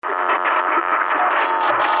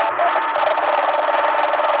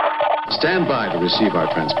Stand by to receive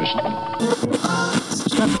our transmission.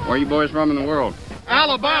 Where are you boys from in the world?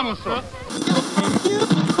 Alabama, sir.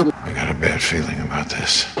 I got a bad feeling about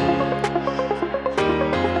this.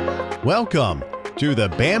 Welcome to the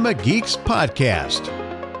Bama Geeks Podcast.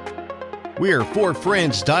 We are four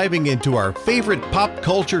friends diving into our favorite pop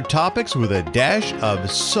culture topics with a dash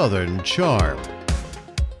of Southern charm.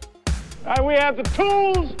 We have the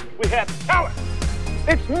tools, we have talent.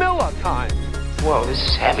 It's Miller time. Whoa, this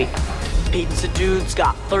is heavy. Pizza Dude's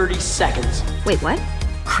got 30 seconds. Wait, what?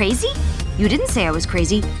 Crazy? You didn't say I was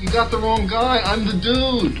crazy. You got the wrong guy. I'm the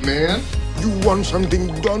dude, man. You want something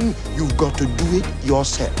done, you've got to do it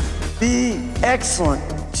yourself. Be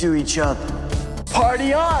excellent to each other.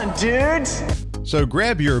 Party on, dudes! So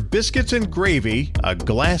grab your biscuits and gravy, a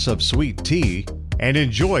glass of sweet tea, and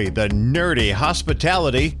enjoy the nerdy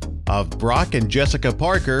hospitality of Brock and Jessica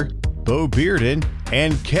Parker, Bo Bearden,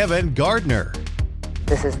 and Kevin Gardner.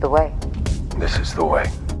 This is the way. This is the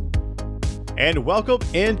way. And welcome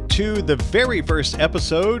into the very first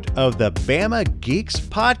episode of the Bama Geeks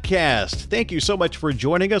Podcast. Thank you so much for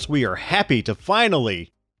joining us. We are happy to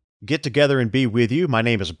finally get together and be with you. My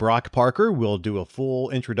name is Brock Parker. We'll do a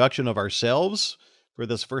full introduction of ourselves for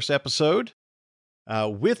this first episode.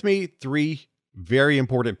 With me, three very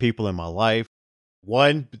important people in my life.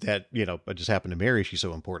 One that, I just happened to marry. She's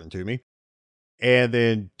so important to me. And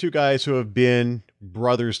then two guys who have been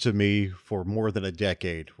brothers to me for more than a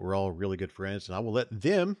decade. We're all really good friends, and I will let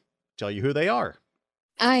them tell you who they are.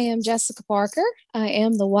 I am Jessica Parker. I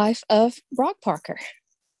am the wife of Brock Parker.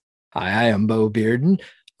 Hi, I am Bo Bearden.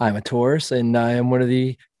 I'm a Taurus, and I am one of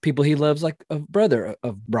the people he loves, like a brother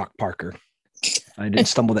of Brock Parker. I didn't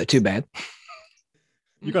stumble that too bad.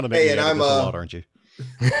 You're going to make me edit this a lot, aren't you?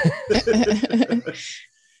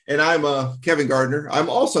 And I'm Kevin Gardner. I'm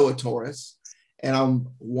also a Taurus, and I'm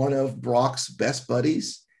one of Brock's best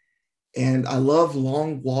buddies. And I love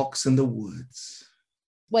long walks in the woods.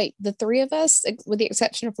 Wait, the three of us, with the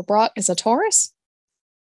exception of Brock, is a Taurus?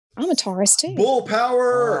 I'm a Taurus too. Bull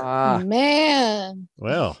power. Man.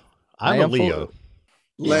 Well, I'm a Leo.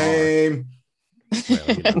 Lame.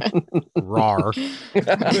 Well, rar.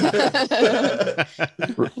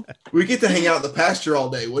 We get to hang out in the pasture all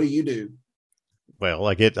day. What do you do? Well,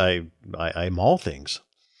 I'm all things.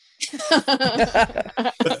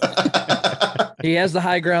 He has the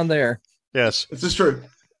high ground there. Yes. This is true.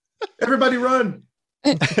 Everybody run.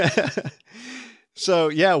 So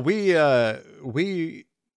yeah, we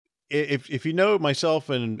if you know myself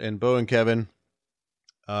and Bo and Kevin,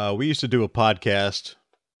 we used to do a podcast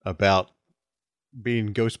about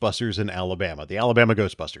being Ghostbusters in Alabama, the Alabama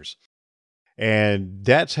Ghostbusters. And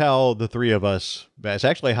that's how the three of us, that's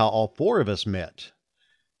actually how all four of us met.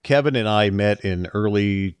 Kevin and I met in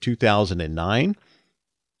early 2009.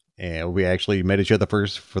 And we actually met each other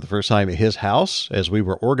for the first time at his house as we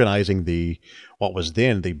were organizing what was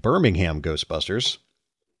then the Birmingham Ghostbusters,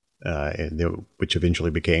 which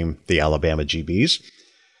eventually became the Alabama GBs.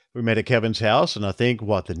 We met at Kevin's house, and I think,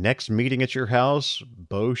 the next meeting at your house,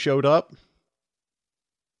 Bo showed up.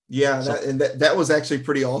 Yeah, that was actually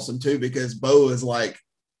pretty awesome too, because Bo is like,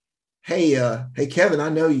 hey Kevin, I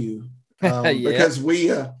know you. Yeah. Because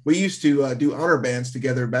we used to do honor bands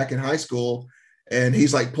together back in high school, and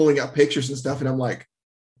he's like pulling out pictures and stuff, and I'm like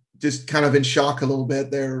just kind of in shock a little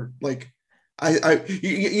bit. They're like,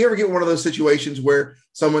 you ever get one of those situations where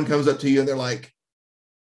someone comes up to you and they're like,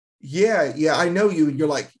 yeah, I know you, and you're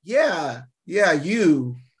like, yeah,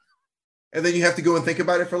 you, and then you have to go and think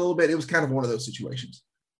about it for a little bit. It was kind of one of those situations.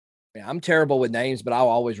 Yeah, I'm terrible with names, but I'll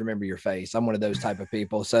always remember your face. I'm one of those type of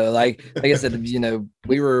people. So like I said,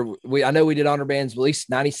 I know we did honor bands at least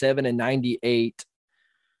 97 and 98.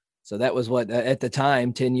 So that was what at the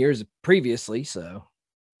time, 10 years previously. So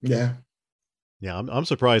yeah. I'm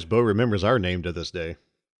surprised Bo remembers our name to this day.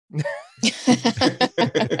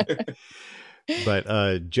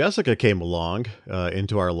 But Jessica came along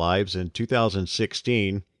into our lives in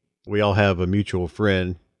 2016. We all have a mutual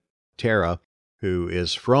friend, Tara, who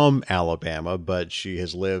is from Alabama, but she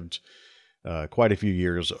has lived quite a few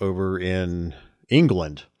years over in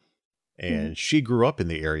England. And she grew up in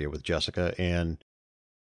the area with Jessica, and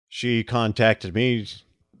she contacted me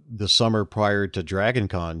the summer prior to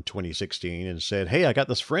DragonCon 2016 and said, hey, I got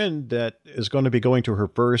this friend that is going to be going to her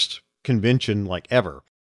first convention ever.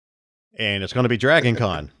 And it's going to be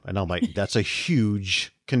DragonCon. And I'm like, that's a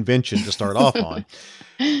huge convention to start off on.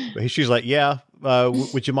 But she's like, yeah,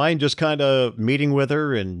 would you mind just kind of meeting with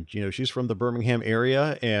her? And, she's from the Birmingham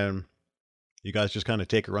area, and you guys just kind of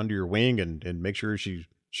take her under your wing and make sure she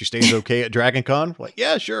stays okay at DragonCon. Like,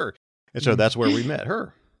 yeah, sure. And so that's where we met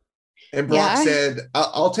her. And Brock said,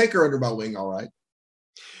 I'll take her under my wing. All right.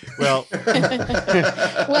 Well,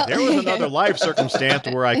 Well, there was another life circumstance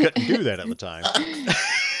where I couldn't do that at the time.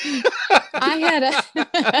 I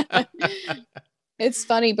had it's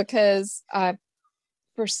funny because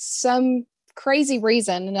for some crazy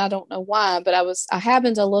reason, and I don't know why, but I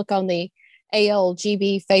happened to look on the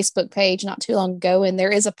ALGB Facebook page not too long ago, and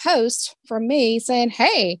there is a post from me saying,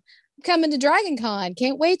 "Hey, I'm coming to Dragon Con.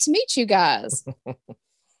 Can't wait to meet you guys."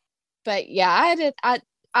 But yeah,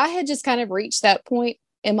 I had just kind of reached that point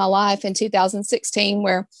in my life in 2016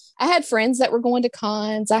 where I had friends that were going to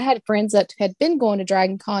cons. I had friends that had been going to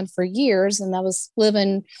Dragon Con for years, and I was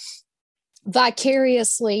living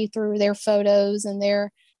vicariously through their photos and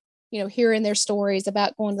their, hearing their stories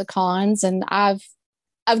about going to the cons. And I've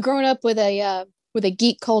grown up with a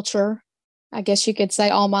geek culture, I guess you could say,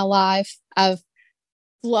 all my life. I've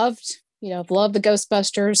loved the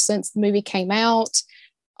Ghostbusters since the movie came out.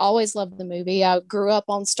 Always loved the movie. I grew up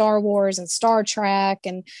on Star Wars and Star Trek,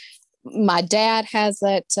 and my dad has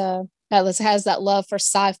that love for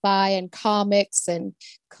sci-fi and comics and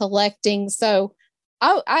collecting. So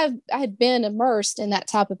I had been immersed in that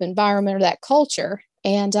type of environment or that culture,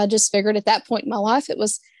 and I just figured at that point in my life I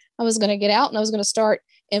was going to get out and I was going to start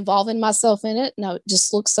involving myself in it. And it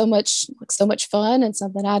just looked so much fun and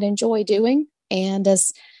something I'd enjoy doing. And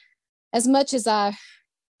as much as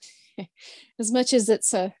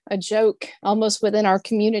it's a joke almost within our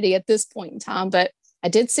community at this point in time, but I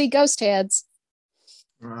did see ghost heads.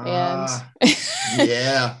 And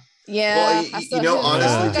yeah. Yeah. Well,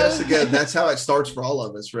 honestly, Jessica, that's how it starts for all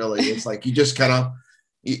of us, really. It's like you just kind of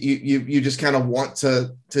you just kind of want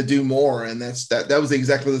to do more. And that was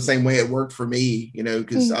exactly the same way it worked for me,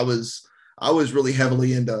 because I was really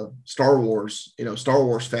heavily into Star Wars, Star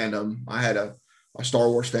Wars fandom. I had a Star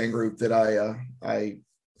Wars fan group that I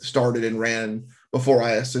started and ran before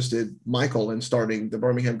I assisted Michael in starting the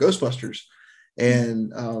Birmingham Ghostbusters.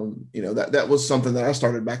 And, that was something that I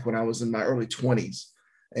started back when I was in my early 20s.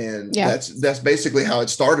 And that's basically how it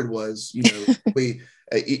started was, you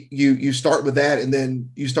start with that and then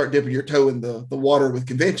you start dipping your toe in the water with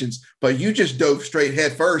conventions, but you just dove straight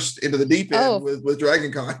head first into the deep end with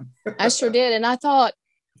Dragon Con. I sure did. And I thought,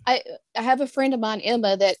 I have a friend of mine,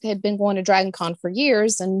 Emma, that had been going to Dragon Con for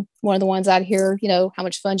years. And one of the ones I'd hear, how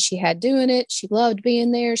much fun she had doing it. She loved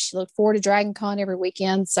being there. She looked forward to Dragon Con every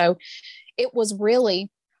weekend. So it was really,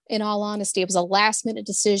 in all honesty, it was a last minute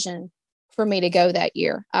decision for me to go that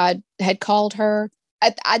year. I had called her.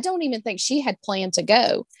 I don't even think she had planned to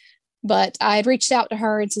go, but I had reached out to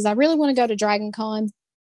her and says, I really want to go to Dragon Con.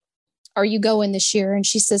 Are you going this year? And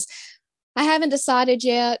she says, I haven't decided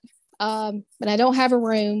yet. But I don't have a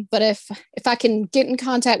room, but if I can get in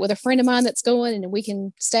contact with a friend of mine that's going and we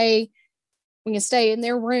can stay in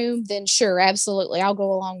their room, then sure, absolutely. I'll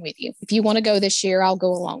go along with you. If you want to go this year, I'll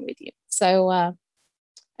go along with you. So,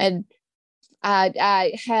 and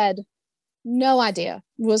I had no idea,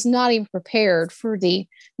 was not even prepared for the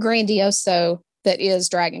grandioso that is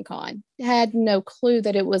Dragon Con. Had no clue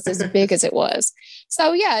that it was as big as it was.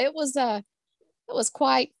 So yeah, it was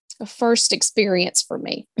quite a first experience for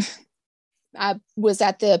me. I was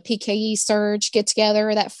at the PKE Surge get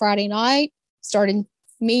together that Friday night, started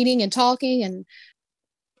meeting and talking and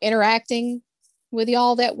interacting with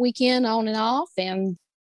y'all that weekend on and off, and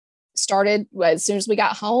started as soon as we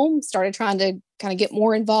got home, started trying to kind of get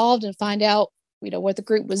more involved and find out, what the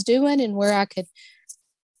group was doing and where I could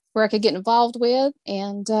get involved with,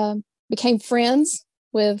 and became friends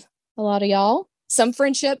with a lot of y'all. Some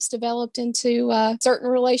friendships developed into certain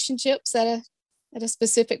relationships at a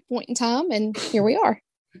specific point in time, and here we are.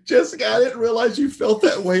 Jessica, I didn't realize you felt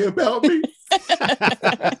that way about me.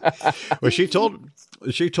 Well, she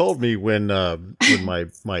told me when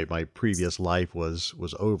my previous life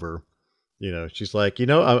was over, she's like,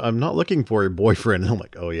 I'm not looking for a boyfriend. And I'm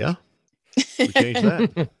like, oh yeah, we changed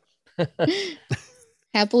that.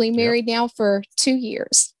 Happily married now for 2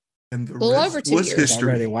 years. And the a little rest over 2 was years history.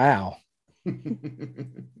 Already. Wow.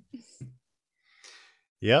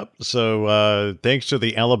 Yep. So thanks to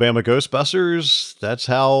the Alabama Ghostbusters, that's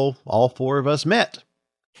how all four of us met.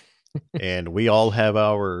 And we all have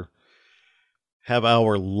our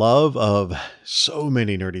love of so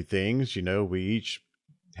many nerdy things. We each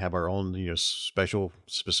have our own, special,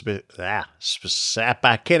 specific,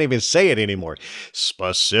 I can't even say it anymore.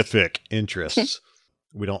 Specific interests.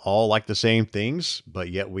 We don't all like the same things, but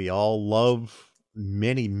yet we all love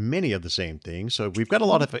many, many of the same things. So we've got a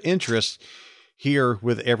lot of interests here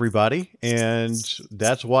with everybody, and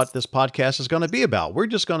that's what this podcast is going to be about. We're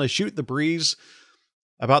just going to shoot the breeze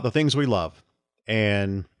about the things we love.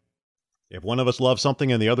 And if one of us loves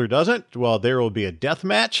something and the other doesn't, well, there will be a death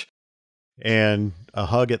match and a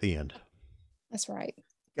hug at the end. That's right.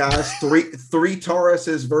 Guys, three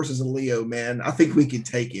Tauruses versus a Leo, man. I think we can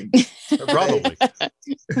take him. Probably.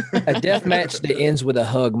 A death match that ends with a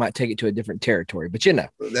hug might take it to a different territory, but you know.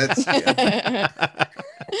 That's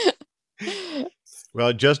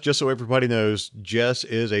Well, just so everybody knows, Jess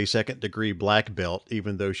is a 2nd degree black belt,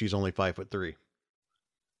 even though she's only 5'3".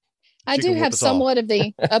 I do have somewhat of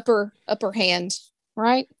the upper hand,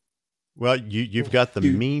 right? Well, you've got the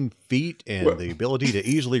mean feet and the ability to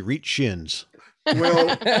easily reach shins.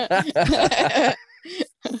 Well,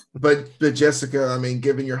 but Jessica, I mean,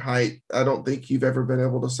 given your height, I don't think you've ever been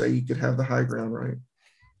able to say you could have the high ground, right?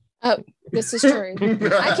 Oh, this is true.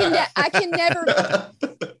 I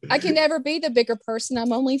can never be the bigger person.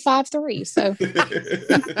 I'm only 5'3", so.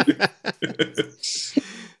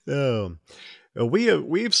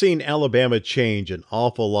 We've seen Alabama change an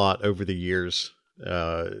awful lot over the years.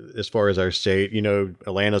 As far as our state,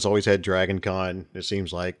 Atlanta's always had Dragon Con. It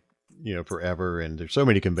seems like, forever. And there's so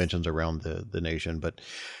many conventions around the nation, but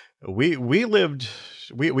we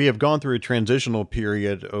have gone through a transitional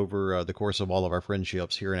period over the course of all of our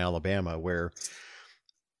friendships here in Alabama, where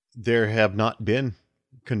there have not been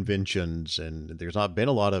conventions and there's not been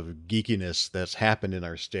a lot of geekiness that's happened in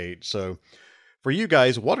our state. So for you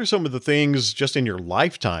guys, what are some of the things just in your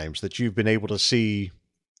lifetimes that you've been able to see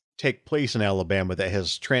take place in Alabama that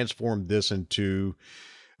has transformed this into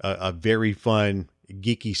a very fun,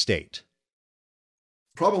 geeky state?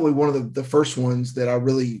 Probably one of the first ones that I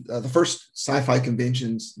really, the first sci-fi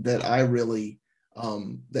conventions that I really,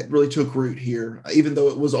 that really took root here, even though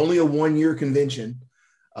it was only a 1-year convention,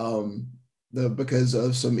 because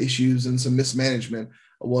of some issues and some mismanagement,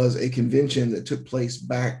 was a convention that took place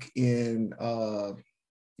back in,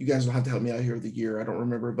 you guys will have to help me out here with the year. I don't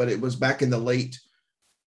remember, but it was back in the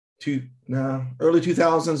early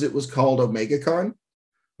 2000s. It was called OmegaCon.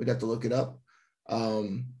 We'd have to look it up.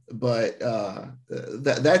 But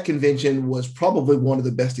that convention was probably one of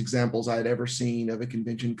the best examples I had ever seen of a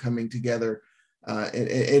convention coming together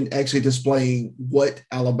and actually displaying what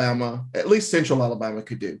Alabama, at least Central Alabama,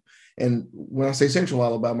 could do. And when I say Central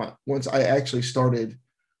Alabama, once I actually started,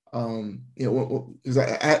 because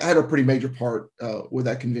I had a pretty major part with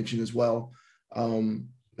that convention as well.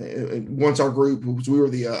 Once our group, we were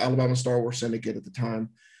the Alabama Star Wars Syndicate at the time,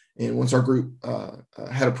 and once our group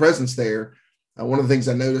had a presence there, one of the things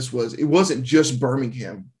I noticed was it wasn't just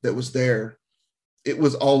Birmingham that was there. It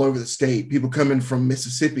was all over the state. People coming from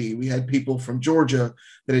Mississippi. We had people from Georgia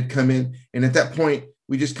that had come in. And at that point,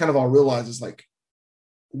 we just kind of all realized it's like,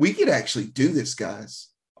 we could actually do this, guys.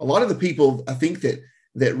 A lot of the people, I think,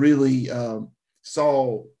 that really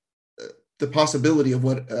saw the possibility of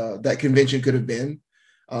what that convention could have been,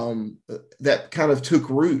 that kind of took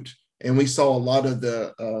root. And we saw a lot of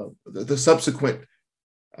the subsequent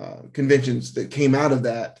conventions that came out of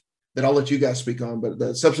that I'll let you guys speak on, but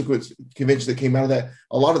the subsequent conventions that came out of that,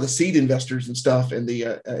 a lot of the seed investors and stuff and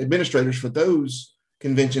the administrators for those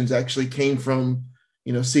conventions actually came from,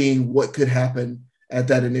 seeing what could happen at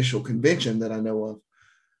that initial convention that I know of.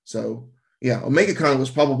 So yeah, OmegaCon was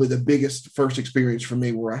probably the biggest first experience for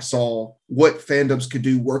me where I saw what fandoms could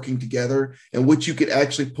do working together and what you could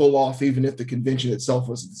actually pull off, even if the convention itself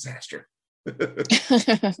was a disaster.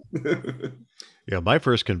 Yeah, my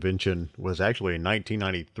first convention was actually in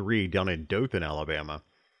 1993 down in Dothan, Alabama.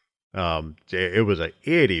 It was a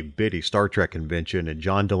itty bitty Star Trek convention, and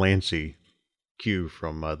John Delancey, Q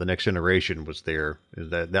from The Next Generation, was there.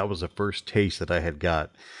 That was the first taste that I had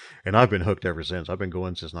got, and I've been hooked ever since. I've been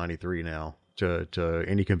going since '93 now to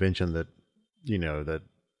any convention that that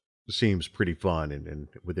seems pretty fun and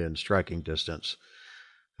within striking distance.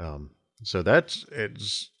 So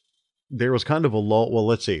there was kind of a lull. Well,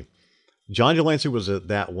 let's see. John Delancey was at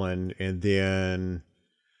that one, and then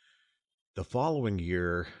the following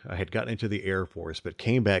year, I had gotten into the Air Force, but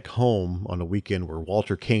came back home on a weekend where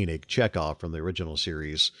Walter Koenig, Chekhov from the original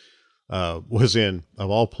series, was in, of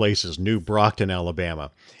all places, New Brockton,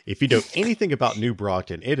 Alabama. If you know anything about New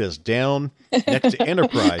Brockton, it is down next to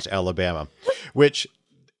Enterprise, Alabama, which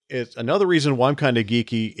is another reason why I'm kind of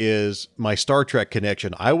geeky is my Star Trek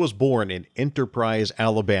connection. I was born in Enterprise,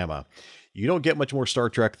 Alabama. You don't get much more Star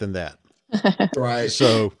Trek than that. Right.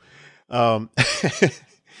 So,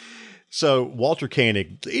 so Walter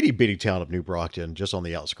Koenig, the itty bitty town of New Brockton, just on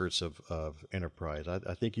the outskirts of Enterprise.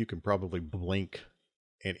 I think you can probably blink,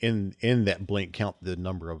 and in that blink count the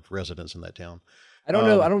number of residents in that town. I don't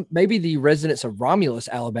know. Maybe the residents of Romulus,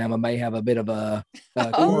 Alabama, may have a bit of a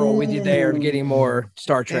quarrel with you there, getting more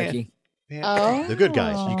Star Trekky. Man, the good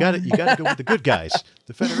guys. You got to go with the good guys.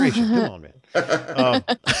 The Federation. Come on, man.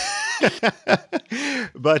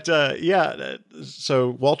 But so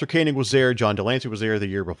Walter Koenig was there. John Delancey was there the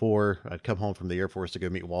year before. I'd come home from the Air Force to go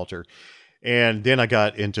meet Walter. And then I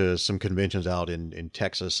got into some conventions out in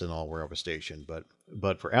Texas and all where I was stationed.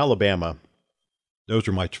 But for Alabama, those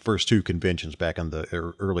were my first two conventions back in the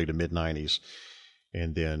early to mid 90s.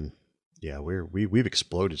 And then, yeah, we've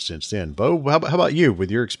exploded since then. Bo, how about you with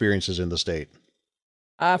your experiences in the state?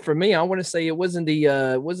 For me, I want to say it wasn't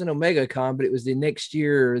Omega Con, but it was the next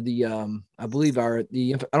year. I believe I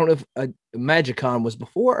don't know if MagicCon was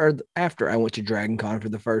before or after I went to Dragon Con for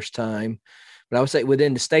the first time, but I would say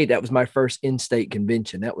within the state, that was my first in-state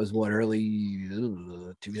convention. That was early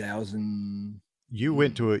 2000. You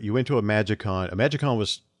went to a MagicCon. A MagicCon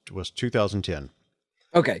was 2010.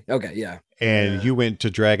 Okay, yeah. And you went to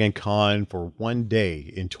Dragon Con for one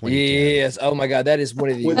day in 2010. Yes. Oh my God, that is one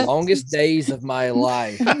of the longest days of my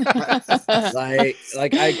life.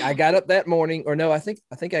 like I got up that morning, or no, I think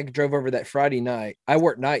I drove over that Friday night. I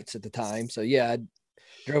worked nights at the time, so yeah, I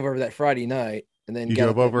drove over that Friday night, and then you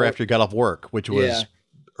drove over after you got off work, which was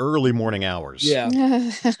early morning hours. Yeah.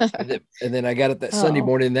 and then I got up that Sunday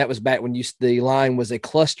morning, and that was back when the line was a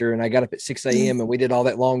cluster, and I got up at 6 a.m. and we did all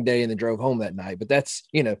that long day and then drove home that night. But that's,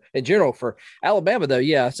 in general for Alabama though.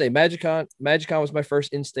 Yeah. I say MagicCon was my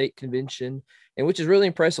first in-state convention, and which is really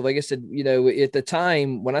impressive. Like I said, at the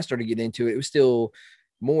time when I started getting into it, it was still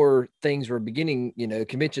more things were beginning,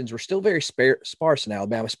 conventions were still very sparse in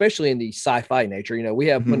Alabama, especially in the sci-fi nature. We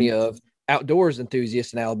have plenty of outdoors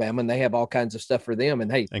enthusiasts in Alabama, and they have all kinds of stuff for them. And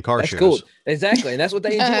hey, and car that's shows. Cool. Exactly. And that's what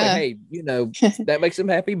they enjoy. Hey, that makes them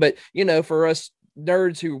happy. But, for us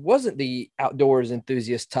nerds who wasn't the outdoors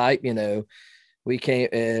enthusiast type, we came,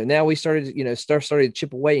 now we started, started to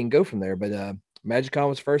chip away and go from there. But MagicCon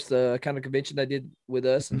was first kind of convention I did with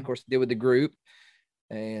us. And of course I did with the group.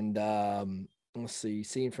 And let's see,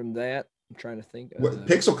 seeing from that, I'm trying to think.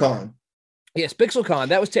 PixelCon. Yes, PixelCon.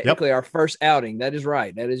 That was technically our first outing. That is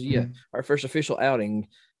right. That is our first official outing,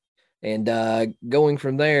 and going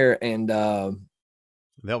from there. And that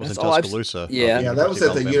was in Tuscaloosa. Yeah, that was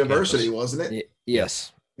at the university, wasn't it?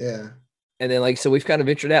 Yes. Yeah. And then, so we've kind of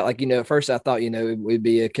ventured out. At first I thought it would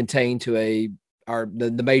be contained to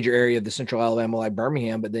the major area of the Central Alabama, like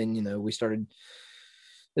Birmingham. But then we started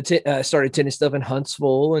attending stuff in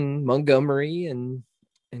Huntsville and Montgomery and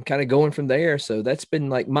kind of going from there. So that's been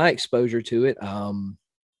like my exposure to it. I'm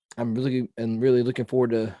really looking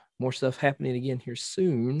forward to more stuff happening again here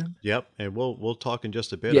soon. Yep. And we'll talk in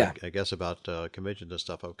just a bit, I guess, about conventions and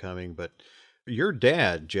stuff upcoming. But your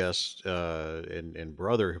dad, Jess, and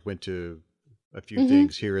brother went to a few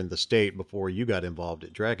things here in the state before you got involved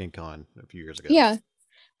at Dragon Con a few years ago. Yeah.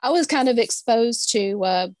 I was kind of exposed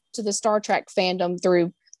to the Star Trek fandom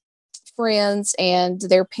through friends and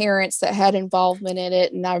their parents that had involvement in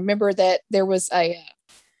it. And I remember that there was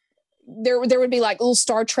there would be like little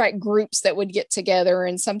Star Trek groups that would get together,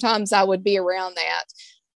 and sometimes I would be around that.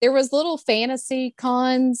 There was little fantasy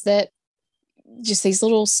cons, that just these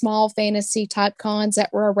little small fantasy type cons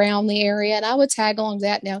that were around the area, and I would tag along to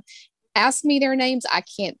that. Now, ask me their names. I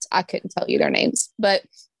couldn't tell you their names, but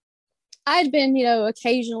I'd been,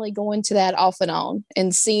 occasionally going to that off and on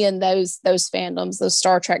and seeing those fandoms, those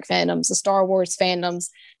Star Trek fandoms, the Star Wars fandoms.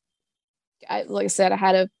 Like I said, I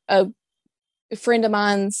had a friend of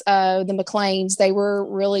mine's, the McLeans. They were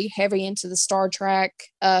really heavy into the Star Trek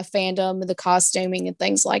fandom, the costuming and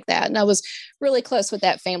things like that. And I was really close with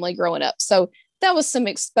that family growing up. So that was some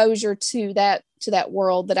exposure to that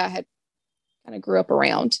world that I had kind of grew up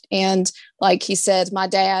around. And like he said, my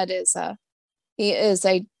dad is a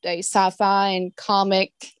sci-fi and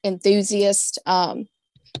comic enthusiast.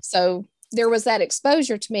 So there was that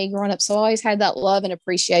exposure to me growing up. So I always had that love and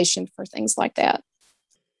appreciation for things like that.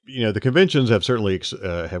 The conventions have certainly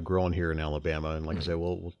have grown here in Alabama. And like I said,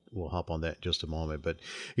 we'll hop on that in just a moment. But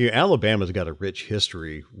Alabama's got a rich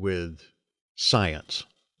history with science,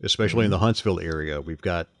 especially in the Huntsville area. We've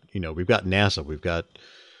got NASA, we've got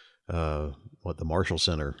the Marshall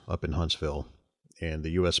Center up in Huntsville, and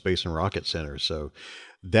the U.S. Space and Rocket Center. So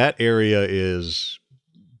that area is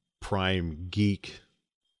prime geek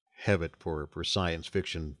heaven for science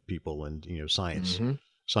fiction people and,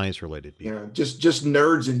 science related people. Yeah, just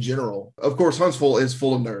nerds in general. Of course, Huntsville is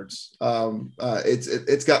full of nerds.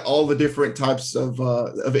 It's got all the different types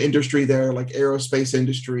of industry there, like aerospace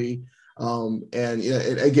industry.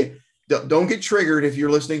 Again, don't get triggered if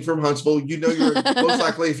you're listening from Huntsville. You're most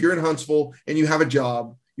likely, if you're in Huntsville and you have a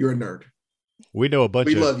job, you're a nerd. We know a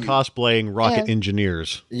bunch of cosplaying rocket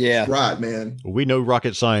engineers. Yeah. Right, man. We know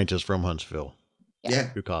rocket scientists from Huntsville.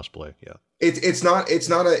 who cosplay. Yeah. It's not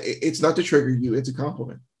to trigger you. It's a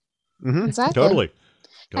compliment. Mm-hmm. Exactly. Totally.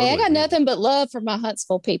 Hey, I got nothing but love for my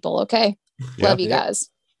Huntsville people. Okay. Love you guys.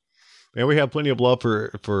 And we have plenty of love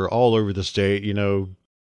for all over the state. You know,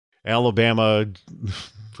 Alabama,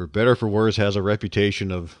 for better or for worse, has a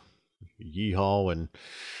reputation of yeehaw and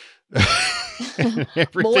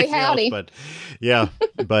everything Boy, howdy. else.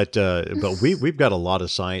 But we've got a lot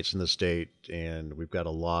of science in the state, and we've got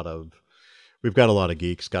a lot of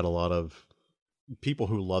geeks, got a lot of people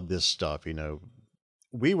who love this stuff. You know,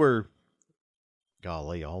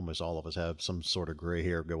 golly, almost all of us have some sort of gray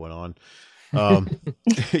hair going on.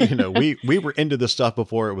 You know, we were into this stuff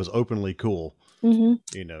before it was openly cool.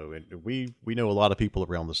 Mm-hmm. You know, and we know a lot of people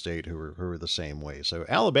around the state who are the same way. So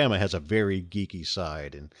Alabama has a very geeky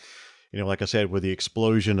side, and you know, like I said, with the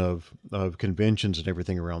explosion of conventions and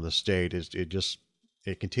everything around the state,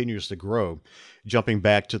 it continues to grow. Jumping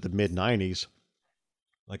back to the mid '90s,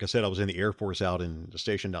 like I said, I was in the Air Force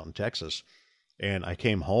stationed out in Texas, and I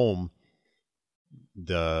came home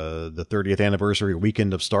the 30th anniversary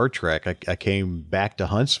weekend of Star Trek. I came back to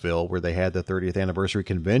Huntsville where they had the 30th anniversary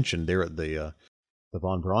convention there at the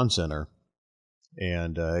Von Braun Center,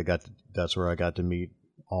 and that's where I got to meet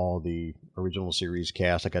all the original series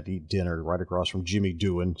cast. I got to eat dinner right across from Jimmy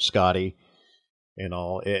Doohan, Scotty, and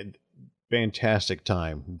all. Fantastic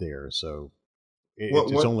time there. So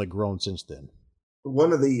it's only grown since then.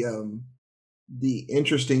 One of the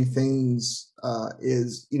interesting things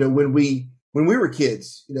is, you know, when we were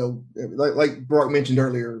kids, you know, like Brock mentioned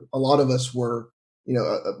earlier, a lot of us were, you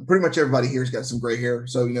know, pretty much everybody here's got some gray hair.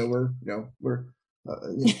 So, you know, we're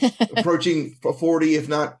approaching 40, if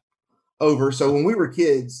not over. So when we were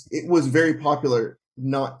kids, it was very popular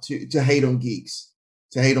not to hate on geeks,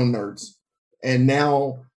 to hate on nerds. And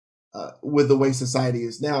now, with the way society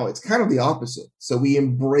is now, it's kind of the opposite. So we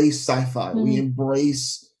embrace sci-fi, mm-hmm. we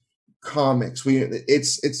embrace comics.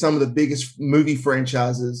 It's some of the biggest movie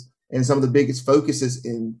franchises and some of the biggest focuses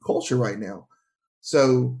in culture right now.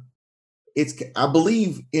 So I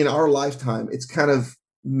believe in our lifetime, it's kind of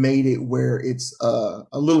made it where it's a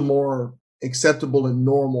little more acceptable and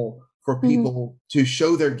normal for people to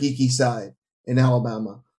show their geeky side in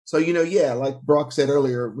Alabama. So, you know, yeah, like Brock said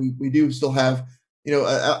earlier, we do still have, you know,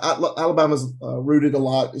 Alabama's rooted a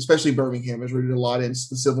lot, especially Birmingham is rooted a lot in the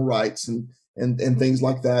civil rights and things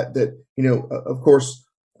like that, you know, of course,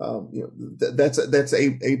 you know, that's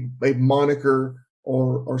a moniker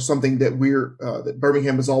or something that that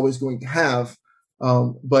Birmingham is always going to have.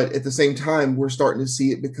 But at the same time, we're starting to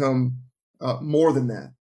see it become more than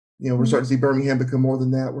that. You know, we're starting to see Birmingham become more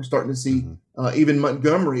than that. We're starting to see even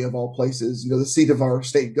Montgomery, of all places, you know, the seat of our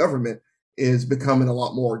state government, is becoming a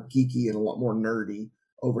lot more geeky and a lot more nerdy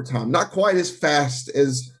over time. Not quite as fast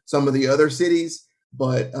as some of the other cities,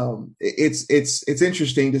 but it's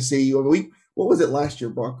interesting to see. What was it last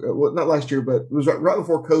year, Brock? Well, not last year, but it was right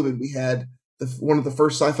before COVID. We had one of the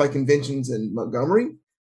first sci-fi conventions in Montgomery.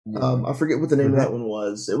 I forget what the name of that one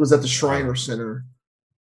was. It was at the Shriner Center.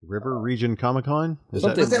 River Region Comic Con? Is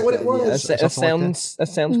that what it was? Yeah, that sounds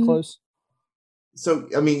close. So,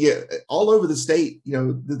 I mean, yeah, all over the state, you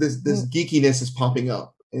know, this geekiness is popping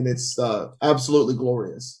up, and it's absolutely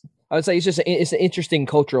glorious. I would say it's an interesting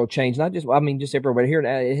cultural change. Not just, just everywhere here.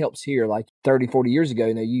 It helps here. Like 30, 40 years ago,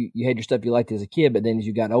 you know, you had your stuff you liked as a kid, but then as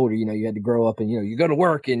you got older, you know, you had to grow up and, you know, you go to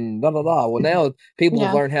work and blah, blah, blah. Well, now people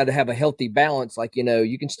have learned how to have a healthy balance. Like, you know,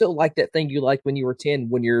 you can still like that thing you liked when you were 10,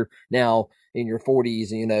 when you're now in your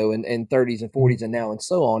 40s, you know, and 30s and 40s and now and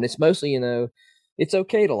so on. It's mostly, you know, it's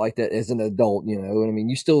okay to like that as an adult, you know. I mean,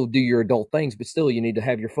 you still do your adult things, but still you need to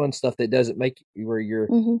have your fun stuff that doesn't make you where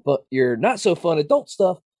you're not so fun adult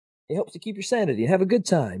stuff. It helps to keep your sanity and have a good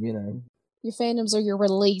time, you know. Your fandoms are your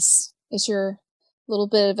release. It's your little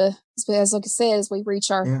bit of as like I said, as we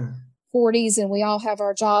reach our 40s and we all have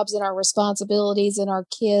our jobs and our responsibilities and our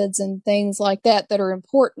kids and things like that are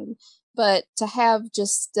important. But to have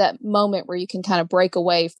just that moment where you can kind of break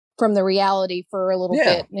away from the reality for a little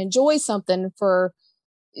bit and enjoy something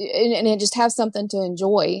and just have something to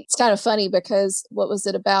enjoy. It's kind of funny because what was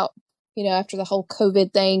it about, you know, after the whole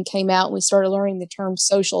COVID thing came out and we started learning the term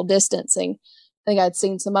social distancing. I think I'd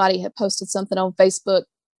seen somebody had posted something on Facebook.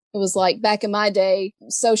 It was like, back in my day,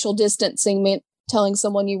 social distancing meant telling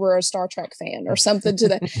someone you were a Star Trek fan or something to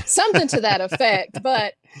that effect.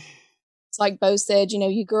 But it's like Bo said, you know,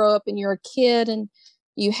 you grow up and you're a kid and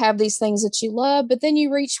you have these things that you love, but then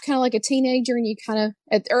you reach kind of like a teenager and you kind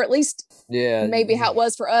of, or at least maybe how it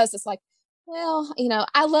was for us. It's like, well, you know,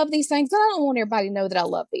 I love these things, but I don't want everybody to know that I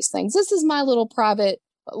love these things. This is my little private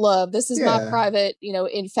love. This is my private, you know,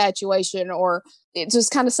 infatuation, or it's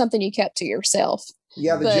just kind of something you kept to yourself.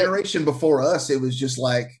 Yeah, the generation before us, it was just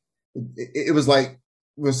like, it was like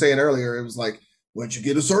we were saying earlier, it was like, once you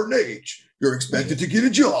get a certain age, you're expected to get a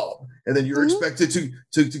job, and then you're expected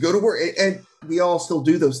to go to work. And we all still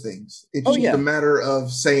do those things. It's just a matter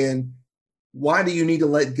of saying, why do you need to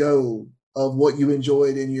let go of what you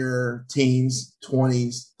enjoyed in your teens,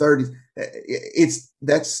 20s, 30s?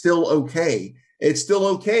 That's still okay. It's still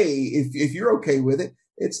okay if you're okay with it.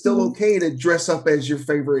 It's still okay to dress up as your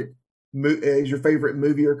favorite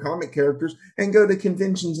movie or comic characters and go to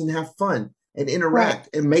conventions and have fun and interact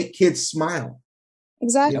and make kids smile.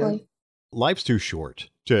 Exactly. You know? Life's too short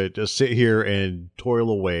to just sit here and toil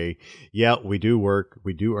away. Yeah, we do work,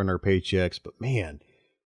 we do earn our paychecks, but man,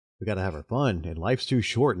 we got to have our fun, and life's too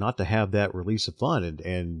short not to have that release of fun.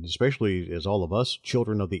 And especially as all of us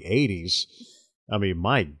children of the 80s, I mean,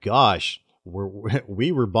 my gosh,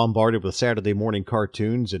 we were bombarded with Saturday morning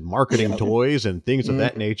cartoons and marketing toys and things of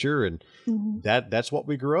that nature. And that's what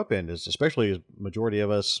we grew up in, is especially a majority of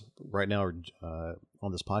us right now are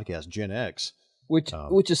on this podcast, Gen X.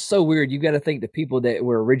 Which is so weird. You got to think the people that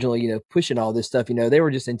were originally, pushing all this stuff, they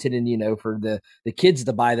were just intending, for the kids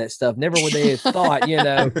to buy that stuff. Never would they have thought,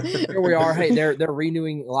 here we are. Hey, they're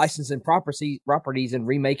renewing licensing properties and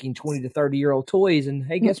remaking 20 to 30-year-old toys. And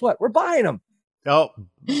hey, guess what? We're buying them. Oh,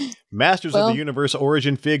 Masters of the Universe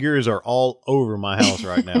origin figures are all over my house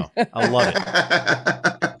right now. I love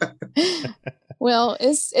it. Well,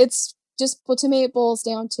 it's just, to me, it boils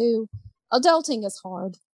down to adulting is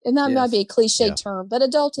hard. And that might be a cliche term, but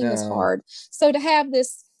adulting is hard. So to have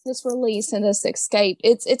this release and this escape,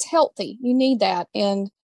 it's healthy. You need that. And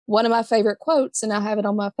one of my favorite quotes, and I have it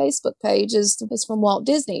on my Facebook page, is from Walt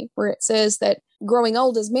Disney, where it says that growing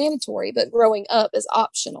old is mandatory, but growing up is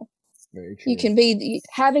optional. Very true. You can be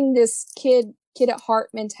having this kid at heart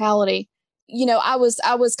mentality. I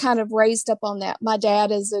was kind of raised up on that. My dad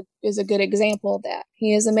is a good example of that.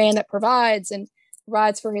 He is a man that provides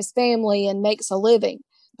for his family and makes a living.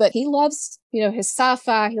 But he loves, his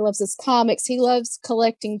sci-fi. He loves his comics. He loves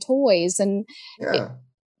collecting toys. And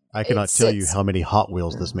I cannot tell you how many Hot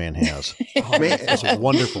Wheels this man has. Oh, man, it's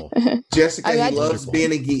wonderful. Jessica, he loves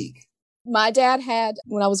being a geek. My dad had,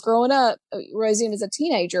 when I was growing up, raising him as a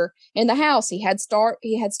teenager, in the house, he had Star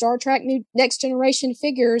Trek Next Generation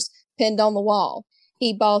figures pinned on the wall.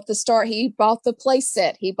 He bought the play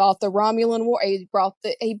set. He bought the Romulan War. He bought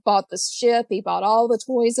the ship. He bought all the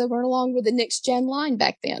toys that went along with the Next Gen line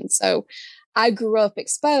back then. So I grew up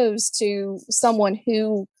exposed to someone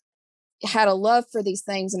who had a love for these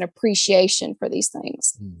things and appreciation for these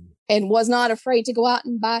things and was not afraid to go out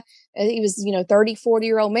and buy. He was, 30,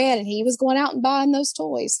 40-year-old man, and he was going out and buying those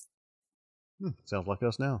toys. Sounds like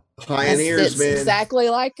us now. Pioneers, man. Exactly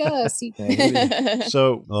like us.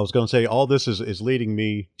 So I was going to say, all this is leading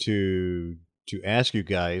me to ask you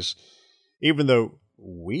guys, even though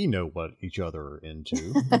we know what each other are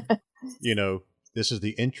into, this is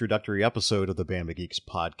the introductory episode of the Bama Geeks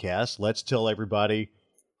podcast. Let's tell everybody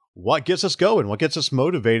what gets us going, what gets us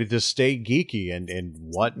motivated to stay geeky, and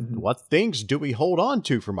what things do we hold on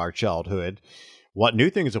to from our childhood? What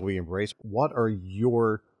new things have we embraced? What are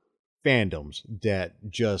your fandoms that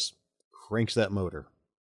just cranks that motor?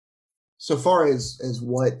 So far as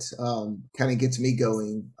what kind of gets me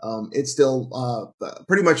going, it's still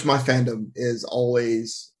pretty much my fandom is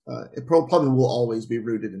always it probably will always be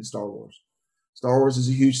rooted in Star Wars. Star Wars is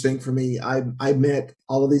a huge thing for me. I met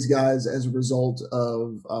all of these guys as a result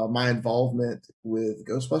of my involvement with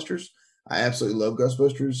Ghostbusters. I absolutely love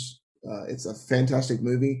Ghostbusters. It's a fantastic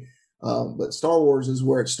movie, but Star Wars is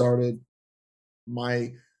where it started.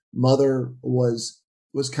 My mother was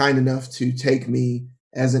kind enough to take me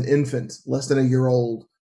as an infant, less than a year old,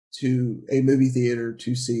 to a movie theater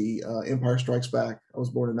to see Empire Strikes Back. I was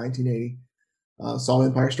born in 1980. Saw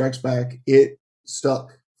Empire Strikes Back. It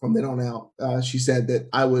stuck from then on out. She said that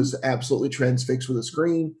I was absolutely transfixed with the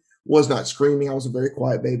screen, was not screaming. I was a very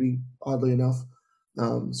quiet baby, oddly enough.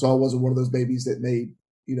 So I wasn't one of those babies that made,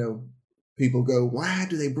 people go, why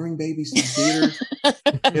do they bring babies to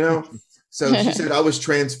the theater? So she said I was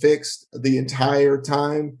transfixed the entire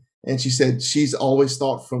time. And she said she's always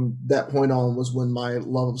thought from that point on was when my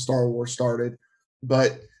love of Star Wars started.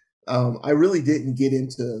 But I really didn't get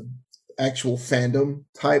into actual fandom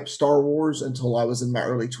type Star Wars until I was in my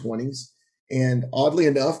early 20s. And oddly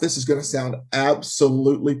enough, this is going to sound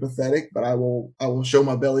absolutely pathetic, but I will show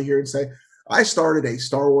my belly here and say I started a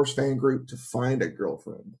Star Wars fan group to find a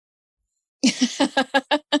girlfriend.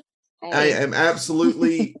 I am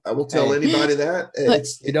absolutely, I will tell anybody that.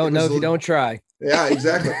 You don't know if you don't try. Yeah,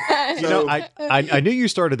 exactly. So, I knew you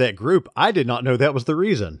started that group. I did not know that was the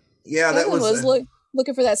reason. Yeah, that was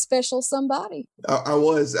looking for that special somebody. I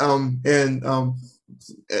was.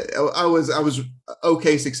 I was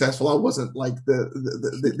okay successful. I wasn't like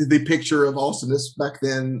the picture of awesomeness back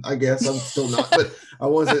then. I guess I'm still not, but I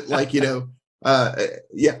wasn't like, I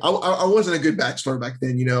wasn't a good bachelor back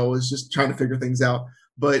then. I was just trying to figure things out.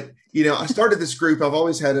 But, I started this group. I've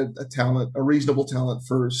always had a reasonable talent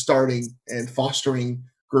for starting and fostering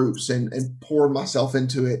groups and pouring myself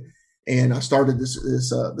into it. And I started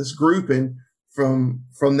this group, and from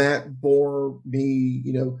that bore me,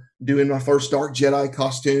 doing my first Dark Jedi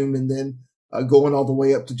costume, and then going all the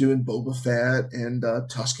way up to doing Boba Fett and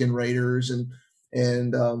Tusken Raiders, and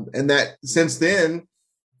that since then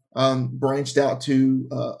branched out to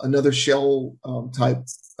another shell type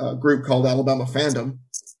group called Alabama Fandom,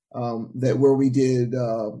 that where we did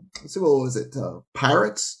let's see, what was it?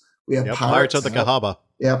 Pirates. We have Pirates of the Cahaba.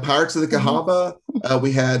 Yeah, Pirates of the Cahaba.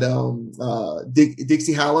 We had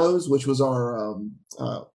Dixie Hallows, which was our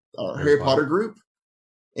Harry Potter group,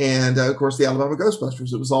 and of course the Alabama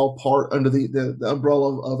Ghostbusters. It was all part under the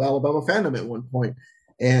umbrella of Alabama Fandom at one point,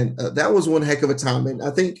 and that was one heck of a time. And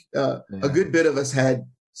I think a good bit of us had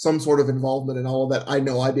some sort of involvement in all of that. I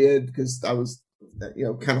know I did, because I was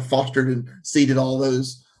kind of fostered and seeded all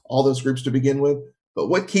those groups to begin with. But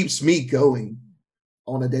what keeps me going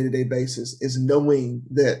on a day-to-day basis is knowing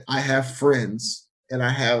that I have friends and I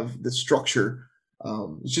have the structure.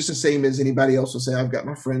 It's just the same as anybody else will say, I've got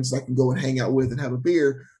my friends I can go and hang out with and have a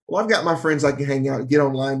beer. Well, I've got my friends I can hang out, get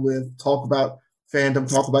online with, talk about fandom,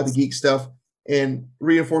 talk about the geek stuff, and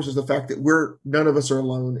reinforces the fact that none of us are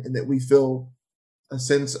alone, and that we feel a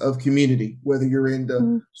sense of community, whether you're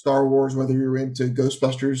into Star Wars, whether you're into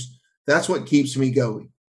Ghostbusters. That's what keeps me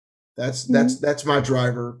going. That's my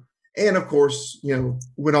driver. And of course,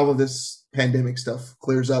 when all of this pandemic stuff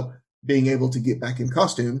clears up, being able to get back in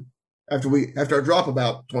costume after I drop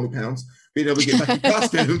about 20 pounds, being able to get back in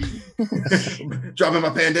costume, dropping my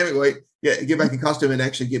pandemic weight, get back in costume and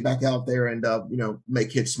actually get back out there and, make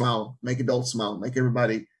kids smile, make adults smile, make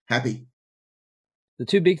everybody happy. The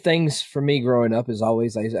two big things for me growing up is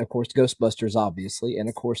always, of course, Ghostbusters, obviously, and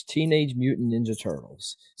of course, Teenage Mutant Ninja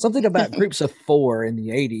Turtles. Something about groups of 4 in the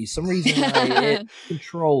 80s. Some reason it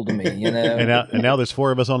controlled me, And now there's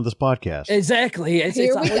 4 of us on this podcast. Exactly.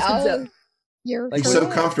 Here we go. You're like so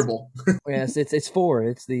comfortable. Yes, it's 4.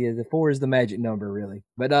 It's the 4 is the magic number, really.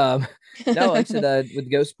 But no, like I said, with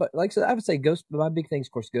I would say my big things,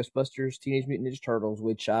 of course, Ghostbusters, Teenage Mutant Ninja Turtles,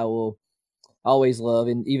 which I will always love,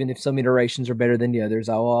 and even if some iterations are better than the others,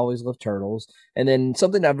 I will always love Turtles. And then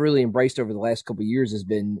something I've really embraced over the last couple of years has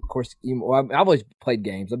been, of course, I've always played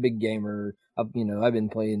games. I'm a big gamer. I've been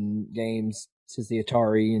playing games since the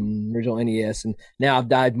Atari and original NES, and now I've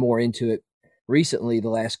dived more into it recently. The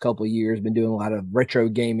last couple of years, been doing a lot of retro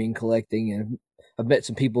gaming, collecting, and I've met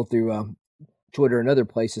some people through Twitter and other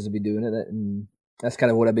places to be doing it, and that's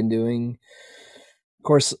kind of what I've been doing. Of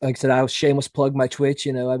course, like I said, I was shameless plug my Twitch.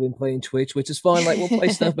 I've been playing Twitch, which is fun. Like, we'll play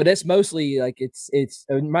stuff, but that's mostly like it's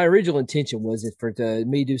my original intention was to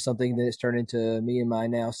me do something that it's turned into me and my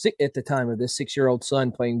now at the time of this 6-year-old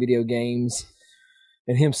son playing video games,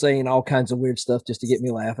 and him saying all kinds of weird stuff just to get me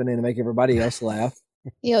laughing and to make everybody else laugh.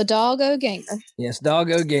 Doggo gamer. Yes,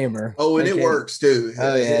 Doggo gamer. Oh, and it works too.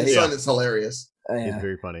 Oh yeah, his son is hilarious. It's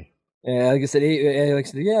very funny. Yeah, like I said, it's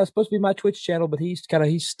supposed to be my Twitch channel, but he's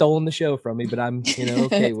stolen the show from me, but I'm,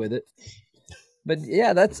 okay with it. But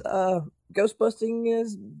yeah, that's Ghostbusting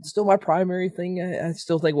is still my primary thing. I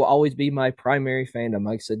still think will always be my primary fandom.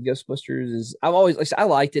 Like I said, Ghostbusters is, I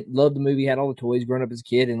liked it, loved the movie, had all the toys growing up as a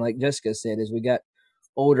kid, and like Jessica said, as we got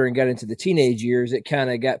older and got into the teenage years, it kind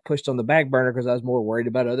of got pushed on the back burner because I was more worried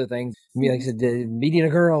about other things. I mean, like I said, meeting a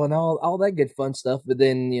girl and all that good fun stuff. But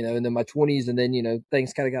then, and then my 20s, and then,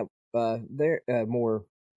 things kind of got more,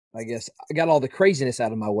 I guess, I got all the craziness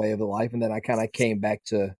out of my way of the life, and then I kind of came back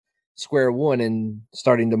to square one and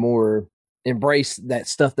starting to more embrace that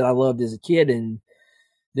stuff that I loved as a kid and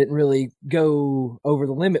didn't really go over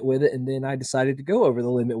the limit with it. And then I decided to go over the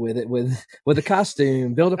limit with it with a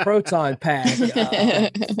costume, build a proton pack,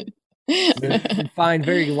 find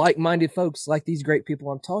very like-minded folks like these great people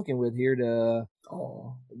I'm talking with here to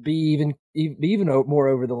be even more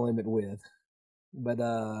over the limit with. But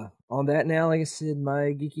on that now, like I said,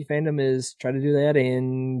 my geeky fandom is try to do that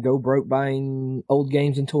and go broke buying old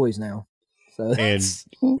games and toys now. So and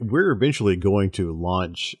we're eventually going to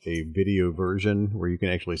launch a video version where you can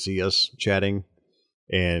actually see us chatting.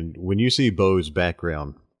 And when you see Bo's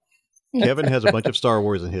background, Kevin has a bunch of Star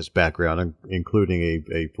Wars in his background, including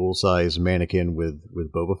a full-size mannequin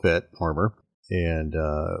with Boba Fett armor. And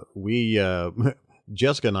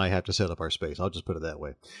Jessica and I have to set up our space. I'll just put it that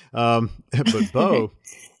way. But Bo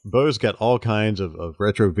Bo's got all kinds of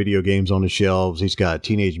retro video games on his shelves. He's got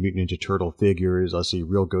Teenage Mutant Ninja Turtle figures. I see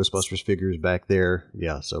real Ghostbusters figures back there.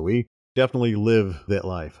 Yeah, so we definitely live that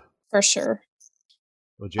life. For sure.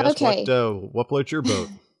 Well, Jess, Okay. what floats your boat?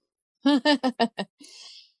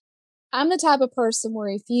 I'm the type of person where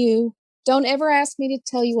if you don't ever ask me to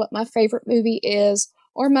tell you what my favorite movie is,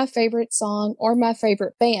 or my favorite song, or my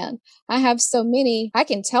favorite band, I have so many, I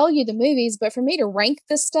can tell you the movies, but for me to rank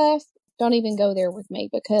this stuff, don't even go there with me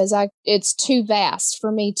because it's too vast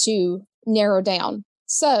for me to narrow down.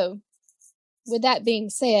 So, with that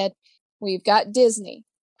being said, we've got Disney.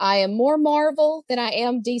 I am more Marvel than I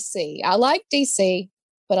am DC. I like DC,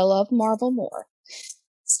 but I love Marvel more.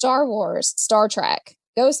 Star Wars, Star Trek,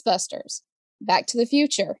 Ghostbusters, Back to the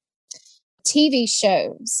Future, TV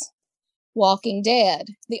shows, Walking Dead,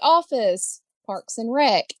 The Office, Parks and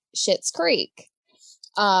Rec, Schitt's Creek.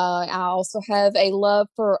 I also have a love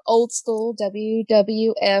for old school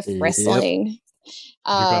WWF wrestling.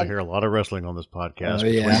 You're going to hear a lot of wrestling on this podcast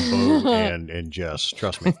between Bo and Jess.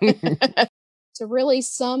 Trust me. To really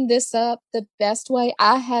sum this up the best way,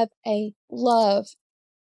 I have a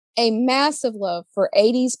massive love for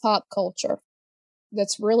 80s pop culture.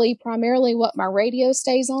 That's really primarily what my radio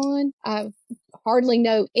stays on. I hardly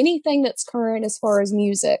know anything that's current as far as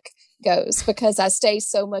music goes because I stay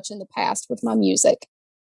so much in the past with my music.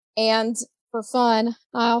 And for fun,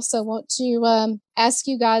 I also want to ask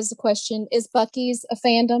you guys the question, is Buc-ee's a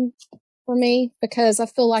fandom for me? Because I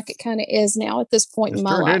feel like it kind of is now at this point in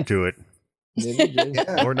my life. Turned into it.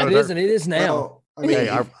 Yeah. Or no, It is, and it is now. Well, I mean, hey,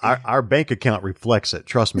 our bank account reflects it.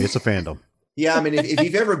 Trust me, it's a fandom. yeah, I mean, if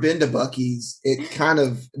you've ever been to Buc-ee's, it kind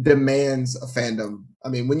of demands a fandom. I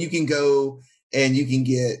mean, when you can go and you can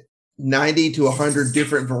get 90 to 100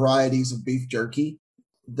 different varieties of beef jerky,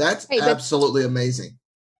 that's absolutely amazing.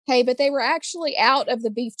 Hey, but they were actually out of the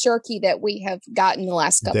beef jerky that we have gotten the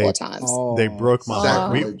last couple of times. They broke my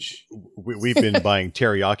heart. Sacrilege. We've been buying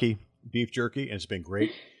teriyaki beef jerky, and it's been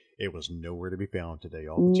great. It was nowhere to be found today.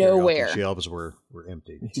 All the teriyaki shelves were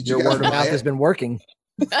empty. Your word of mouth has been working.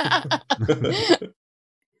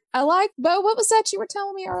 I like, Bo, what was that you were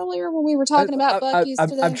telling me earlier when we were talking about Buc-ee's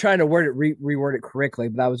today? I'm trying to reword it correctly,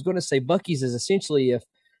 but I was going to say Buc-ee's is essentially if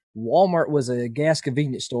Walmart was a gas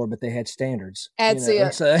convenience store, but they had standards. That's it.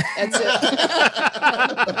 That's it.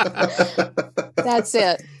 That's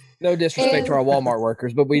it. No disrespect to our Walmart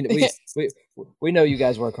workers, but we know you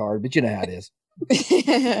guys work hard, but you know how it is.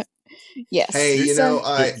 Yes. Hey,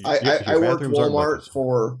 I worked Walmart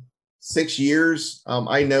for 6 years.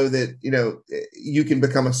 I know that, you can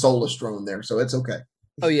become a soulless drone there, so it's okay.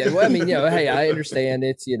 Oh yeah. Well, I mean, hey, I understand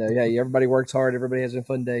it's, everybody works hard. Everybody has a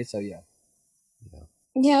fun day. So yeah.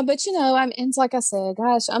 Yeah, but it's like I said,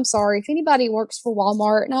 gosh, I'm sorry if anybody works for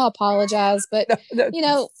Walmart, and I apologize, but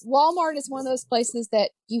Walmart is one of those places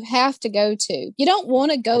that you have to go to. You don't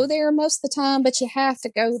want to go there most of the time, but you have to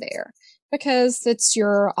go there because it's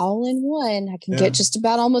your all-in-one. I can get just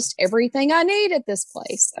about almost everything I need at this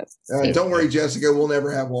place. So. Don't worry, Jessica. We'll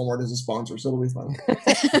never have Walmart as a sponsor, so it'll be fine.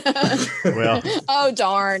 Well, oh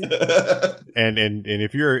darn. And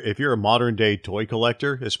if you're a modern day toy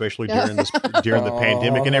collector, especially during the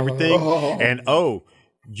pandemic and everything, and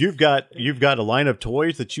you've got a line of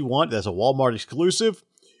toys that you want that's a Walmart exclusive,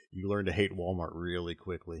 you learn to hate Walmart really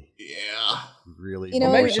quickly. Yeah. Really.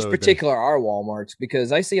 Maybe just particular our Walmarts,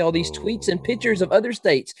 because I see all these tweets and pictures of other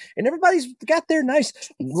states, and everybody's got their nice,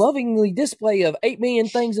 lovingly display of 8 million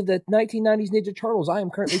things of the 1990s Ninja Turtles I am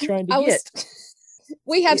currently trying to get.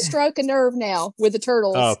 We have struck a nerve now with the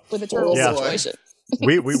turtles, situation.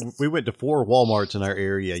 we went to 4 Walmarts in our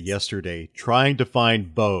area yesterday trying to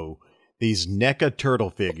find Bo these NECA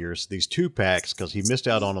turtle figures, these 2-packs, because he missed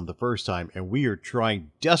out on them the first time, and we are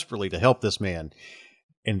trying desperately to help this man,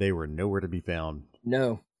 and they were nowhere to be found.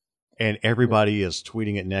 No. And everybody is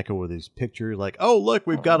tweeting at NECA with these pictures like, oh, look,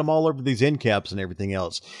 we've got them all over these end caps and everything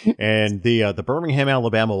else. And the Birmingham,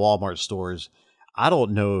 Alabama Walmart stores, I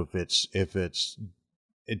don't know if it's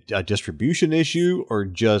a distribution issue or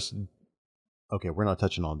just... Okay, we're not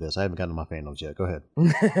touching on this. I haven't gotten to my fandoms yet. Go ahead.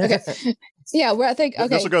 Okay. Yeah, I think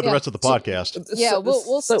this will go the rest of the podcast. Yeah,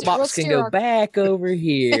 we'll soapbox can go back over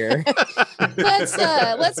here.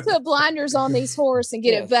 Let's put blinders on these horses and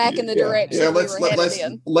get it back in the direction we were headed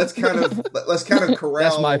in. Let's kind of corral.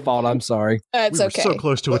 That's my fault. I'm sorry. That's okay. So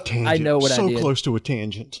close to a tangent. I know what I did. So close to a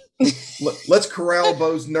tangent. Let's corral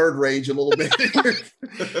Bo's nerd rage a little bit.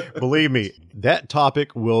 Believe me, that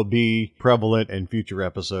topic will be prevalent in future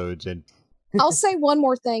episodes, and I'll say one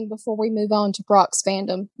more thing before we move on to Brock's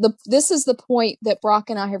fandom. This is the point that Brock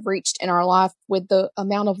and I have reached in our life with the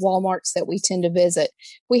amount of Walmarts that we tend to visit.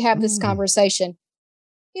 We have this conversation.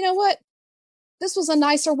 You know what? this was a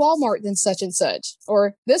nicer Walmart than such and such,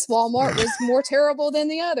 or this Walmart was more terrible than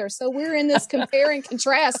the other. So we're in this compare and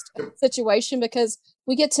contrast situation because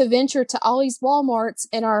we get to venture to all these Walmarts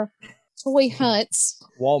in our toy hunts.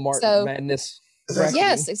 Walmart madness.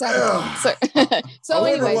 Yes, exactly. So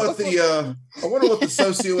I anyway, wonder what the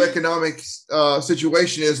socioeconomic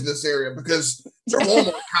situation is in this area, because their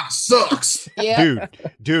Walmart kind of sucks. Yeah,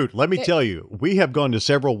 dude. Let me tell you, we have gone to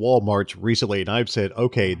several Walmarts recently, and I've said,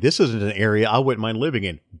 okay, this isn't an area I wouldn't mind living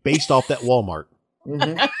in, based off that Walmart.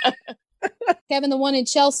 Kevin, the one in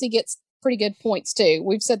Chelsea gets pretty good points too.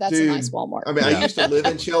 We've said that's a nice Walmart. I mean, I used to live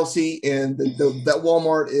in Chelsea, and that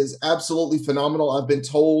Walmart is absolutely phenomenal. I've been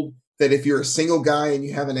told that if you're a single guy and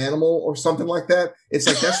you have an animal or something like that, it's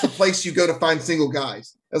like that's the place you go to find single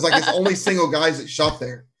guys. It's like it's only single guys that shop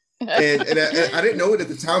there. And I didn't know it at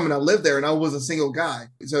the time when I lived there, and I was a single guy.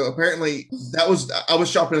 So apparently I was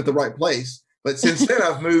shopping at the right place. But since then,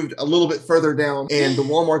 I've moved a little bit further down, and the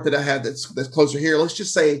Walmart that I have that's closer here, let's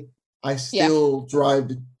just say I still drive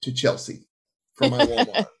to Chelsea for my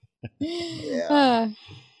Walmart. Yeah.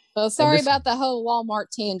 Well, sorry about the whole Walmart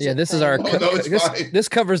tangent. Yeah, this is our. This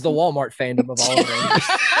covers the Walmart fandom of all of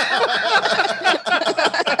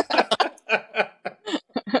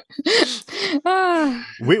them.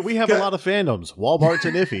 We have a lot of fandoms. Walmart's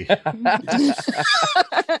and iffy.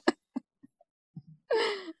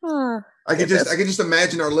 I can just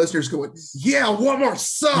imagine our listeners going, "Yeah, Walmart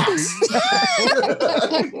sucks."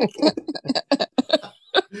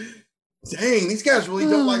 Dang, these guys really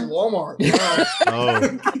don't like Walmart. Wow.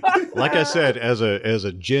 Oh, like I said, as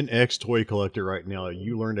a Gen X toy collector right now,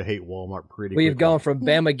 you learn to hate Walmart pretty quickly. We've gone from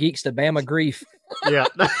Bama geeks to Bama grief. Yeah.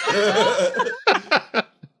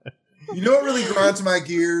 You know what really grinds my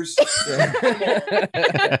gears?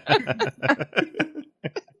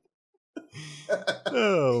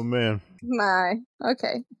 Oh man.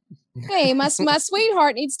 Okay. Hey, my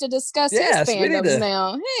sweetheart needs to discuss his fandoms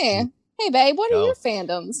now. Hey, babe, what are your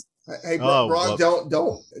fandoms? Hey, Brock,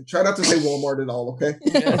 don't try not to say Walmart at all, okay?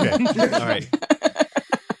 Okay. All right.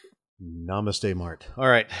 Namaste, Mart. All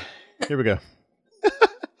right. Here we go.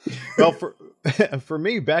 Well, for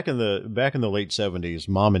me, back in the late 70s,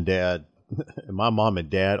 my mom and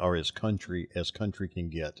dad are as country can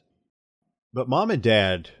get. But mom and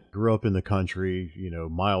dad grew up in the country,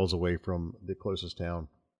 miles away from the closest town.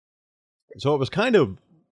 So it was kind of,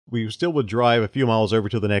 we still would drive a few miles over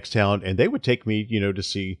to the next town, and they would take me, to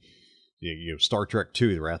see, Star Trek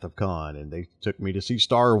II, The Wrath of Khan, and they took me to see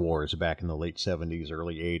Star Wars back in the late 70s,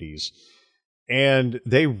 early 80s. And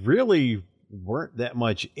they really weren't that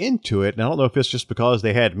much into it. And I don't know if it's just because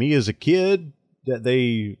they had me as a kid that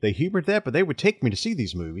they humored that, but they would take me to see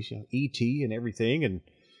these movies, E.T. and everything. And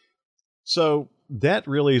so that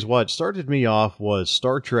really is what started me off was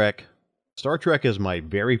Star Trek. Star Trek is my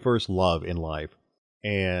very first love in life.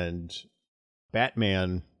 And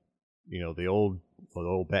Batman, the old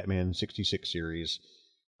Batman 66 series,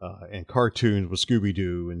 and cartoons with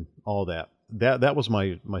Scooby-Doo and all that. That was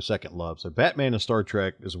my second love. So Batman and Star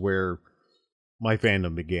Trek is where my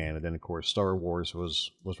fandom began. And then, of course, Star Wars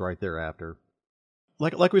was right thereafter.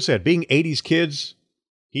 Like we said, being 80s kids,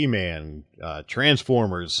 He-Man,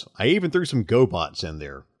 Transformers. I even threw some GoBots in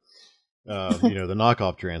there. The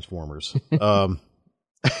knockoff Transformers.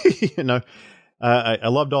 I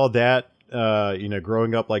loved all that.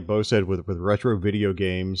 Growing up, like Bo said, with retro video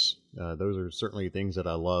games. Those are certainly things that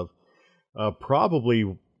I love.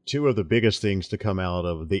 Probably two of the biggest things to come out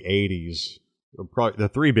of the 80s, probably the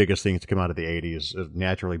three biggest things to come out of the 80s, is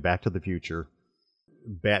naturally Back to the Future,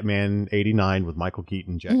 Batman 89 with Michael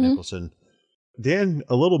Keaton, Jack Nicholson. Then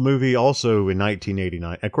a little movie also in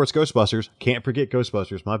 1989. Of course, Ghostbusters. Can't forget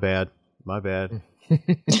Ghostbusters. My bad.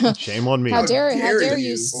 Shame on me. How dare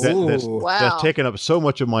you? That's taken up so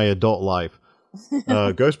much of my adult life.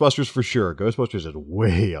 Ghostbusters for sure. Ghostbusters is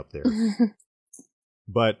way up there.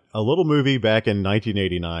 But a little movie back in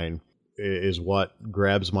 1989 is what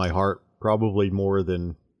grabs my heart probably more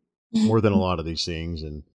than a lot of these things.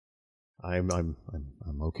 And I'm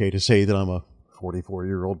okay to say that I'm a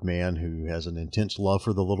 44-year-old man who has an intense love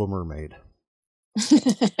for The Little Mermaid.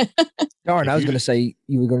 Darn, I was going to say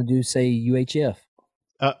you were going to say UHF.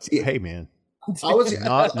 Hey, man. I was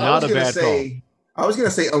not a bad call. I was going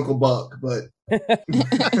to say Uncle Buck, but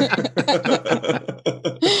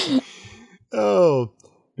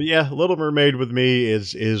but yeah, Little Mermaid with me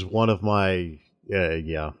is one of my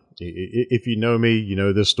If you know me, you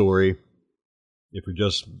know this story. If you're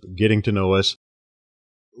just getting to know us,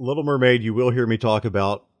 Little Mermaid, you will hear me talk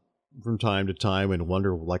about from time to time and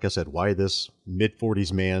wonder, like I said, why this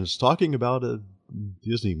mid-40s man's talking about a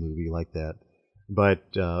Disney movie like that. But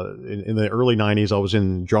in the early 90s, I was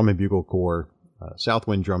in Drum and Bugle Corps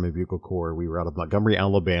Southwind Drum and Bugle Corps. We were out of Montgomery,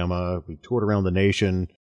 Alabama. We toured around the nation,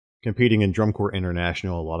 competing in Drum Corps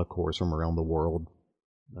International. A lot of corps from around the world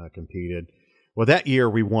competed. Well, that year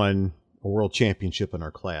we won a world championship in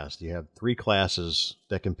our class. You have 3 classes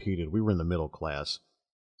that competed. We were in the middle class,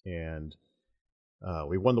 and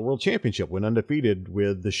we won the world championship. Went undefeated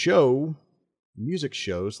with the show, music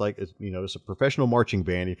shows. Like, it's a professional marching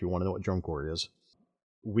band. If you want to know what drum corps is,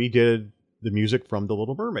 we did the music from The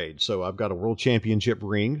Little Mermaid. So I've got a world championship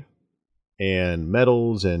ring and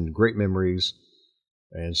medals and great memories.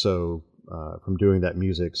 And so from doing that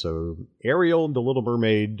music, so Ariel and The Little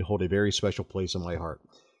Mermaid hold a very special place in my heart.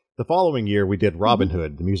 The following year, we did Robin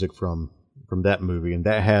Hood, the music from that movie, and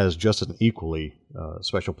that has just an equally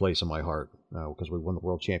special place in my heart because we won the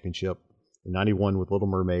world championship in '91 with Little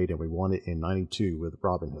Mermaid, and we won it in '92 with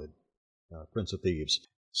Robin Hood, Prince of Thieves.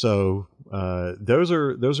 So those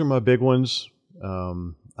are my big ones.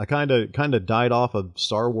 I kind of died off of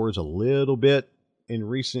Star Wars a little bit in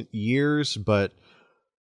recent years, but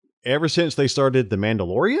ever since they started The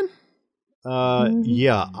Mandalorian,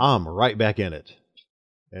 yeah, I'm right back in it,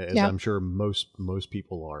 as I'm sure most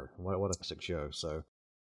people are. What a sick show! So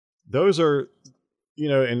those are,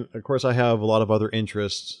 and of course I have a lot of other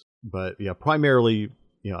interests, but yeah, primarily.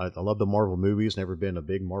 I love the Marvel movies. Never been a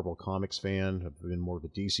big Marvel Comics fan. I've been more of a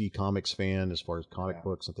DC Comics fan as far as comic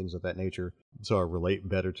books and things of that nature. So I relate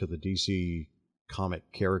better to the DC comic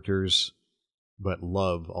characters, but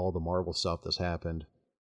love all the Marvel stuff that's happened,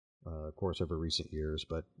 of course, over recent years.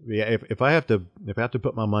 But yeah, if I have to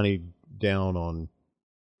put my money down on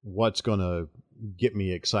what's going to get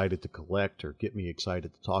me excited to collect or get me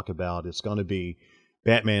excited to talk about, it's going to be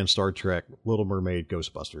Batman, Star Trek, Little Mermaid,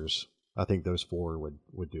 Ghostbusters. I think those 4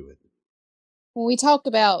 would do it. When we talk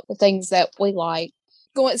about the things that we like,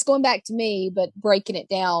 it's going back to me, but breaking it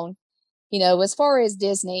down, as far as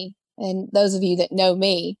Disney, and those of you that know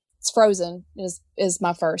me, it's Frozen is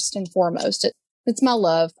my first and foremost. It's my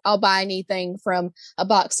love. I'll buy anything from a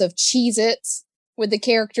box of Cheez-Its with the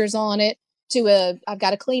characters on it to I've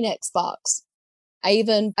got a Kleenex box. I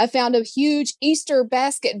found a huge Easter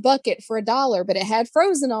basket bucket for $1, but it had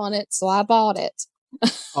Frozen on it, so I bought it.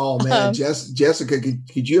 Oh man, Jessica,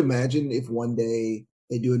 could you imagine if one day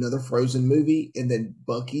they do another Frozen movie and then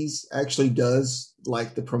Buc-ee's actually does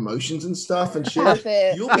like the promotions and stuff and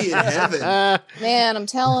shit? You'll be in heaven. Man, I'm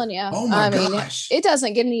telling you. Oh my gosh. It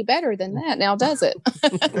doesn't get any better than that now, does it?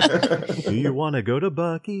 Do you want to go to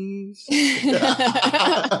Buc-ee's?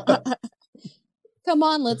 Come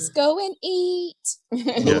on, let's go and eat.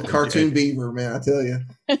 Little cartoon beaver, man, I tell you.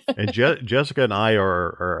 And Jessica and I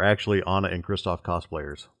are actually Anna and Kristoff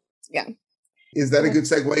cosplayers. Yeah. Is that a good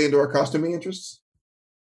segue into our costuming interests?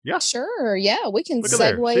 Yeah. Sure. Yeah, we can Look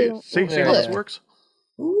segue. See how this works?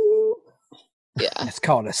 Ooh. Yeah. It's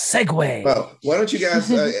called a segue. Well, why don't you guys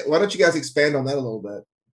expand on that a little bit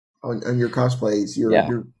on your cosplays,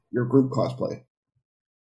 your group cosplay?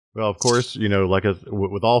 Well, of course,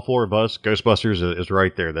 with all 4 of us, Ghostbusters is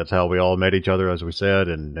right there. That's how we all met each other, as we said,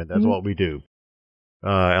 and that's what we do.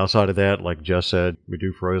 Outside of that, like Jess said, we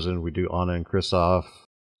do Frozen, we do Anna and Kristoff.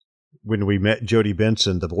 When we met Jodie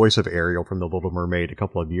Benson, the voice of Ariel from The Little Mermaid, a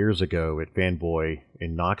couple of years ago at Fanboy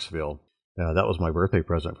in Knoxville, that was my birthday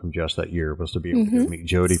present from Jess that year, was to be able to meet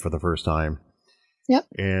Jodie for the first time. Yep.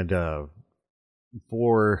 And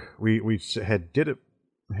we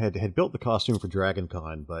had built the costume for Dragon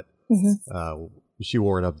Con, but she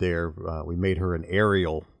wore it up there. We made her an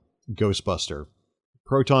Ariel Ghostbuster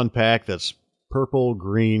proton pack that's purple,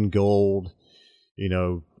 green, gold,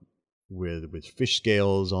 with fish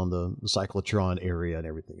scales on the cyclotron area and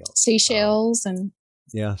everything else. Seashells and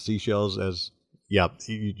seashells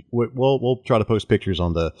we'll try to post pictures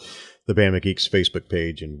on the Bama Geeks Facebook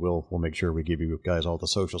page, and we'll make sure we give you guys all the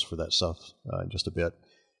socials for that stuff in just a bit.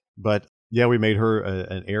 But yeah, we made her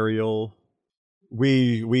an Ariel.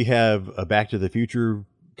 We have a Back to the Future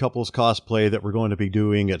couples cosplay that we're going to be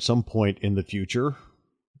doing at some point in the future.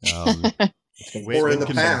 Or in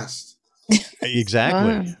the past.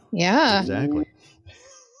 Exactly. Yeah. Exactly.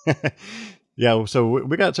 Yeah, so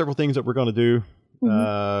we got several things that we're going to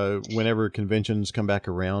do whenever conventions come back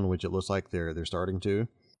around, which it looks like they're starting to.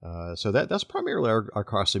 So that's primarily our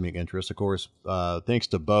costuming interest. Of course, thanks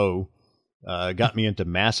to Bo, got me into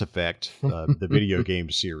Mass Effect, the video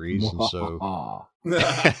game series, and so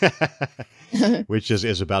which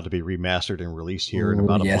is about to be remastered and released here in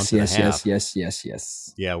about a month and a half.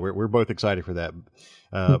 Yes. Yeah, we're both excited for that.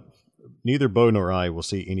 Neither Bo nor I will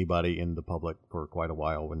see anybody in the public for quite a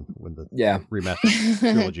while when the remastered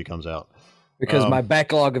trilogy comes out. Because my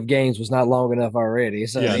backlog of games was not long enough already.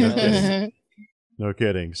 So yeah, no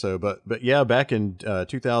kidding. So, but yeah, back in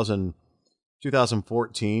 2000.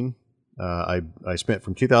 2014. I spent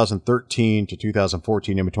from 2013 to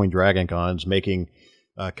 2014 in between Dragon Cons making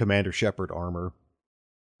Commander Shepard armor.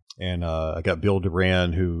 And I got Bill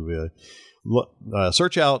Duran, who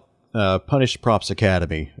search out Punished Props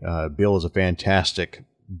Academy. Bill is a fantastic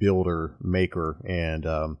builder, maker, and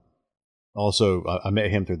also I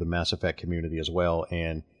met him through the Mass Effect community as well.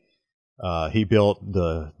 And he built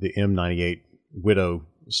the M98 Widow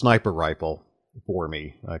sniper rifle for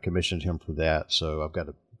me. I commissioned him for that. So I've got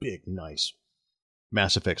a big, nice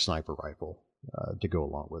Mass Effect sniper rifle to go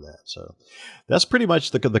along with that. So that's pretty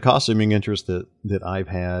much the costuming interest that I've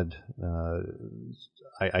had.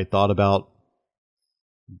 I thought about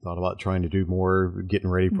trying to do more, getting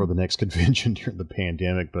ready for the next convention during the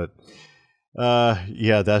pandemic, but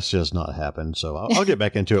yeah, that's just not happened. So I'll get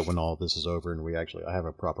back into it when all this is over, and I have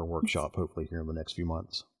a proper workshop hopefully here in the next few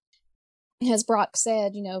months. As Brock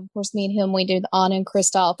said, of course, me and him, we do the Anna and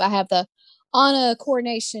Kristoff. I have the Anna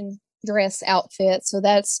coronation dress outfit, so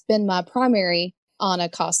that's been my primary Anna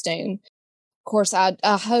costume. Of course, I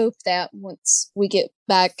hope that once we get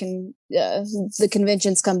back and the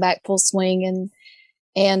conventions come back full swing,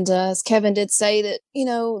 and as Kevin did say that,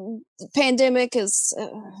 the pandemic is,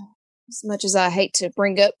 as much as I hate to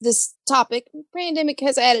bring up this topic, the pandemic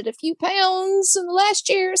has added a few pounds in the last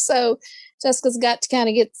year, so Jessica's got to kind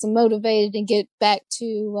of get some motivated and get back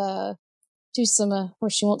to some where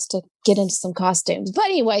she wants to get into some costumes. But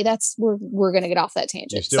anyway, we're going to get off that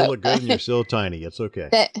tangent. You still look good and you're still tiny. It's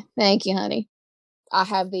okay. Thank you, honey. I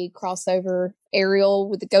have the crossover Ariel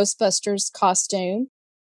with the Ghostbusters costume.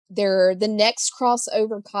 The next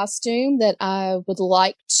crossover costume that I would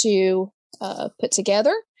like to put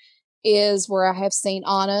together is where I have seen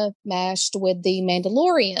Anna mashed with the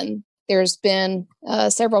Mandalorian. There's been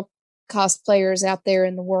several cosplayers out there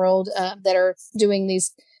in the world that are doing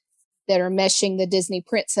these, that are meshing the Disney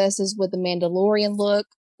princesses with the Mandalorian look.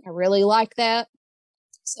 I really like that.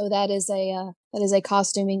 So that is a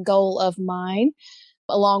costuming goal of mine,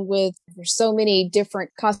 along with, there's so many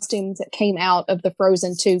different costumes that came out of the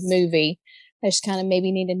Frozen 2 movie. I just kind of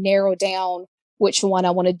maybe need to narrow down which one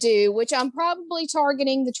I want to do, which I'm probably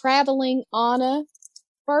targeting the traveling Anna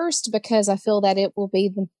first, because I feel that it will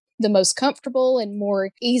be the most comfortable and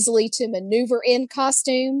more easily to maneuver in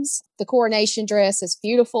costumes. The coronation dress is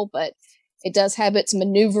beautiful, but it does have its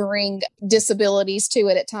maneuvering disabilities to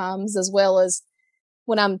it at times, as well as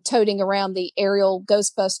when I'm toting around the Ariel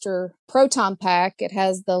Ghostbuster Proton Pack. It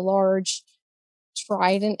has the large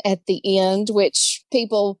trident at the end, which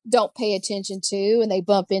people don't pay attention to and they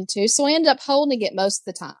bump into. So I end up holding it most of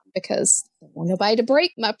the time because I don't want nobody to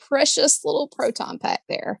break my precious little proton pack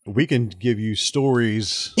there. We can give you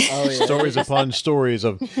stories, stories upon stories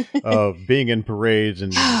of being in parades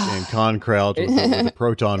and con crowds with the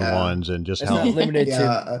proton ones, and just it's how not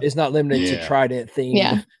limited to trident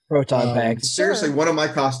themed proton packs. Seriously, one of my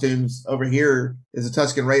costumes over here is a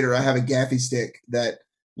Tusken Raider. I have a gaffy stick that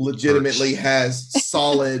legitimately has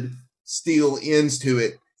solid steel ends to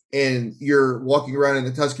it, and you're walking around in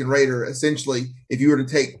the Tusken Raider. Essentially, if you were to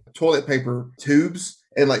take toilet paper tubes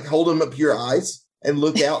and like hold them up to your eyes and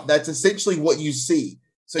look out, that's essentially what you see.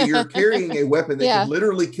 So you're carrying a weapon that could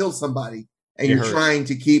literally kill somebody, and you're trying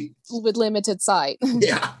to keep with limited sight.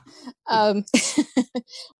 Yeah.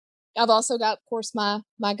 I've also got, of course, my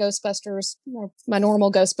Ghostbusters, my normal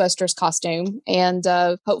Ghostbusters costume. And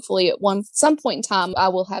hopefully at some point in time, I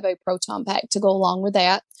will have a proton pack to go along with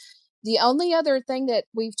that. The only other thing that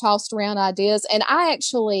we've tossed around ideas, and I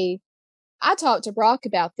talked to Brock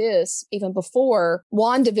about this even before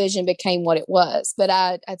WandaVision became what it was. But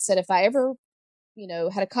I'd said if I ever,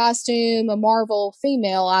 had a costume, a Marvel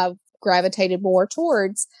female, I gravitated more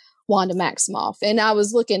towards Wanda Maximoff. And I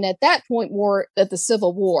was looking at that point more at the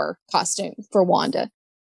Civil War costume for Wanda.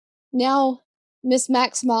 Now, Miss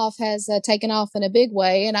Maximoff has taken off in a big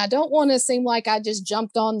way, and I don't want to seem like I just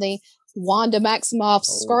jumped on the Wanda Maximoff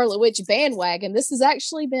Scarlet Witch bandwagon. This has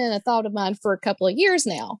actually been a thought of mine for a couple of years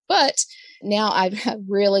now, but now I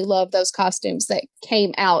really love those costumes that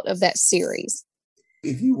came out of that series.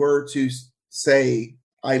 If you were to say,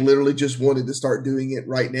 I literally just wanted to start doing it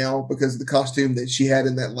right now because of the costume that she had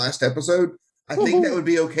in that last episode, I think that would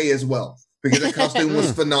be okay as well, because that costume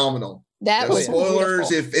was phenomenal. That was spoilers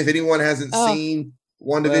beautiful. if anyone hasn't seen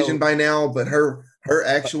WandaVision by now, but her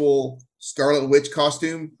actual Scarlet Witch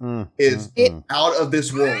costume is out of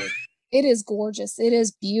this world. It is gorgeous. It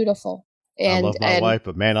is beautiful. And, I love my wife,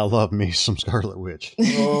 but man, I love me some Scarlet Witch.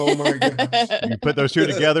 Oh my gosh. You put those two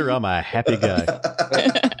together, I'm a happy guy.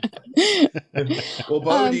 Well,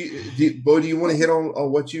 Bo, do you want to hit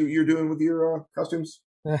on what you're doing with your costumes?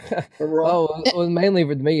 Well, mainly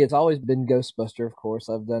with me, it's always been Ghostbuster. Of course,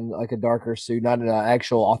 I've done like a darker suit, not an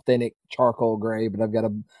actual authentic charcoal gray, but I've got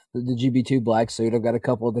the GB2 black suit. I've got a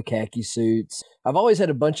couple of the khaki suits. I've always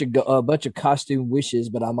had a bunch of costume wishes,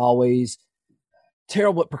 but I'm always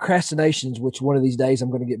terrible at procrastinations, which one of these days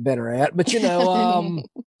I'm going to get better at. But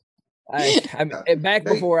I back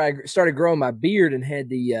before I started growing my beard and had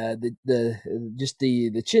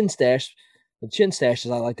the chin stash. The chin stash,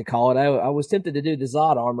 as I like to call it. I was tempted to do the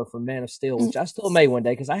Zod armor from Man of Steel, which I still may one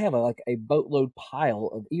day because I have a boatload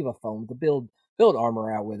pile of Eva foam to build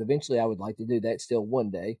armor out with. Eventually, I would like to do that still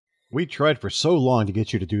one day. We tried for so long to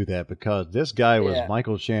get you to do that because this guy was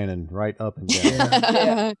Michael Shannon right up and down.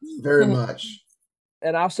 Yeah, very much.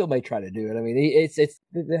 And I still may try to do it. I mean, it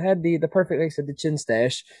had the perfect mix of the chin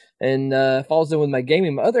stash, and falls in with my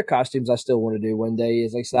gaming. My other costumes I still want to do one day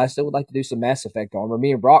is, like I said, I still would like to do some Mass Effect armor.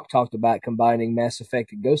 Me and Brock talked about combining Mass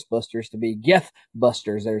Effect and Ghostbusters to be Geth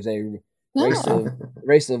Busters. There's a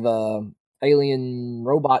race of alien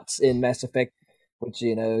robots in Mass Effect, which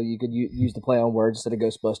you could use to play on words instead of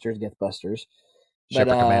Ghostbusters, Geth Busters.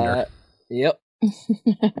 Shepard Commander. Yep.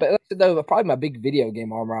 But though, probably my big video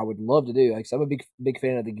game armor I would love to do. Like, so I'm a big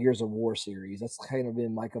fan of the Gears of War series. That's kind of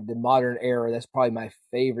been like of the modern era. That's probably my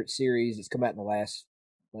favorite series. It's come out in the last.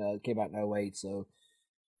 It came out in 2008, so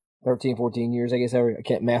 13, 14 years, I guess. I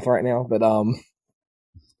can't math right now, but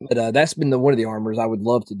that's been one of the armors I would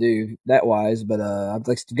love to do that wise. But I'd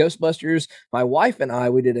like to Ghostbusters. My wife and I,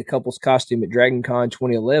 we did a couple's costume at Dragon Con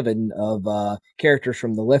 2011 of characters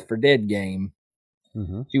from the Left 4 Dead game.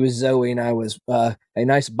 Mm-hmm. She was Zoe, and I was a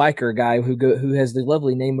nice biker guy who has the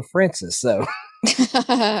lovely name of Francis. So, hey,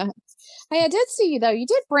 I did see you though. You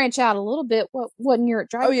did branch out a little bit. When you're at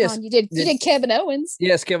DragonCon, oh yes, you did Kevin Owens.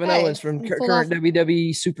 Yes, Kevin Owens from current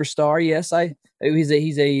WWE superstar. Yes,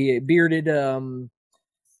 he's a bearded.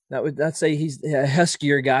 I'd say he's a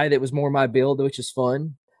huskier guy that was more my build, which is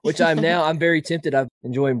fun. Which I'm very tempted. I'm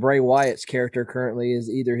enjoying Bray Wyatt's character currently is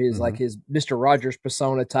either his his Mr. Rogers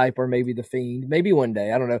persona type or maybe the Fiend. Maybe one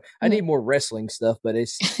day. I don't know. I need more wrestling stuff, but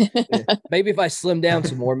it's maybe if I slim down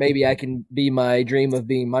some more, maybe I can be my dream of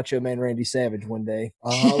being Macho Man Randy Savage one day.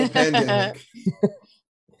 Pandemic.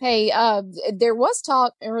 Hey, there was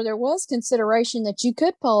talk or there was consideration that you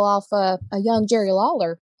could pull off a young Jerry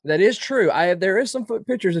Lawler. That is true. There is some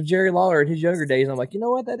pictures of Jerry Lawler in his younger days. I'm like, you know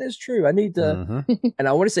what? That is true. I need to, and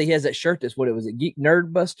I want to say he has that shirt. That's what it was. Geek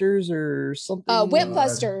Nerd Busters or something. Wimp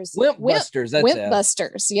Busters. Wimp Busters. That's Wimp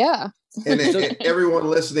Busters. Yeah. And everyone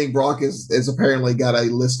listening, Brock has apparently got a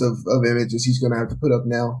list of images he's going to have to put up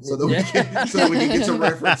now, so that we can get some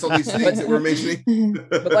reference on these things that we're mentioning.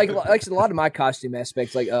 But like a lot of my costume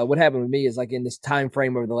aspects, like what happened with me is like in this time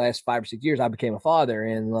frame over the last 5 or 6 years, I became a father,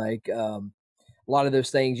 and like. A lot of those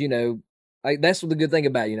things, like that's the good thing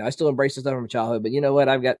about I still embrace the stuff from childhood, but you know what?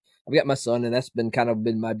 I've got my son, and that's been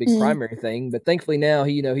my big primary thing. But thankfully now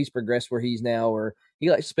he's progressed where he's now, or he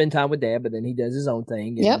likes to spend time with dad, but then he does his own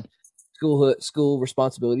thing. And school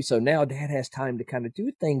responsibility. So now dad has time to kind of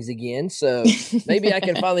do things again. So maybe I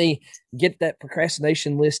can finally get that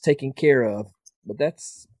procrastination list taken care of. But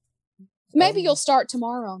that's maybe you'll start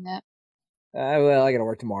tomorrow on that. Well, I got to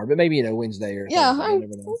work tomorrow, but maybe Wednesday or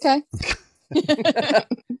okay.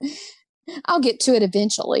 I'll get to it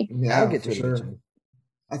eventually. Yeah, I'll get to it eventually.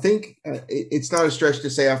 I think it's not a stretch to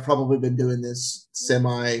say I've probably been doing this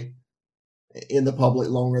semi in the public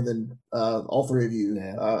longer than all three of you.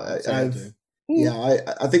 I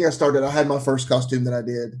think I started. I had my first costume that I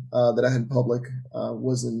did that I had in public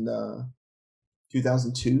was in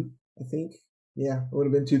 2002. I think, it would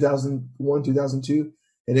have been 2001, 2002,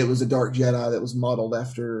 and it was a Dark Jedi that was modeled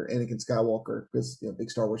after Anakin Skywalker because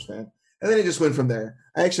big Star Wars fan. And then it just went from there.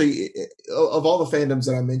 Actually, of all the fandoms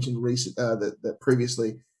that I mentioned that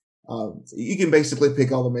previously, you can basically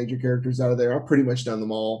pick all the major characters out of there. I've pretty much done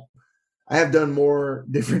them all. I have done more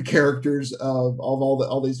different characters of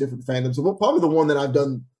all these different fandoms. So probably the one that I've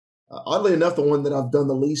done, oddly enough, the one that I've done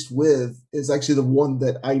the least with is actually the one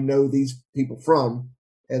that I know these people from,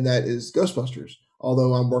 and that is Ghostbusters.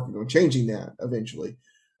 Although I'm working on changing that eventually.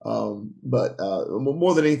 But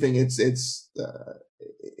more than anything, it's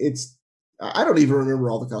I don't even remember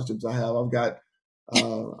all the costumes I have. I've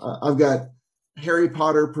got Harry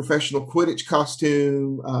Potter professional Quidditch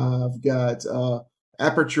costume. I've got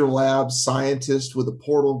Aperture Labs scientist with a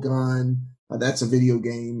portal gun. That's a video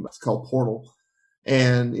game. It's called Portal.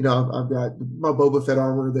 And I've got my Boba Fett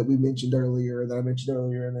armor that I mentioned earlier, and then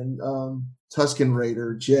Tusken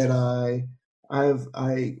Raider, Jedi. I have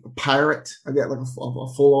a pirate. I got like a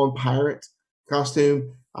full-on pirate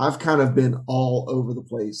costume. I've kind of been all over the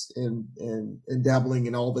place and dabbling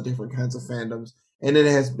in all the different kinds of fandoms. and it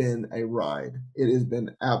has been a ride. It has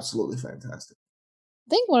been absolutely fantastic. I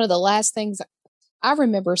think one of the last things I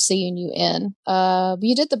remember seeing you in,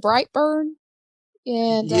 you did the Brightburn,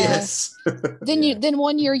 and yes. Then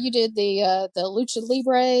one year you did the Lucha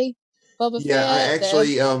Libre Boba Fett. Yeah,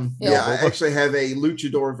 I actually have a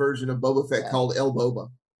luchador version of Boba Fett called El Boba.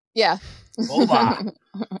 Yeah. Boba.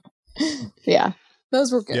 Yeah,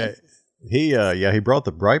 those were good. Yeah, he brought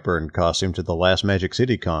the Brightburn costume to the last Magic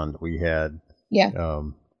City Con that we had. Yeah.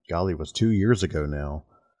 Golly, it was 2 years ago now.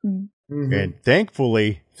 Mm-hmm. And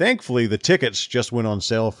thankfully, the tickets just went on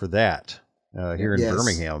sale for that here in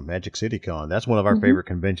Birmingham, Magic City Con. That's one of our favorite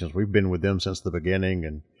conventions. We've been with them since the beginning,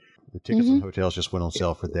 and the tickets and hotels just went on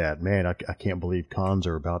sale for that. Man, I can't believe cons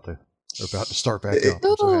are about to start back up.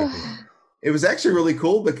 I'm so happy. It was actually really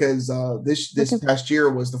cool because this past year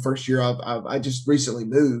was the first year I just recently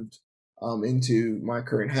moved into my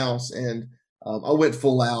current house, and I went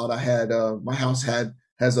full out. I had my house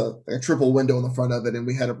has a triple window in the front of it, and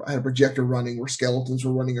we had a projector running where skeletons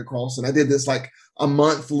were running across. And I did this like a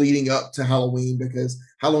month leading up to Halloween because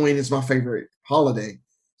Halloween is my favorite holiday.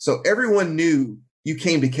 So everyone knew you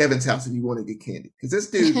came to Kevin's house if you want to get candy, because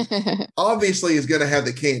this dude obviously is going to have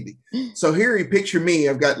the candy. So here you picture me.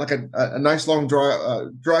 I've got like a nice long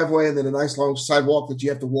driveway and then a nice long sidewalk that you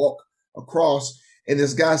have to walk across. And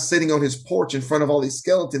this guy's sitting on his porch in front of all these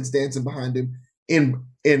skeletons dancing behind him in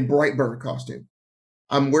Brightburn costume.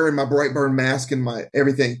 I'm wearing my Brightburn mask and my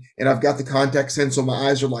everything, and I've got the contact lens, so my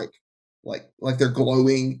eyes are like they're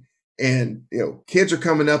glowing. And kids are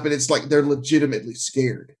coming up, and it's like they're legitimately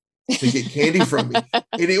scared to get candy from me.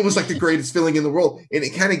 And it was like the greatest feeling in the world. And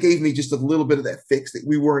it kind of gave me just a little bit of that fix that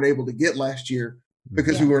we weren't able to get last year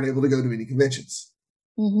because we weren't able to go to any conventions.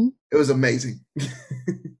 Mm-hmm. It was amazing.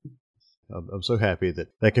 I'm so happy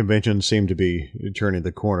that convention seemed to be turning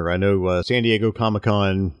the corner. I know San Diego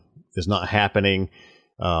Comic-Con is not happening.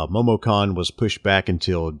 MomoCon was pushed back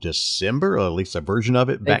until December, or at least a version of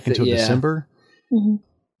it back until December. Mm-hmm.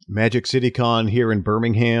 Magic City Con here in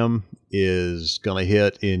Birmingham is going to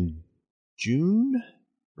hit in June,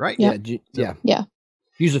 right? Yeah.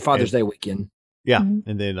 Usually Father's Day weekend. Yeah. Mm-hmm.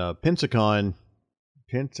 And then Pensacon.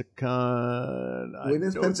 When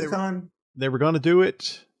is Pensacon? They were going to do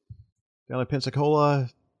it down at Pensacola.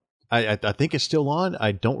 I think it's still on.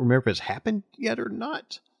 I don't remember if it's happened yet or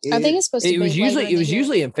not. I think it's supposed to be. It was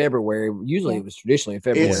usually in February. Usually it was traditionally in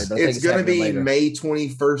February. But I think it's going to be May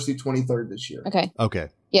 21st through 23rd this year. Okay.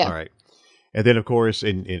 Yeah. All right. And then, of course,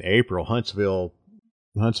 in April, Huntsville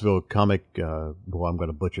Comic. Boy, I'm going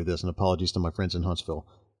to butcher this, and apologies to my friends in Huntsville.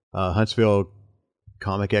 Huntsville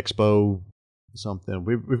Comic Expo. Something.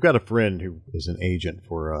 We've got a friend who is an agent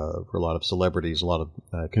for a lot of celebrities, a lot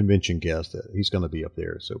of convention guests. He's going to be up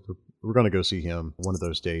there, so we're going to go see him one of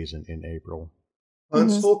those days in April.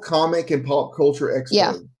 Huntsville Comic and Pop Culture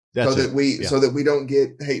Expo. Yeah, so that we don't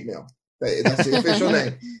get hate mail. That's the official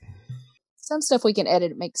name. Some stuff we can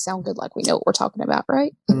edit and make sound good, like we know what we're talking about,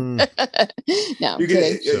 right? No,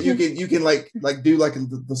 you can like do like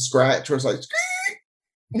the scratch where it's like.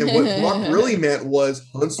 And what Brock really meant was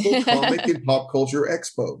Huntsville Comic and Pop Culture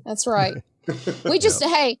Expo. That's right. We just,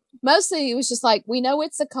 mostly it was just like, we know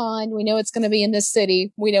it's a con. We know it's going to be in this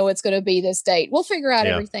city. We know it's going to be this date. We'll figure out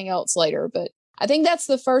everything else later. But I think that's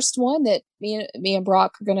the first one that me and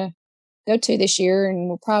Brock are going to go to this year. And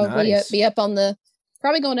we'll probably be up on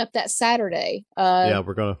probably going up that Saturday.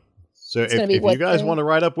 We're going to. So if you guys want to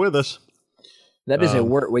ride up with us. That is a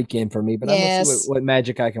work weekend for me, but I'm gonna see what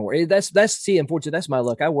magic I can work. Unfortunately, that's my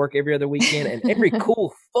luck. I work every other weekend, and every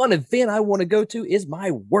cool, fun event I want to go to is my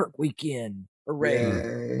work weekend.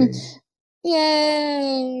 Hooray!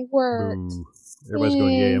 Yay, work! Boo. Everybody's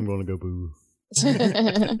going, yay! I'm going to go boo.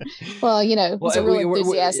 Well, it's a really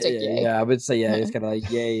enthusiastic yay. Yeah, I would say it's kind of like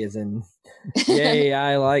yay, as in yay.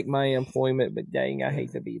 I like my employment, but dang, I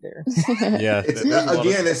hate to be there. Yeah, it's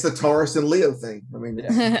the Taurus and Leo thing. I mean,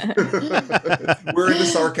 we're into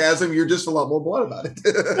sarcasm. You're just a lot more blunt about it.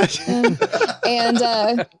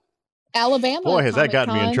 And Alabama. Boy, has that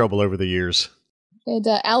gotten Comic-Con, me in trouble over the years. And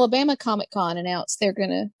Alabama Comic-Con announced they're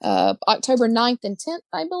going to October 9th and 10th,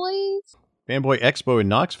 I believe. Fanboy Expo in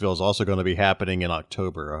Knoxville is also going to be happening in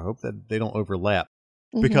October. I hope that they don't overlap.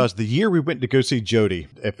 Mm-hmm. Because the year we went to go see Jody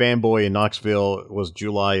at Fanboy in Knoxville was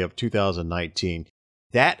July of 2019.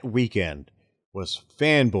 That weekend was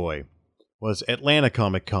Fanboy, was Atlanta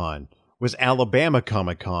Comic Con, was Alabama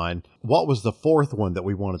Comic Con. What was the fourth one that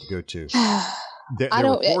we wanted to go to? There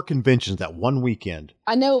were 4 conventions that one weekend.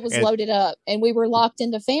 I know it was loaded up, and we were locked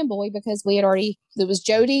into Fanboy because we had already, it was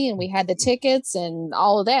Jody and we had the tickets and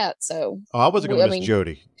all of that. So I wasn't going to miss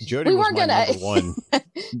Jody. Jody was my number one.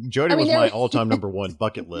 Jody was my all-time number one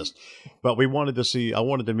bucket list. But I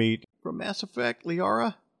wanted to meet from Mass Effect,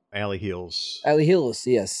 Liara, Allie Hills. Allie Hills,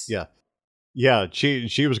 yes. Yeah. Yeah,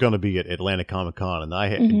 she was going to be at Atlanta Comic Con, and I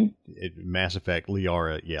had Mass Effect,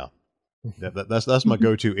 Liara, yeah. That's my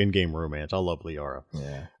go-to in-game romance. I love Liara.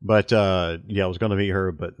 Yeah. But I was going to meet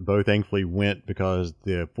her, but Bo thankfully went because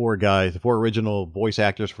the 4 original voice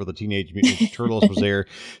actors for the Teenage Mutant Ninja Turtles was there.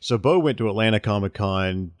 So Bo went to Atlanta Comic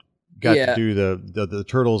Con, got to do the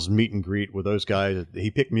Turtles meet and greet with those guys.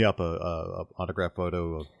 He picked me up a autograph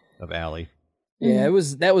photo of Allie. Yeah,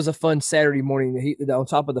 that was a fun Saturday morning. On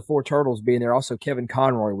top of the 4 Turtles being there, also Kevin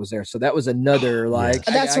Conroy was there. So that was another like.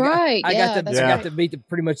 That's right. I got to meet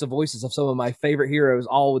pretty much the voices of some of my favorite heroes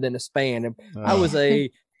all within a span. And I was a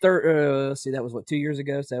that was 2 years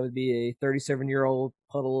ago. So that would be a 37-year-old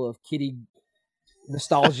puddle of kitty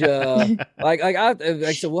nostalgia.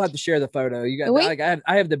 So we'll have to share the photo. You got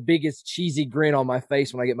I have the biggest cheesy grin on my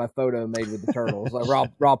face when I get my photo made with the Turtles. Like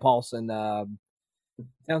Rob Paulson.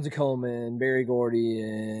 Townsend Coleman, Barry Gordy,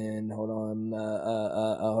 and hold on,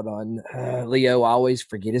 Leo. I always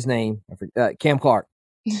forget his name. Cam Clark.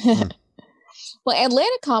 Well,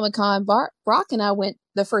 Atlanta Comic Con, Brock and I went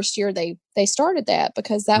the first year they started that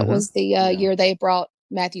because that was the year they brought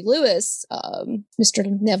Matthew Lewis, Mr.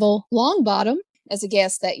 Neville Longbottom, as a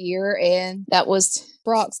guest that year, and that was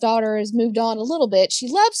Brock's daughter has moved on a little bit. She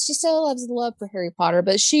still loves the love for Harry Potter,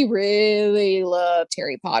 but she really loved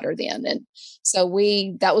Harry Potter then, and so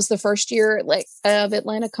that was the first year of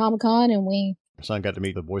Atlanta Comic Con, and my son got to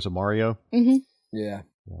meet the voice of Mario. Mm-hmm. Yeah.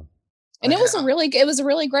 And it was a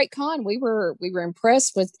really great con. We were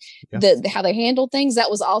impressed with how they handled things.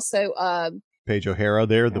 That was also Paige O'Hara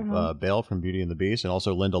there, the Belle from Beauty and the Beast, and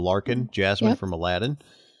also Linda Larkin, Jasmine from Aladdin.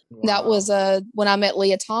 Wow. That was when I met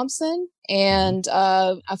Leah Thompson, and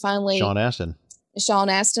I finally Sean Astin. Sean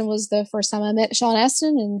Astin was the first time I met Sean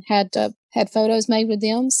Astin, and had photos made with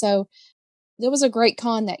them. So it was a great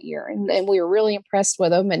con that year, and we were really impressed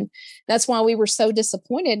with them, and that's why we were so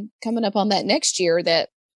disappointed coming up on that next year that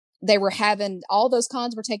they were having all those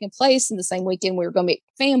cons were taking place in the same weekend we were going to be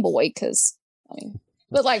Fanboy because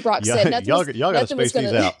but like Brock said, y'all got to space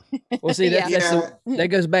these out. Well, see, that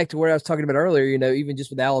goes back to what I was talking about earlier. Even just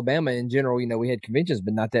with Alabama in general, we had conventions,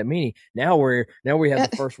 but not that many. Now we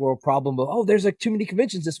have the first world problem of there's too many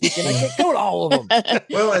conventions this weekend. I can't go to all of them.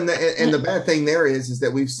 Well, and the bad thing there is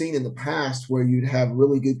that we've seen in the past where you'd have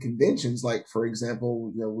really good conventions, like for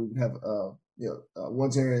example, we would have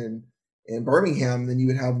ones here in Birmingham, then you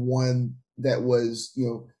would have one that was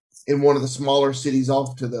in one of the smaller cities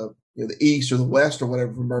off to the the east or the west or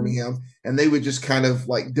whatever from Birmingham, and they would just kind of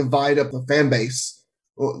like divide up the fan base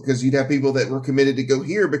because you'd have people that were committed to go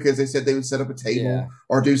here because they said they would set up a table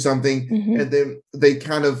or do something, and then they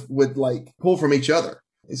kind of would like pull from each other.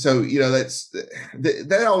 So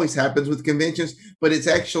that always happens with conventions, but it's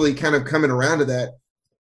actually kind of coming around to that.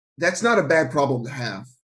 That's not a bad problem to have.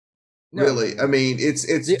 No. Really, I mean, it's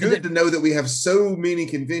good to know that we have so many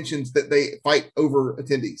conventions that they fight over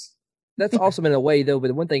attendees. That's awesome in a way, though. But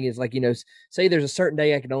the one thing is, say there's a certain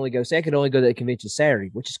day I can only go. Say I can only go to that convention Saturday,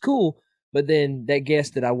 which is cool. But then that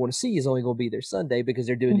guest that I want to see is only going to be there Sunday because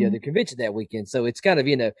they're doing the other convention that weekend. So it's kind of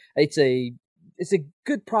it's a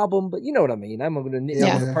good problem, but you know what I mean. I'm going to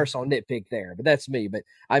I'm a personal nitpick there, but that's me. But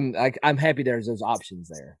I'm happy there's those options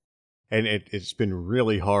there. And it's been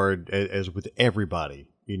really hard as with everybody.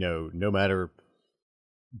 No matter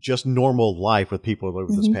just normal life with people over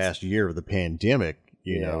this past year of the pandemic,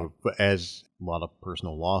 but as a lot of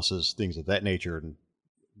personal losses, things of that nature.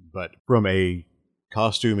 But from a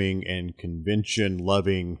costuming and convention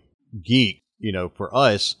loving geek, for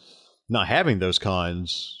us, not having those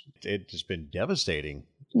cons, it's just been devastating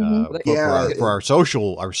for our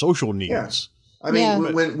social needs. Yeah. I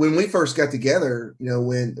mean, when we first got together,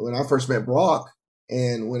 when I first met Brock,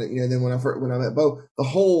 and when I met Bo, the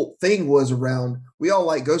whole thing was around we all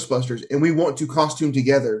like Ghostbusters, and we want to costume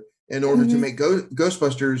together in order to make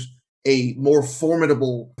Ghostbusters a more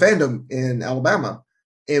formidable fandom in Alabama.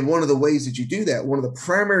 And one of the ways that you do that, one of the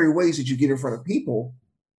primary ways that you get in front of people,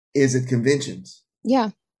 is at conventions.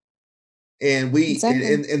 Yeah. And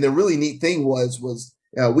and the really neat thing was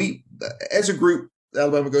we as a group,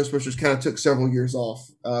 Alabama Ghostbusters kind of took several years off.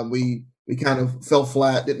 We kind of fell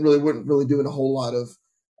flat, weren't really doing a whole lot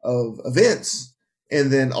of events. And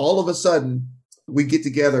then all of a sudden we get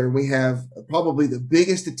together and we have probably the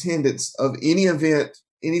biggest attendance of any event,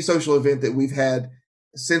 any social event that we've had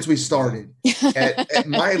since we started at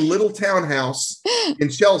my little townhouse in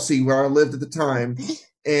Chelsea, where I lived at the time.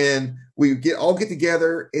 And we all get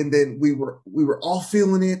together, and then we were all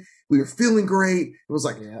feeling it. We were feeling great. It was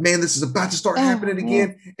like, man, this is about to start happening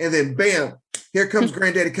again. And then bam, here comes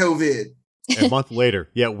Granddaddy COVID. A month later.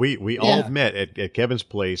 Yeah, we all met at Kevin's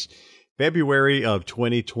place, February of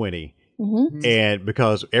 2020. Mm-hmm. And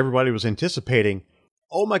because everybody was anticipating,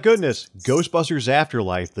 oh my goodness, Ghostbusters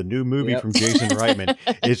Afterlife, the new movie from Jason Reitman,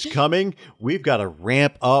 it's coming. We've got to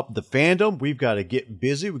ramp up the fandom. We've got to get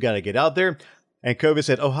busy. We've got to get out there. And COVID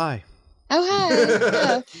said, oh, hi. Oh,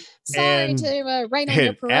 hi. Sorry to rain on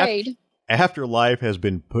your parade. Afterlife has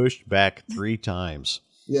been pushed back 3 times.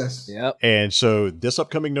 Yes. Yep. And so this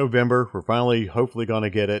upcoming November, we're finally, hopefully going to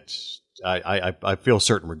get it. I feel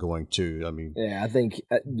certain we're going to. I mean, yeah, I think,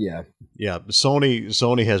 yeah.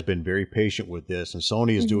 Sony has been very patient with this, and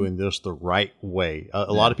Sony is doing this the right way.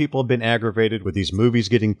 A lot of people have been aggravated with these movies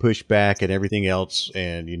getting pushed back and everything else.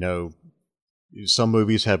 And, you know, some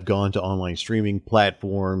movies have gone to online streaming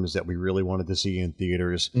platforms that we really wanted to see in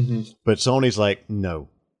theaters. Mm-hmm. But Sony's like, no,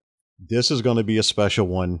 this is going to be a special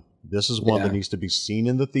one. This is one that needs to be seen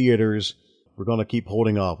in the theaters. We're going to keep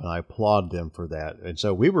holding off, and I applaud them for that. And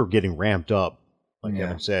so we were getting ramped up, like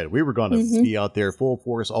Kevin said. We were going to be out there full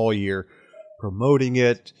force all year promoting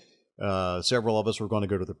it. Several of us were going to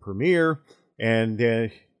go to the premiere.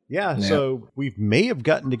 And so we may have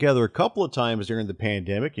gotten together a couple of times during the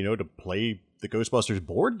pandemic, you know, to play the Ghostbusters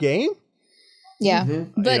board game. Yeah,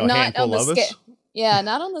 but not on the scale. Yeah,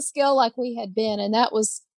 not on the scale like we had been. And it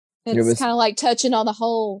was kind of like touching on the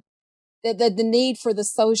whole the need for the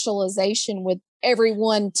socialization with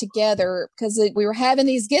everyone together, because we were having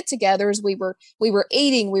these get-togethers. We were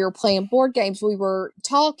eating, we were playing board games, we were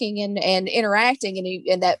talking and interacting,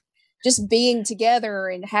 and that just being together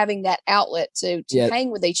and having that outlet to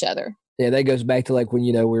hang with each other. Yeah, that goes back to like when,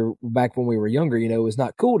 you know, we're back when we were younger, you know, it was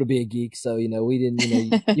not cool to be a geek. So, you know, we didn't,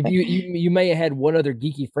 you know, you may have had one other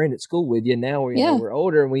geeky friend at school with you. Now we're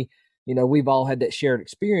older, and you know, we've all had that shared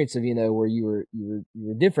experience of, you know, where you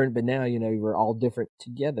were different, but now, you know, we're all different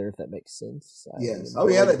together, if that makes sense. Yes. Oh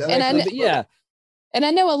yeah. And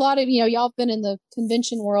I know a lot of, you know, y'all have been in the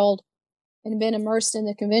convention world and been immersed in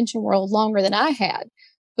the convention world longer than I had.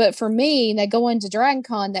 But for me, going to Dragon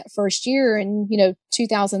Con that first year in, you know,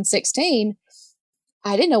 2016,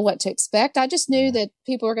 I didn't know what to expect. I just knew that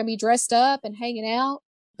people were going to be dressed up and hanging out.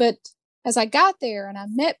 But as I got there and I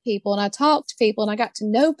met people and I talked to people and I got to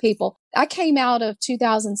know people, I came out of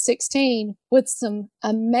 2016 with some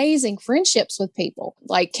amazing friendships with people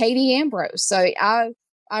like Katie Ambrose. So I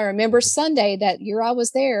remember Sunday that year I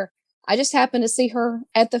was there, I just happened to see her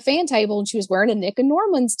at the fan table, and she was wearing a Nick and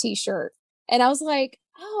Norman's t-shirt. And I was like,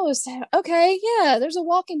 oh, okay, yeah, there's a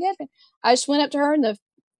Walking Dead fan. I just went up to her, and the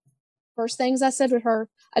first things I said to her,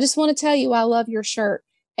 I just want to tell you I love your shirt.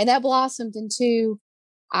 And that blossomed into,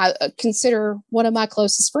 I consider one of my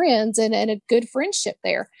closest friends, and a good friendship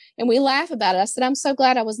there. And we laugh about it. I said, I'm so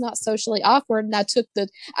glad I was not socially awkward, and I took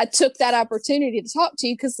that opportunity to talk to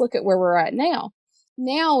you, because look at where we're at now.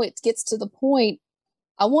 Now it gets to the point,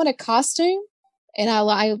 I want a costume, and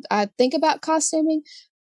I think about costuming,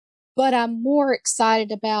 but I'm more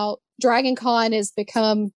excited about Dragon Con has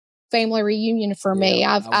become family reunion for me.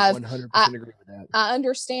 I 100% agree with that. I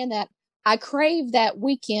understand that. I crave that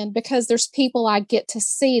weekend because there's people I get to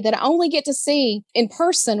see that I only get to see in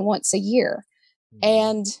person once a year.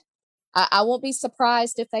 And I won't be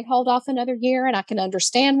surprised if they hold off another year, and I can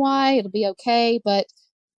understand why. It'll be okay. But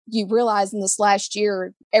you realize in this last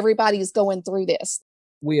year, everybody's going through this.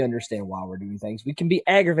 We understand why we're doing things. We can be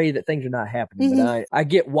aggravated that things are not happening, but I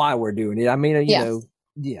get why we're doing it. I mean, you know,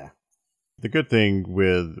 The good thing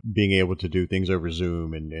with being able to do things over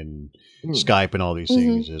Zoom and Skype and all these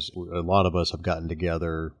things is a lot of us have gotten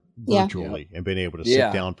together virtually and been able to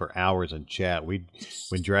sit down for hours and chat. When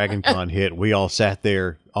Dragon Con hit, we all sat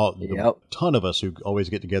there, a ton of us who always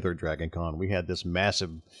get together at Dragon Con. We had this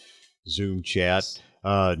massive Zoom chat.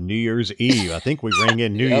 New Year's Eve, I think we rang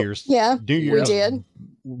in New Year's. Yeah, we did.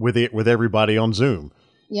 With everybody on Zoom.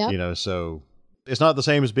 Yeah. You know, so it's not the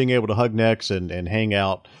same as being able to hug necks and hang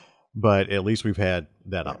out, but at least we've had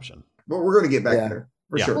that option. But we're going to get back there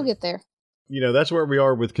for sure. We'll get there. You know, that's where we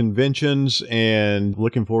are with conventions, and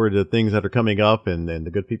looking forward to things that are coming up, and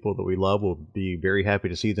the good people that we love. Will be very happy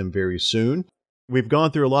to see them very soon. We've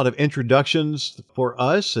gone through a lot of introductions for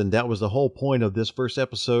us, and that was the whole point of this first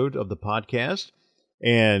episode of the podcast.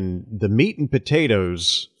 And the meat and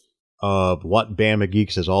potatoes of what Bama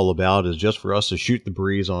Geeks is all about is just for us to shoot the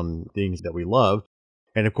breeze on things that we love.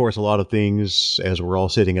 And of course, a lot of things as we're all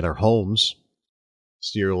sitting at our homes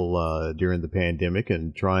still during the pandemic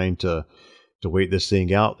and trying to to wait this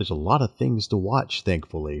thing out. There's a lot of things to watch,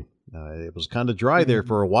 thankfully. It was kind of dry there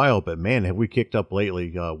for a while, but man, have we kicked up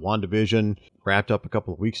lately. WandaVision wrapped up a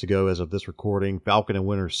couple of weeks ago as of this recording. Falcon and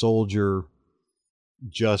Winter Soldier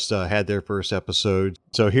just had their first episode.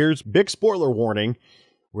 So here's big spoiler warning.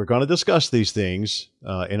 We're going to discuss these things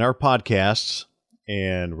in our podcasts,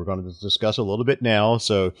 and we're going to discuss a little bit now.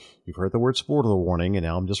 So you've heard the word spoiler warning, and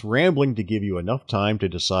now I'm just rambling to give you enough time to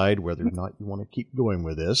decide whether or not you want to keep going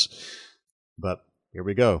with this. But here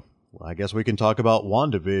we go. Well, I guess we can talk about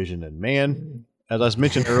WandaVision. And man, as I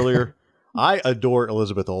mentioned earlier, I adore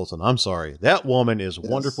Elizabeth Olsen. I'm sorry. That woman is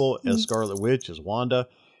wonderful as Scarlet Witch, as Wanda.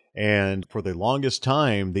 And for the longest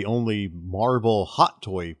time, the only Marvel hot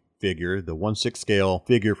toy figure, the 1/6 scale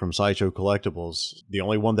figure from Sideshow Collectibles, the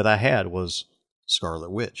only one that I had was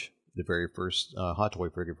Scarlet Witch, the very first hot toy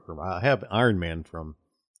figure from. I have Iron Man from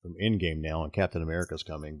Endgame now, and Captain America's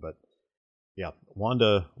coming. But yeah,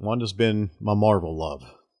 Wanda's been my Marvel love.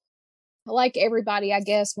 Like everybody, I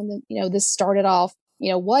guess, when this started off,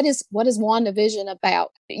 what is WandaVision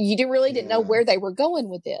about? You didn't know where they were going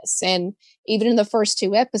with this, and even in the first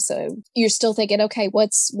 2 episodes, you're still thinking, okay,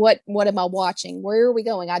 what am I watching? Where are we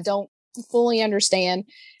going? I don't fully understand,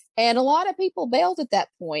 and a lot of people bailed at that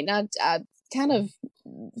point. I kind of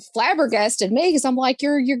flabbergasted me because I'm like,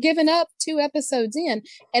 you're giving up 2 episodes in,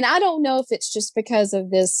 and I don't know if it's just because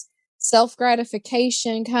of this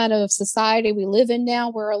self-gratification kind of society we live in now,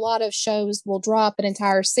 where a lot of shows will drop an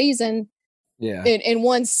entire season in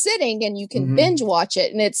one sitting, and you can binge watch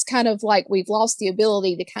it, and it's kind of like we've lost the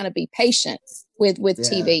ability to kind of be patient with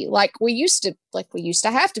TV like we used to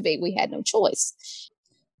have to be. We had no choice.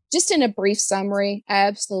 Just in a brief summary, I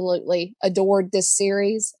absolutely adored this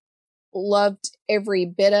series. Loved every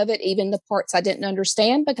bit of it, even the parts I didn't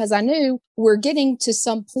understand, because I knew we're getting to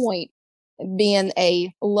some point. Being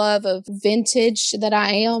a love of vintage that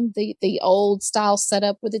I am, the old style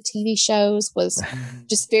setup with the TV shows was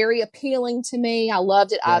just very appealing to me. I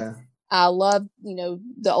loved it. Yeah. I loved,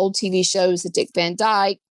 the old TV shows, the Dick Van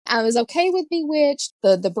Dyke. I was okay with Bewitched,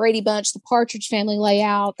 the Brady Bunch, the Partridge Family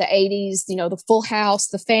layout, the 80s, the Full House,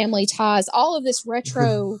 the Family Ties, all of this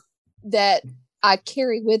retro that I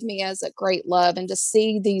carry with me as a great love. And to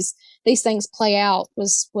see these things play out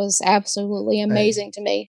was absolutely amazing to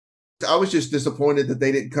me. I was just disappointed that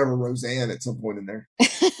they didn't cover Roseanne at some point in there.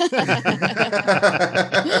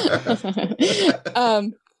 I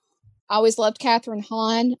always loved Catherine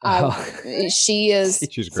Hahn. She's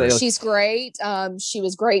great. She's great. She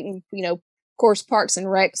was great. And, of course, Parks and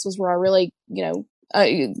Recs was where I really,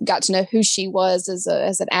 got to know who she was as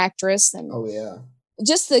an actress. And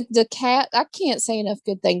just the cat. I can't say enough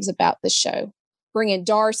good things about this show. Bringing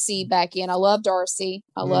Darcy back in. I love Darcy.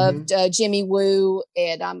 I loved Jimmy Woo,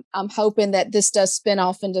 and I'm hoping that this does spin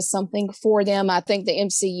off into something for them. I think the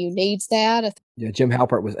MCU needs that. Yeah, Jim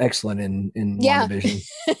Halpert was excellent in WandaVision.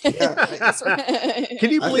 That's right.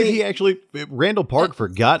 Can you believe Randall Park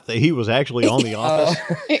forgot that he was actually on The Office?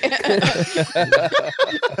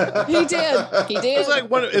 He did. It's like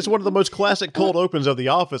it's one of the most classic cold opens of The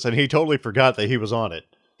Office, and he totally forgot that he was on it.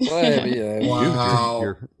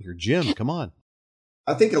 Wow. You're Jim. Come on.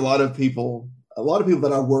 I think a lot of people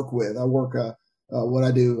that I work with, what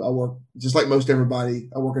I do, I work just like most everybody.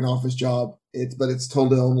 I work an office job. But it's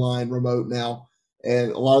totally online, remote now.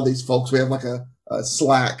 And a lot of these folks, we have like a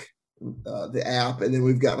Slack, the app, and then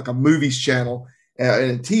we've got like a movies channel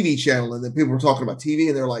and a TV channel. And then people were talking about TV,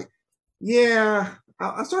 and they're like, "Yeah,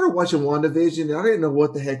 I started watching WandaVision, and I didn't know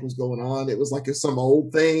what the heck was going on. It was like some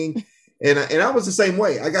old thing." And I was the same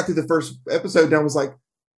way. I got through the first episode, and I was like,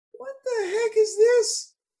 the heck is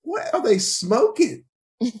this? What are they smoking?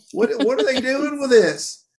 What are they doing with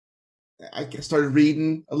this? I started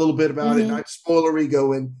reading a little bit about it, not spoilery,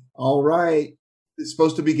 going, all right, it's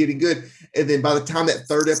supposed to be getting good. And then by the time that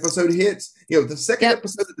 3rd episode hits, the second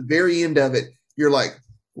episode at the very end of it, you're like,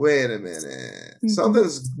 wait a minute,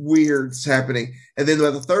 something's weird's happening. And then by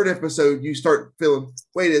the 3rd episode, you start feeling,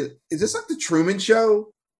 wait, is this like the Truman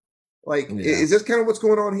Show? Like, is this kind of what's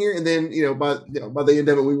going on here? And then, by the end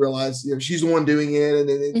of it, we realize, she's the one doing it. And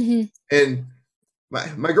then, and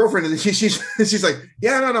my girlfriend, she's like,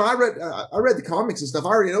 yeah, no, I read the comics and stuff. I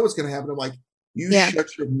already know what's going to happen. I'm like,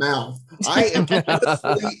 shut your mouth. I am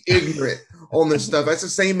completely ignorant on this stuff. That's the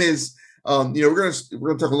same as, we're going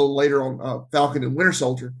to talk a little later on Falcon and Winter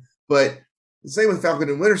Soldier, but the same with Falcon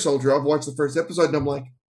and Winter Soldier. I've watched the first episode and I'm like,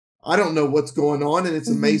 I don't know what's going on. And it's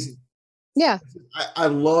amazing. Yeah. I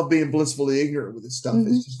love being blissfully ignorant with this stuff.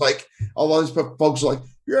 It's just like all these folks are like,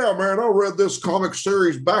 yeah, man, I read this comic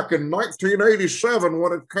series back in 1987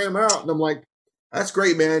 when it came out. And I'm like, that's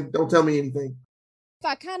great, man. Don't tell me anything.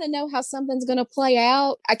 I kind of know how something's going to play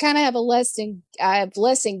out, I kind of have I have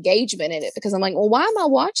less engagement in it because I'm like, well, why am I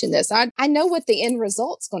watching this? I know what the end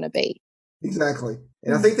result's going to be. Exactly.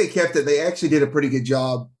 And I think they actually did a pretty good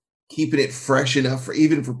job keeping it fresh enough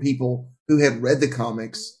even for people who had read the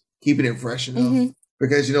comics, keeping it fresh enough.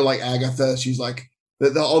 Because, like Agatha, she's like,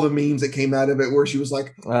 all the memes that came out of it where she was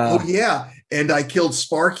like, oh yeah, and I killed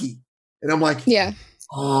Sparky. And I'm like, yeah,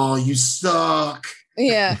 oh, you suck.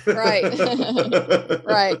 Yeah, right.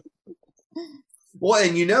 Right. Well,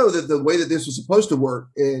 and that the way that this was supposed to work,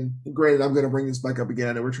 and granted, I'm going to bring this back up again.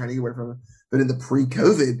 I know we're trying to get away from it, but in the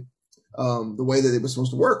pre-COVID, the way that it was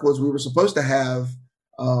supposed to work was we were supposed to have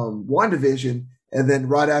WandaVision, and then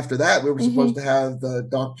right after that, we were supposed to have the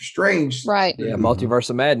Doctor Strange. Right. Yeah,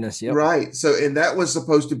 Multiverse of Madness. Yep. Right. So, and that was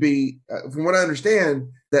supposed to be, from what I understand,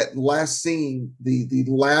 that last scene, the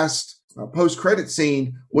last post-credit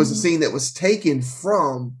scene was the scene that was taken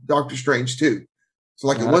from Doctor Strange 2. So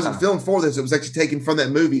like it wasn't filmed for this. It was actually taken from that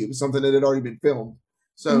movie. It was something that had already been filmed.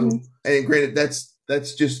 So, and granted,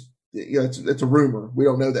 that's just, it's a rumor. We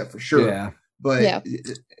don't know that for sure. Yeah. But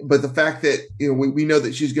the fact that, we know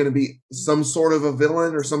that she's going to be some sort of a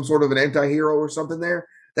villain or some sort of an anti-hero or something there.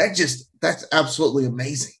 That's absolutely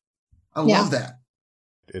amazing. I love that.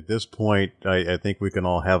 At this point, I think we can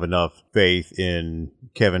all have enough faith in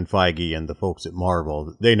Kevin Feige and the folks at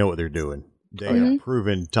Marvel. They know what they're doing. They have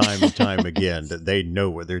proven time and time again that they know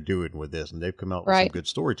what they're doing with this, and they've come out with some good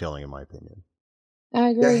storytelling, in my opinion. I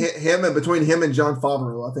agree. Yeah, between him and Jon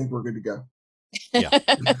Favreau, I think we're good to go. Yeah.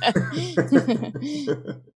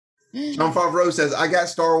 Jon Favreau says, I got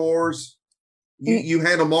Star Wars. You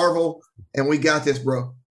handle Marvel, and we got this,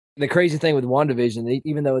 bro. The crazy thing with WandaVision,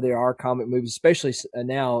 even though there are comic movies, especially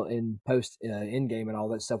now in post Endgame and all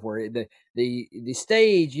that stuff, where the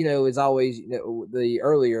stage, is always, the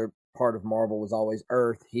earlier part of Marvel was always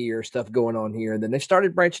Earth here, stuff going on here, and then they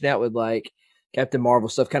started branching out with like Captain Marvel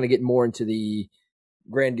stuff, kind of getting more into the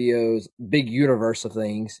grandiose big universe of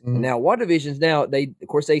things. And now WandaVision's now they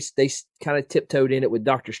kind of tiptoed in it with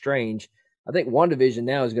Doctor Strange. I think WandaVision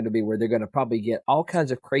now is going to be where they're going to probably get all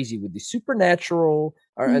kinds of crazy with the supernatural.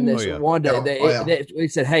 Wanda, they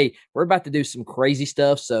said, hey, we're about to do some crazy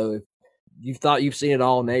stuff. So if you thought you've seen it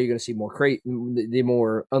all, now you're going to see more the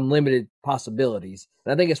more unlimited possibilities.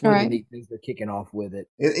 And I think it's one of the neat things they're kicking off with it.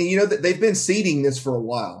 And they've been seeding this for a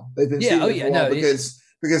while. They've been seeding it for a while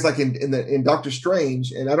because like in Doctor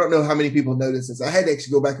Strange, and I don't know how many people noticed this. I had to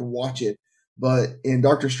actually go back and watch it. But in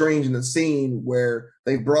Doctor Strange, in the scene where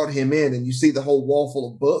they brought him in and you see the whole wall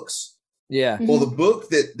full of books. Yeah. Well, the book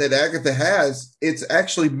that Agatha has, it's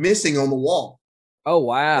actually missing on the wall. Oh,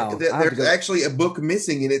 wow. There's actually a book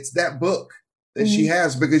missing, and it's that book that she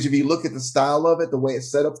has, because if you look at the style of it, the way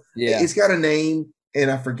it's set up, it's got a name,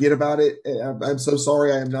 and I forget about it. I'm so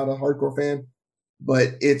sorry. I am not a hardcore fan. But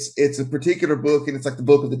it's a particular book, and it's like the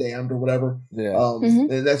Book of the Damned or whatever. Yeah.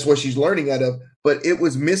 And that's what she's learning out of. But it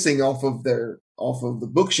was missing off of the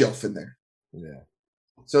bookshelf in there. Yeah.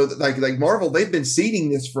 So like Marvel, they've been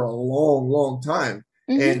seeding this for a long, long time.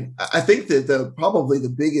 And I think that probably the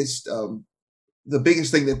biggest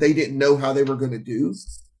thing that they didn't know how they were going to do,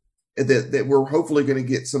 that we're hopefully going to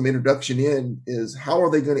get some introduction in, is how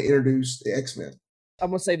are they going to introduce the X-Men? I'm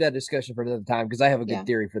gonna save that discussion for another time because I have a good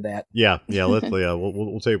theory for that. Yeah. Let's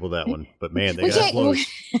we'll table that one. But man, they got close.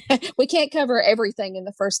 We can't cover everything in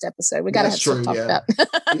the first episode. We got to have some talk about.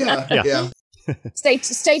 Yeah.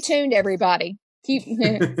 Stay tuned, everybody. Keep.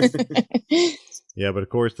 Yeah, but of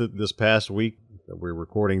course, this past week that we're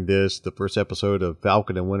recording this, the first episode of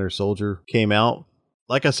Falcon and Winter Soldier came out.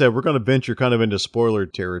 Like I said, we're going to venture kind of into spoiler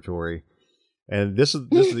territory, and this is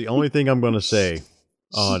the only thing I'm going to say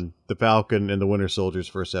on the Falcon and the Winter Soldier's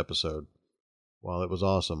first episode. While it was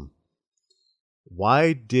awesome,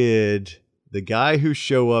 why did the guy who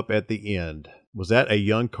show up at the end, was that a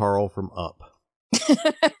young Carl from Up?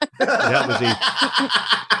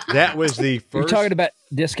 That was the first. You're talking about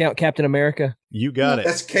Discount Captain America? You got it.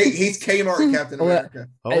 He's Kmart Captain America.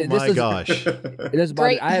 Oh my gosh! It doesn't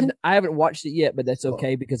bother. I haven't watched it yet, but that's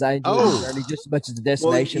okay because I enjoy the journey just as much as the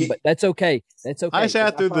destination. But that's okay. That's okay. I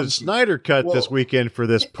sat through the Snyder Cut this weekend for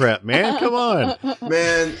this prep. Man, come on,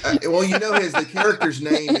 man. The character's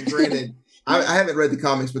name. And granted, I haven't read the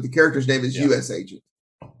comics, but the character's name is U.S. Agent.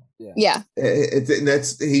 Yeah. I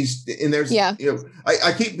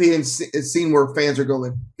keep being seen where fans are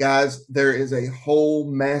going, guys, there is a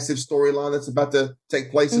whole massive storyline that's about to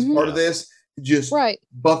take place as part of this. Just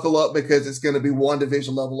buckle up because it's going to be WandaVision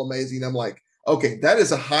level amazing. I'm like, okay, that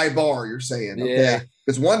is a high bar you're saying. Okay.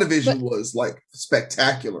 Because WandaVision was like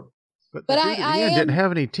spectacular. But I didn't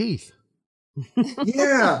have any teeth.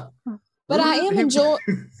 Yeah. But I am enjoying.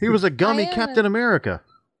 He was a gummy Captain America.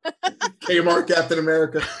 Kmart Captain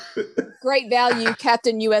America. Great value,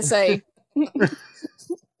 Captain USA.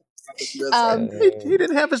 He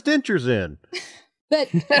didn't have his dentures in. But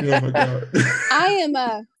Oh my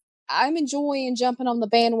God. I'm enjoying jumping on the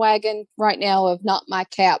bandwagon right now of Not My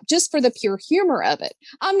Cap, just for the pure humor of it.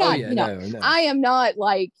 I'm not, I am not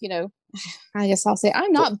like, I guess I'll say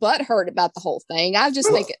I'm not butthurt about the whole thing. I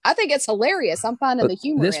think it's hilarious. I'm finding the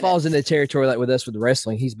humor. This falls into territory like with us with the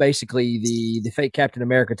wrestling. He's basically the fake Captain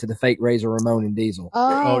America to the fake Razor Ramon and Diesel.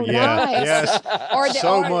 Oh yeah, nice.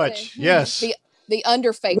 Yes, yes. The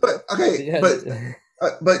under fake. But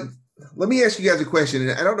let me ask you guys a question,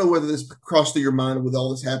 and I don't know whether this crossed through your mind with all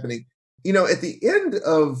this happening. At the end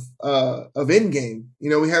of Endgame,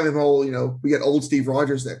 we have him all. We got old Steve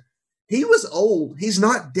Rogers there. He was old. He's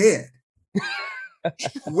not dead.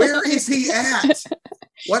 Where is he at?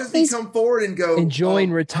 Why does he come forward and go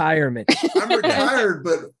enjoying retirement? I'm retired,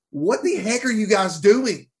 but what the heck are you guys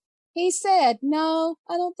doing? He said, "No,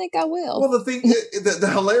 I don't think I will." Well, the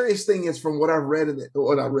hilarious thing is, from what I've read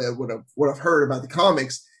what I've heard about the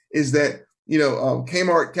comics is that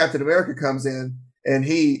Kmart Captain America comes in and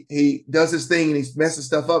he does his thing and he messes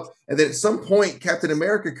stuff up, and then at some point Captain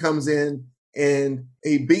America comes in and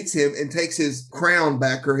he beats him and takes his crown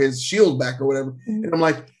back or his shield back or whatever. Mm-hmm. And I'm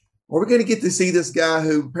like, are we going to get to see this guy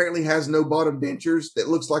who apparently has no bottom dentures that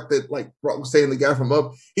looks like Brock was saying, the guy from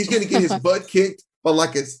Up? He's going to get his butt kicked by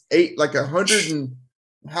like 100 and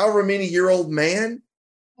however many year old man.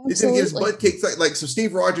 Absolutely. He's going to get his butt kicked. So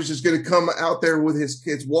Steve Rogers is going to come out there with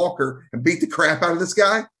his walker and beat the crap out of this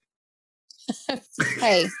guy.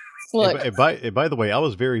 Hey. Look. And by the way, I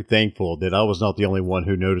was very thankful that I was not the only one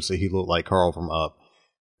who noticed that he looked like Carl from Up.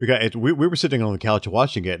 Because we were sitting on the couch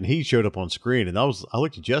watching it, and he showed up on screen, and I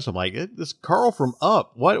looked at Jess. I'm like, "This Carl from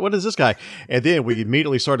Up. What is this guy?" And then we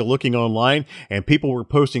immediately started looking online, and people were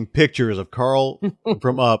posting pictures of Carl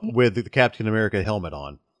from Up with the Captain America helmet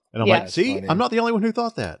on, and I'm like, "See, funny. I'm not the only one who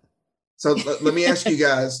thought that." So let me ask you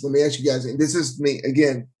guys. And this is me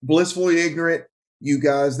again, blissfully ignorant. You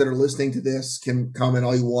guys that are listening to this can comment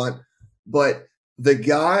all you want, but the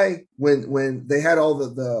guy when they had all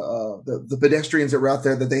the pedestrians that were out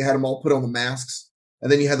there, that they had them all put on the masks,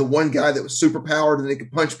 and then you had the one guy that was super powered and they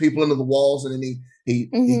could punch people into the walls, and then he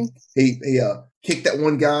kicked that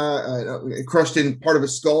one guy, crushed in part of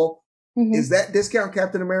his skull. Mm-hmm. Is that Discount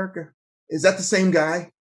Captain America? Is that the same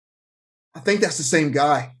guy? I think that's the same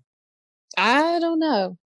guy. I don't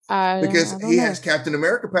know. Because he has Captain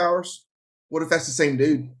America powers. What if that's the same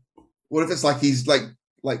dude? What if it's like he's like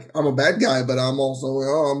I'm a bad guy, but I'm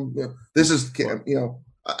also this is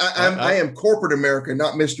I am corporate America,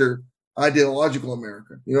 not Mr. Ideological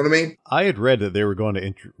America. You know what I mean? I had read that they were going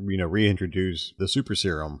to reintroduce the super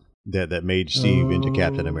serum that made Steve into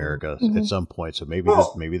Captain America at some point. So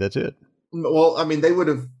maybe that's it. Well, I mean, I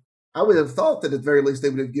would have thought that at the very least they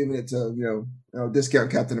would have given it to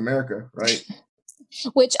Discount Captain America, right?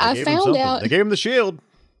 Which I found out they gave him the shield.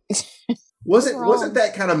 Wasn't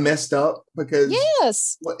that kind of messed up? Because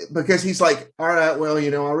he's like, all right, well,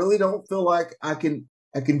 I really don't feel like I can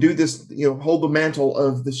do this, hold the mantle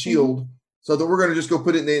of the shield, so that we're going to just go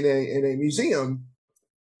put it in a museum.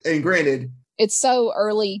 And granted, it's so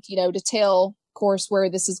early, to tell, of course, where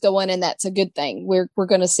this is going, and that's a good thing. We're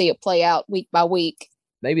going to see it play out week by week.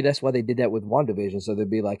 Maybe that's why they did that with WandaVision, so they'd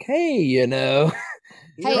be like, hey, hey,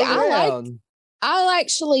 I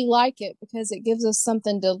actually like it because it gives us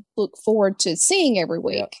something to look forward to seeing every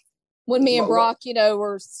week. Yep. When me and Brock,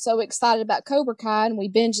 were so excited about Cobra Kai, and we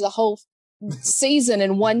binged the whole season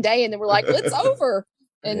in one day, and then we're like, it's over.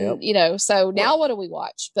 And, so now what do we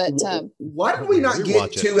watch? But why did we not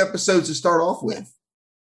get 2 episodes to start off with? Yeah.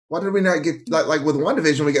 Why did we not get, like with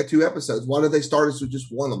WandaVision, we got 2 episodes. Why did they start us with just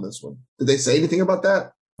 1 on this one? Did they say anything about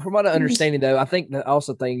that? From what I'm understanding, though, I think the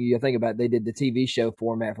also thing you think about, they did the TV show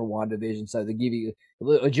format for WandaVision, so they give you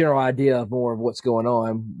a general idea of more of what's going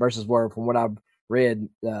on versus where, from what I've read,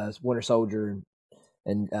 Winter Soldier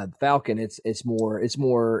and Falcon, it's more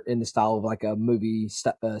in the style of like a movie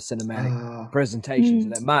cinematic presentation. So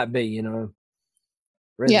that might be,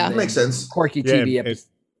 that makes sense. Quirky TV episode.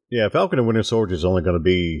 Yeah, Falcon and Winter Soldier is only going to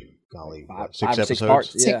be 6 episodes. 6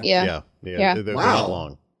 parts. Yeah. They're not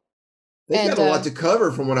long. They've got a lot to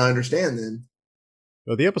cover, from what I understand. Then,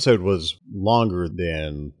 well, the episode was longer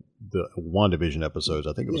than the WandaVision episodes.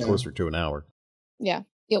 I think it was closer to an hour. Yeah,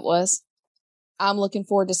 it was. I'm looking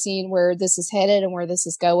forward to seeing where this is headed and where this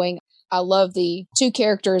is going. I love the 2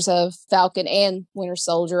 characters of Falcon and Winter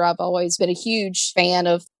Soldier. I've always been a huge fan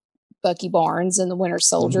of Bucky Barnes and the Winter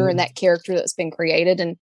Soldier and that character that's been created.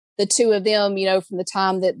 And the two of them, you know, from the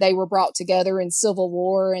time that they were brought together in Civil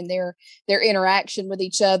War and their interaction with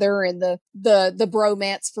each other and the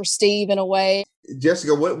bromance for Steve in a way.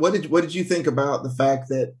 Jessica, what did you think about the fact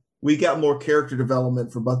that we got more character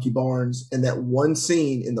development for Bucky Barnes in that one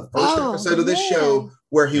scene in the first episode of this show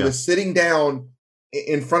where he was sitting down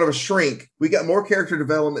in front of a shrink? We got more character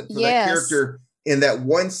development for that character in that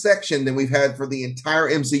one section than we've had for the entire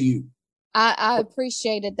MCU. I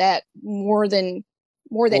appreciated that more than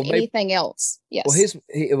anything else. Yes.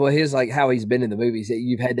 Well, his like how he's been in the movies.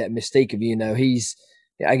 You've had that mystique of, you know, he's,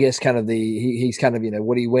 I guess, kind of he's kind of, you know,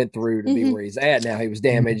 what he went through to be where he's at now. He was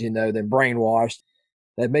damaged, you know, then brainwashed.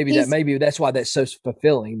 Maybe that's why that's so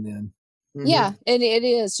fulfilling then. Yeah, and it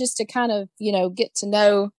is just to kind of, you know, get to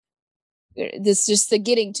know this, just the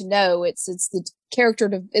getting to know. It's the character.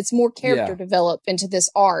 It's more character developed into this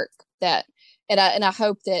arc and I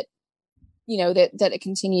hope that, you know, that it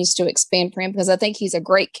continues to expand for him, because I think he's a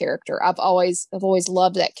great character. I've always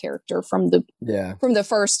loved that character from the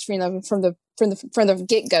first, you know, from the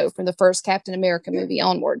get-go, from the first Captain America movie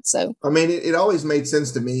onward. So I mean, it always made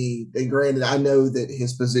sense to me. And granted, I know that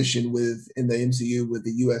his position in the MCU with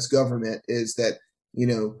the U.S. government is that, you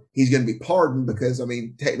know, he's going to be pardoned because, I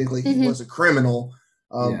mean, technically he was a criminal.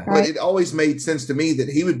 But it always made sense to me that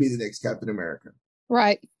he would be the next Captain America.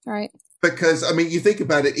 Right. Because, I mean, you think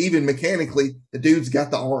about it, even mechanically, the dude's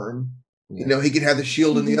got the arm. You know, he could have the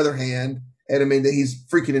shield in the other hand. And, I mean, he's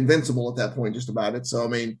freaking invincible at that point, just about it. So, I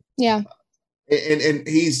mean. Yeah. And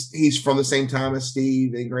he's from the same time as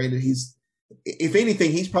Steve. And granted, if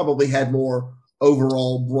anything, he's probably had more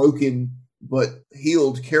overall broken but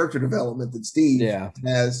healed character development than Steve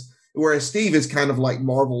has. Whereas Steve is kind of like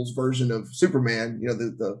Marvel's version of Superman, you know,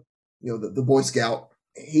 the Boy Scout.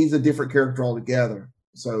 He's a different character altogether.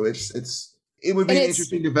 So it would be an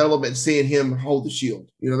interesting development seeing him hold the shield.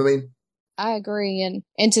 You know what I mean? I agree.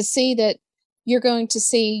 And to see that you're going to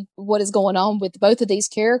see what is going on with both of these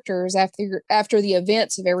characters after the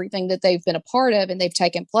events of everything that they've been a part of and they've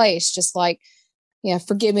taken place. Just like, yeah,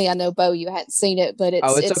 forgive me, I know, Bo, you hadn't seen it, but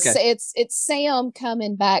it's Sam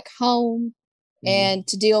coming back home and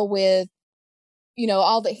to deal with, you know,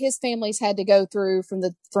 all that his family's had to go through from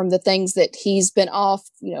the things that he's been off,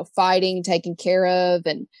 you know, fighting, taking care of.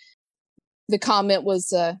 And the comment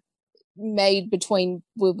was made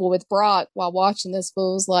with Brock while watching this, but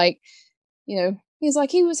it was like, you know, he's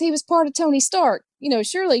like, he was part of Tony Stark. You know,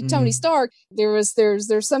 surely Tony Stark, there's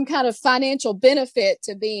some kind of financial benefit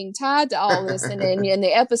to being tied to all this. And then in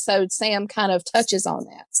the episode, Sam kind of touches on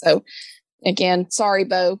that. So again, sorry,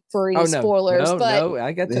 Bo, for any spoilers. No,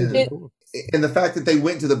 I got to. And the fact that they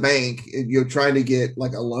went to the bank, you know, trying to get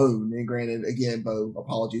like a loan. And granted, again, Bo,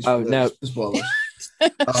 apologies for the spoilers.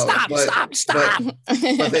 Stop.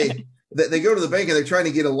 But they go to the bank and they're trying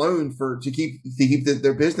to get a loan to keep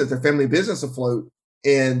their business, their family business afloat.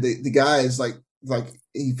 And the guy is like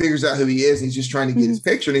he figures out who he is. And he's just trying to get his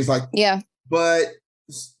picture. And he's like, yeah, but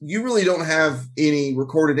you really don't have any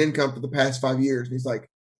recorded income for the past 5 years. And he's like,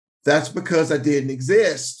 that's because I didn't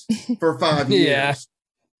exist for 5 years.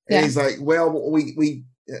 And he's like, well, we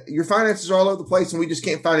your finances are all over the place and we just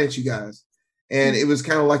can't finance you guys. And it was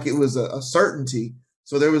kind of like it was a certainty.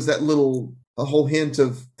 So there was that a whole hint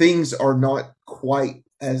of things are not quite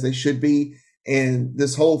as they should be. And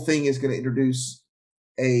this whole thing is going to introduce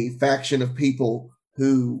a faction of people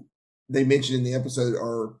who they mentioned in the episode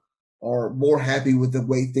are more happy with the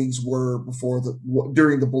way things were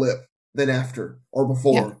during the blip than after or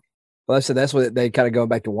before. Yeah. Well, so that's what they kind of going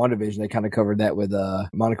back to WandaVision. They kind of covered that with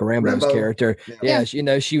Monica Rambeau's character. Yeah, you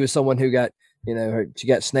know, she was someone who got, you know, she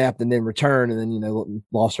got snapped and then returned and then, you know,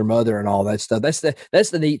 lost her mother and all that stuff. That's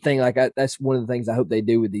the neat thing. Like that's one of the things I hope they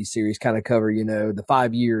do with these series, kind of cover, you know, the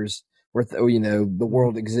 5 years worth, you know, the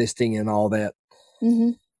world existing and all that.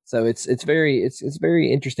 Mm-hmm. So it's very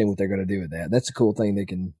interesting what they're going to do with that. That's a cool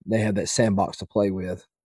thing. They have that sandbox to play with.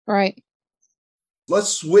 Right. Let's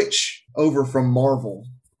switch over from Marvel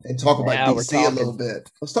and talk about DC a little bit.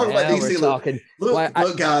 Let's talk about DC a little bit.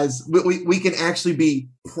 Look, guys, we can actually be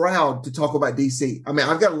proud to talk about DC. I mean,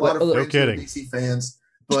 I've got a lot of friends who are DC fans,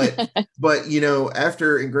 but you know,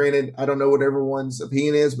 and granted, I don't know what everyone's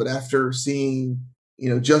opinion is, but after seeing, you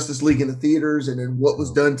know, Justice League in the theaters and then what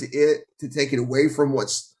was done to it to take it away from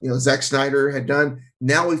what's, you know, Zack Snyder had done,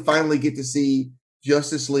 now we finally get to see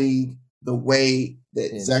Justice League the way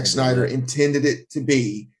that Zack Snyder intended it to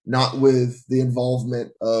be, not with the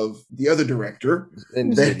involvement of the other director.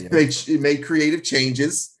 They made creative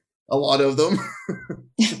changes, a lot of them.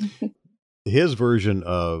 His version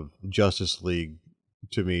of Justice League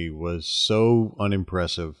to me was so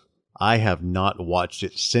unimpressive. I have not watched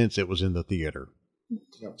it since it was in the theater.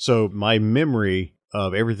 Yep. So my memory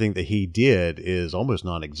of everything that he did is almost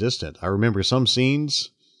non-existent. I remember some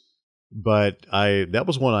scenes, but that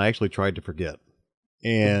was one I actually tried to forget.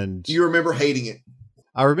 And do you remember hating it?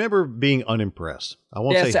 I remember being unimpressed. I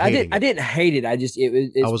won't say hating I didn't hate it. I just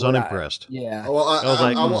I was unimpressed. Yeah. Well,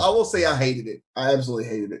 I will say I hated it. I absolutely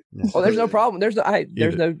hated it. Well, there's no problem. There's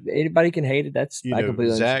no anybody can hate it. That's I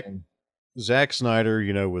completely understand. Zack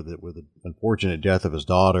Snyder, with the unfortunate death of his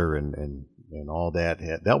daughter and all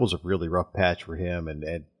that was a really rough patch for him.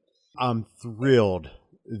 And I'm thrilled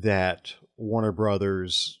that Warner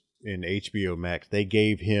Brothers and HBO Max, they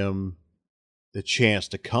gave him the chance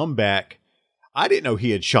to come back. I didn't know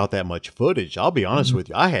he had shot that much footage. I'll be honest with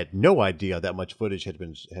you. I had no idea that much footage had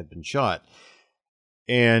been shot.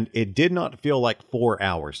 And it did not feel like 4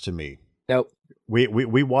 hours to me. Nope.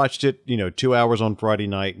 We watched it, 2 hours on Friday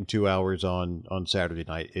night and 2 hours on Saturday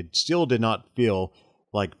night. It still did not feel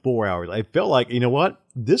like 4 hours. I felt like, you know what?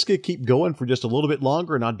 This could keep going for just a little bit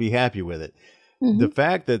longer and I'd be happy with it. Mm-hmm. The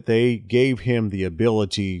fact that they gave him the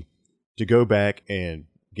ability to go back and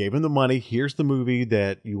gave him the money. Here's the movie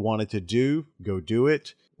that you wanted to do. Go do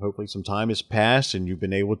it. Hopefully some time has passed and you've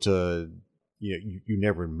been able to, you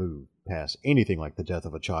never move past anything like the death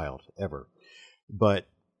of a child ever. But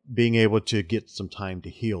being able to get some time to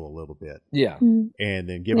heal a little bit. Yeah. And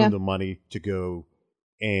then give him the money to go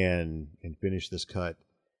and finish this cut.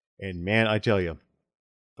 And man, I tell you,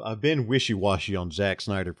 I've been wishy-washy on Zack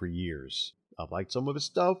Snyder for years. I've liked some of his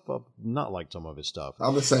stuff. I've not liked some of his stuff.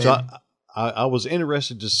 I'm the same. So I was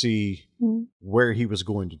interested to see where he was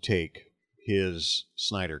going to take his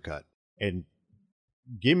Snyder cut. And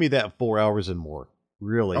give me that 4 hours and more.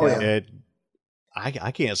 Really. Oh, yeah.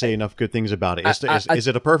 I can't say enough good things about it. Is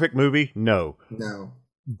it a perfect movie? No.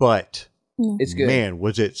 But it's good. Man,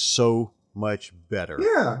 was it so much better.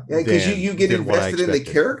 Yeah, because you get invested in the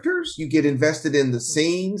characters. You get invested in the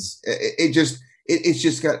scenes. It's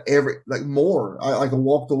just got more. I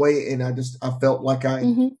walked away and I felt like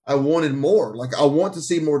I wanted more. Like I want to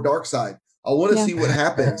see more Darkseid. I want to see what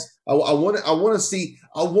happens. I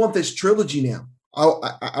want this trilogy now.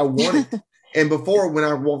 I want it. And before, when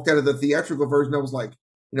I walked out of the theatrical version, I was like,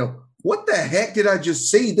 what the heck did I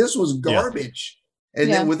just see? This was garbage. Yeah.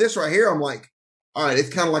 And then with this right here, I'm like, all right,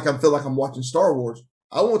 it's kind of like I feel like I'm watching Star Wars.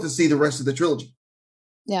 I want to see the rest of the trilogy.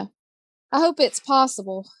 Yeah. I hope it's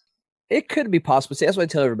possible. It could be possible. See, that's what I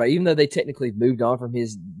tell everybody. Even though they technically moved on from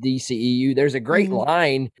his DCEU, there's a great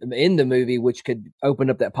line in the movie which could open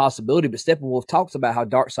up that possibility. But Steppenwolf talks about how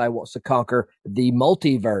Darkseid wants to conquer the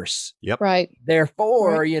multiverse. Yep. Right.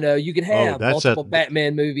 Therefore, you could have multiple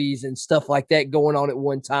Batman movies and stuff like that going on at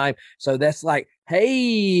one time. So that's like,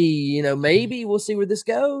 hey, maybe we'll see where this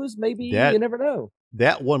goes. Maybe you never know.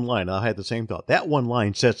 That one line, I had the same thought. That one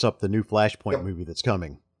line sets up the new Flashpoint movie that's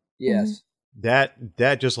coming. Yes.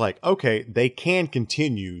 That just like, okay, they can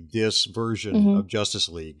continue this version of Justice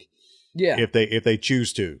League. Yeah. If they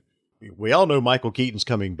choose to. We all know Michael Keaton's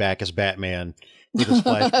coming back as Batman for this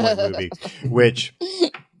Flashpoint movie, which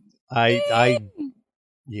I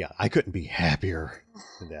couldn't be happier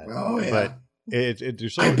with that. Oh, yeah. But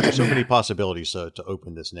there's so many possibilities to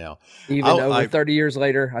open this now. Even over 30 years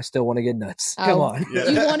later, I still want to get nuts. Come on. Yeah.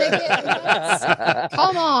 You want to get nuts?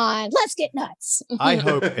 Come on. Let's get nuts. I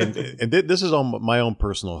hope, and this is on my own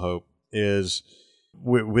personal hope, is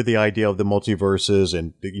with the idea of the multiverses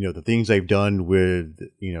and the things they've done with the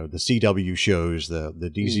CW shows,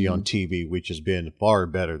 the DC on TV, which has been far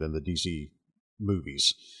better than the DC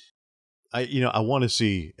movies. I want to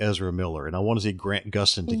see Ezra Miller and I want to see Grant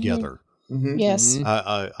Gustin together. Mm-hmm. Yes.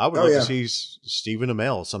 I would love to see Stephen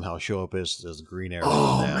Amell somehow show up as the Green Arrow.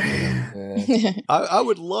 Oh, man. I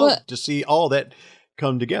would love to see all that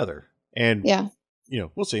come together. And,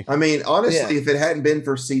 we'll see. I mean, honestly, if it hadn't been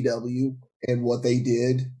for CW and what they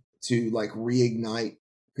did to reignite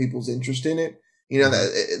people's interest in it,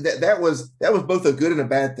 that was both a good and a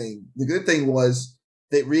bad thing. The good thing was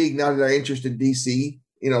that reignited our interest in DC.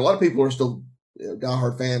 A lot of people are still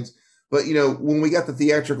diehard fans. But, when we got the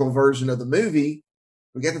theatrical version of the movie,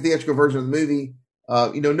 no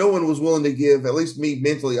one was willing to give, at least me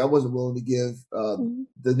mentally, I wasn't willing to give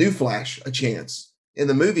the new Flash a chance in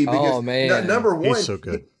the movie. Because number one, he's so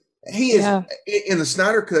good. He is, in the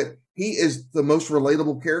Snyder Cut, he is the most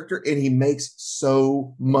relatable character and he makes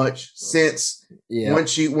so much sense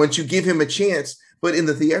once you give him a chance. But in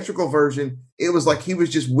the theatrical version, it was like he was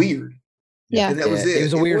just weird. Yeah. And that was it. He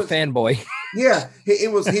was a weird fanboy. Yeah, he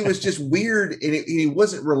was just weird, and he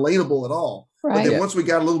wasn't relatable at all. Right. But then once we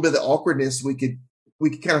got a little bit of the awkwardness, we could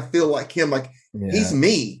kind of feel like him, like he's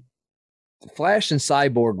me. Flash and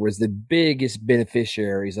Cyborg was the biggest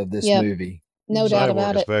beneficiaries of this movie. No doubt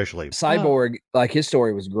about it. Especially Cyborg, like his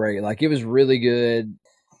story was great. Like it was really good.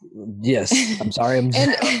 Yes, I'm sorry.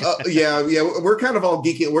 Yeah. We're kind of all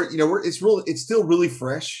geeky. It's still really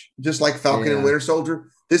fresh, just like Falcon and Winter Soldier.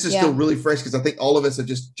 This is still really fresh because I think all of us have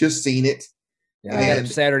just seen it. Yeah, I got up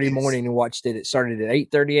Saturday morning and watched it. It started at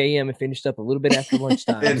 8:30 a.m. and finished up a little bit after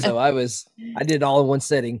lunchtime. So I did it all in one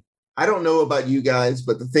sitting. I don't know about you guys,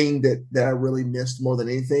 but the thing that I really missed more than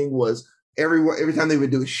anything was every time they would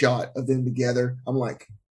do a shot of them together, I'm like,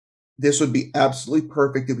 this would be absolutely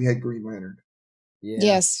perfect if we had Green Lantern. Yeah.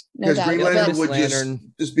 Yes, because Green Lantern would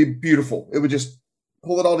just be beautiful. It would just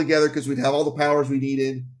pull it all together because we'd have all the powers we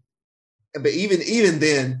needed. But even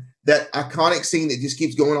then, that iconic scene that just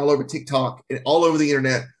keeps going all over TikTok and all over the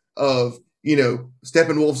internet of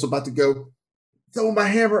Steppenwolf's about to go throw my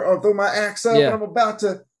hammer or throw my axe up, and I'm about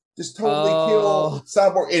to just totally kill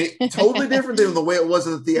Cyborg. And it, totally different than the way it was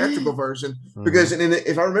in the theatrical version. Because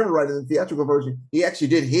if I remember right, in the theatrical version, he actually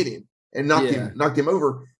did hit him and knocked him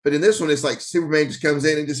over. But in this one, it's like Superman just comes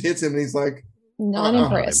in and just hits him, and he's like, not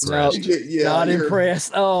impressed. Not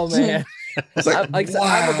impressed. Oh man. It's like,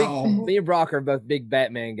 wow. Me and Brock are both big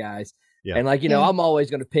Batman guys. Yeah. And I'm always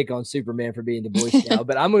going to pick on Superman for being the Boy Scout,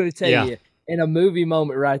 but I'm going to tell you, in a movie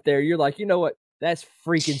moment right there, you're like, you know what? That's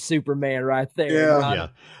freaking Superman right there. Yeah. Yeah.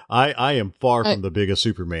 I am far from the biggest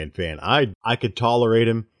Superman fan. I could tolerate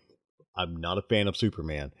him. I'm not a fan of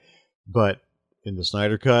Superman, but in the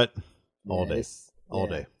Snyder Cut, all day.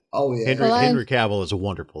 Oh yeah, Henry Cavill is a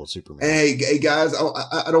wonderful Superman. Hey guys,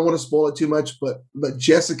 I don't want to spoil it too much, but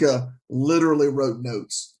Jessica literally wrote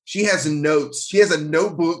notes. She has notes. She has a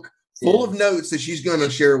notebook full of notes that she's going to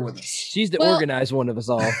share with us. She's the organized one of us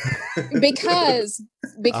all. because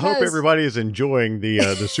I hope everybody is enjoying the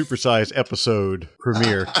supersized episode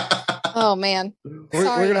premiere. Oh man, we're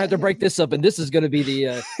gonna have to break this up, and this is going to be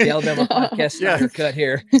the Alabama podcast Snyder Cut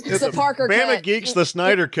here. It's the Parker Bama cut. Geeks, the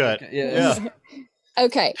Snyder Cut. Yeah.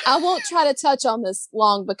 Okay, I won't try to touch on this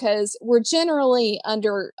long because we're generally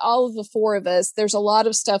under all of the four of us. There's a lot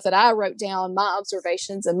of stuff that I wrote down, my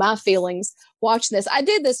observations and my feelings watching this. I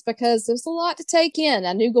did this because there's a lot to take in.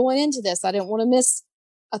 I knew going into this, I didn't want to miss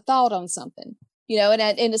a thought on something, and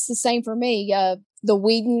it's the same for me. The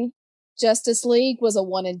Whedon Justice League was a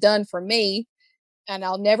one and done for me, and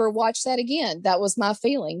I'll never watch that again. That was my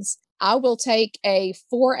feelings. I will take a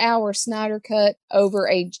 4-hour Snyder Cut over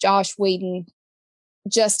a Josh Whedon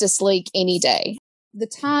Justice League any day. The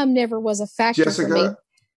time never was a factor Jessica, for me.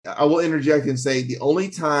 I will interject and say the only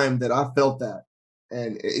time that I felt that,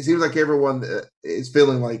 and it seems like everyone is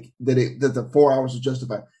feeling like that the 4 hours is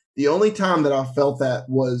justified. The only time that I felt that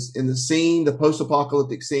was in the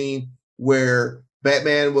post-apocalyptic scene where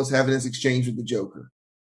Batman was having his exchange with the Joker.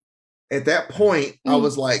 At that point, I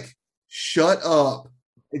was like, shut up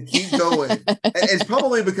and keep going. And it's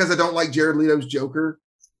probably because I don't like Jared Leto's Joker,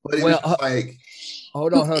 but it was like...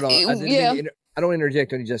 Hold on. I don't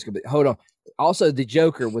interject on you, Jessica, but hold on. Also, the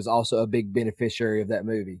Joker was also a big beneficiary of that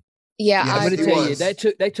movie. Yeah, I'm going to tell you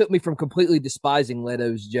that took me from completely despising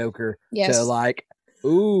Leto's Joker to like,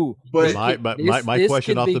 ooh. But my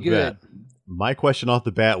question off the bat. My question off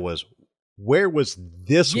the bat was, where was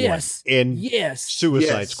this one in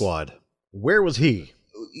Suicide Squad? Where was he?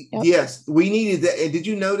 Yep. Yes, we needed that. And did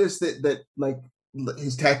you notice that like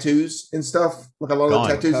his tattoos and stuff, like a lot of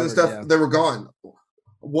the tattoos and stuff, they were gone.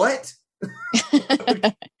 What?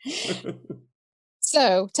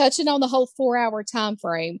 So touching on the whole 4-hour time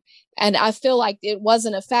frame, and I feel like it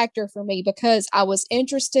wasn't a factor for me because I was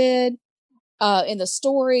interested in the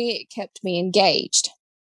story. It kept me engaged.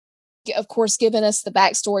 Of course, giving us the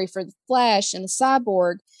backstory for the Flash and the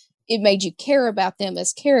Cyborg, it made you care about them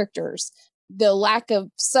as characters. The lack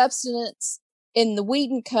of substance in the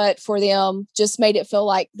Whedon cut for them just made it feel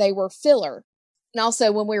like they were filler. And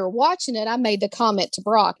also, when we were watching it, I made the comment to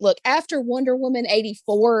Brock, look, after Wonder Woman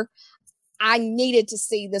 84, I needed to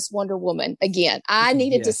see this Wonder Woman again. I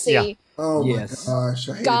needed to see my gosh,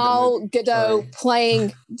 Gal Gadot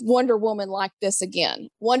playing Wonder Woman like this again.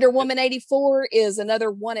 Wonder Woman 84 is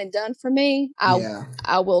another one and done for me.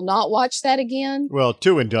 I will not watch that again. Well,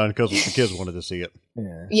 2 and done because the kids wanted to see it.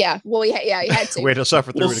 Yeah. Well, you had to. We had to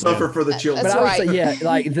suffer through it again. Suffer for the children. That's but I right. would say,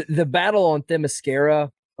 like the battle on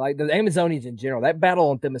Themyscira, like the Amazonians in general, that battle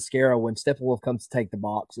on Themyscira when Steppenwolf comes to take the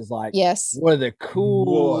box is like one of the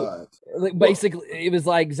cool. Like, basically, it was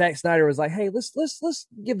like Zack Snyder was like, "Hey, let's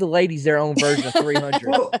give the ladies their own version of 300."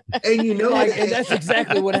 Well, and and that's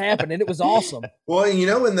exactly what happened, and it was awesome. Well, and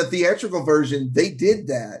in the theatrical version, they did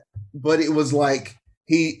that, but it was like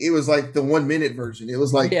it was like the 1 minute version. It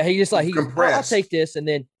was like he just like compressed. I'll take this, and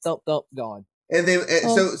then thump gone. And then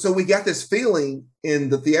so we got this feeling in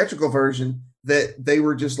the theatrical version that they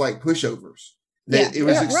were just like pushovers. that it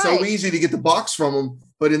was so easy to get the box from them.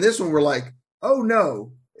 But in this one, we're like, oh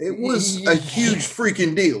no, it was a huge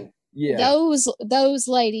freaking deal. Yeah, those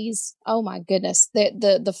ladies. Oh my goodness,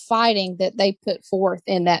 the fighting that they put forth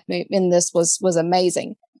in this was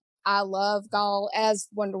amazing. I love Gal as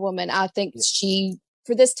Wonder Woman. I think she,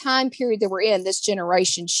 for this time period that we're in, this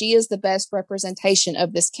generation, she is the best representation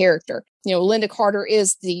of this character. You know, Linda Carter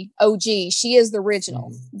is the OG. She is the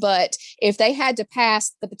original. Mm-hmm. But if they had to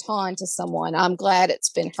pass the baton to someone, I'm glad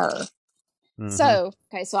it's been her. Mm-hmm. So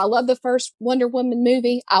I love the first Wonder Woman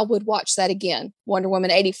movie. I would watch that again. Wonder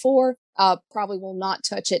Woman 84. Probably will not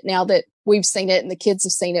touch it now that we've seen it and the kids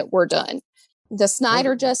have seen it. We're done. The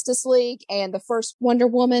Snyder Justice League and the first Wonder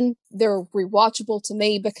Woman, they're rewatchable to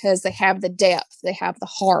me because they have the depth, they have the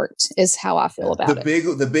heart, is how I feel about it.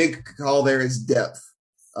 The big call there is depth.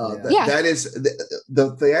 That is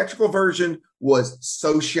the theatrical version was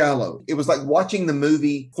so shallow. It was like watching the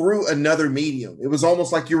movie through another medium. It was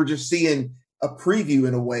almost like you were just seeing a preview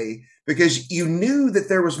in a way because you knew that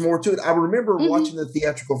there was more to it. I remember watching the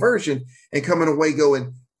theatrical version and coming away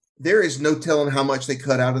going, there is no telling how much they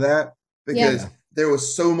cut out of that. Because there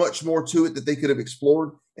was so much more to it that they could have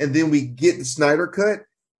explored. And then we get the Snyder cut.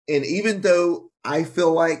 And even though I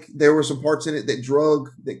feel like there were some parts in it that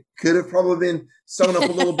could have probably been sewn up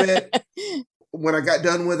a little bit, when I got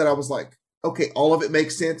done with it, I was like, okay, all of it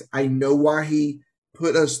makes sense. I know why he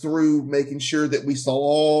put us through making sure that we saw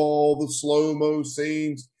all the slow-mo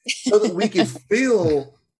scenes so that we could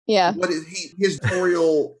feel what his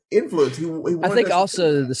editorial influence. I think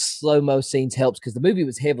also the slow-mo scenes helps because the movie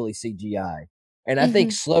was heavily CGI. And I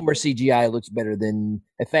think slower CGI looks better than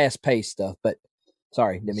a fast-paced stuff. But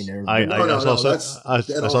sorry, didn't mean to. I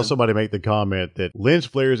saw somebody make the comment that lens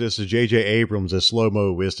flares is to J.J. Abrams as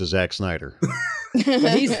slow-mo is to Zack Snyder.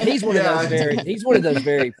 he's one of those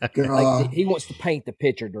very like, he wants to paint the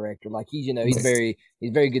picture director. Like he's very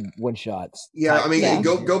good one shots. Yeah, I mean,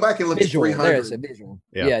 go back and look at 300. There's a visual.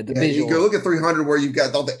 The visual. You go look at 300 where you've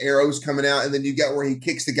got all the arrows coming out, and then you got where he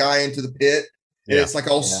kicks the guy into the pit, and it's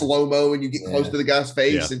like all slow mo, and you get close to the guy's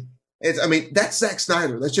face, and that's Zack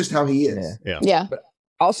Snyder. That's just how he is. Yeah. But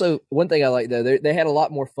also, one thing I like though, they had a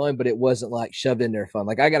lot more fun, but it wasn't like shoved in there fun.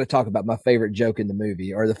 Like I got to talk about my favorite joke in the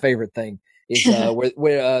movie, or the favorite thing. Is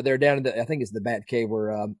where they're down in I think it's the Bat Cave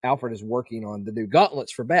where Alfred is working on the new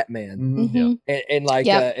gauntlets for Batman, and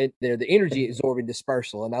the energy absorbing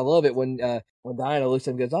dispersal, and I love it when Diana looks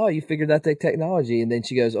at him and goes, "Oh, you figured out that technology," and then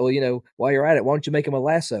she goes, "Oh, while you're at it, why don't you make him a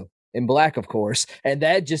lasso in black, of course?" And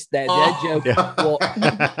that joke, so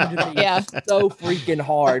freaking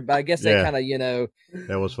hard. But I guess that kind of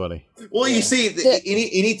that was funny. Well, you see,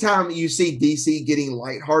 anytime you see DC getting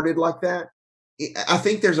lighthearted like that. I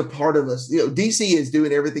think there's a part of us, DC is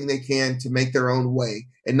doing everything they can to make their own way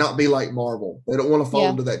and not be like Marvel. They don't want to fall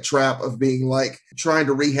into that trap of being like trying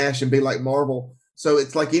to rehash and be like Marvel. So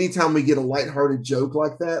it's like anytime we get a lighthearted joke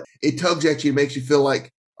like that, it tugs at you and makes you feel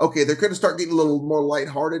like, okay, they're going to start getting a little more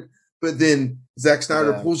lighthearted. But then Zack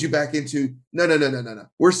Snyder pulls you back into, no.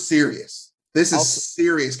 We're serious. This is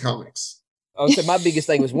serious comics. So my biggest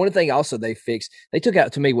thing was one thing also they fixed. They took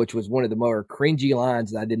out to me, which was one of the more cringy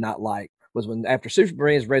lines that I did not like. Was when after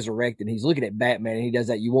Superman is resurrected, he's looking at Batman and he does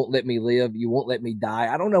that. You won't let me live. You won't let me die.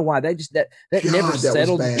 I don't know why that never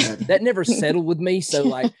settled. That never settled with me. So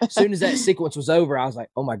like, as soon as that sequence was over, I was like,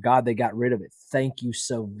 oh my God, they got rid of it. Thank you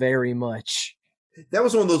so very much. That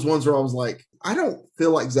was one of those ones where I was like, I don't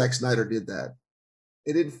feel like Zack Snyder did that.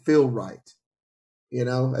 It didn't feel right. It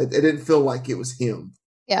didn't feel like it was him.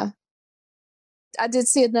 Yeah. I did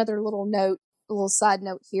see another little side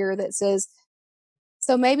note here that says,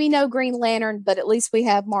 so maybe no Green Lantern, but at least we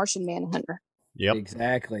have Martian Manhunter. Yep.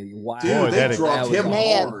 Exactly. Wow. Dude, they dropped him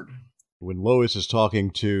hard. When Lois is talking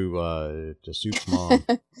to Soup's mom,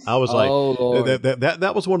 I was like,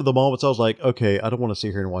 that was one of the moments I was like, okay, I don't want to sit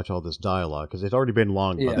here and watch all this dialogue because it's already been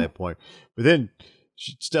long by that point. But then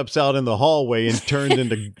she steps out in the hallway and turns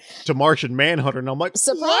into Martian Manhunter, and I'm like,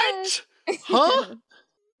 surprise! What? Huh?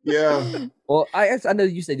 Yeah. Well, I know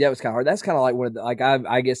you said that was kind of hard. That's kind of like one of the, like,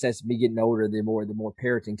 I guess that's me getting older, the more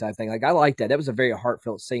parroting type thing. Like, I like that. That was a very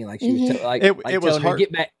heartfelt scene. Like, she was it was hard.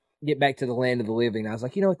 Get back to the land of the living. I was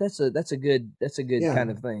like, what? That's a good kind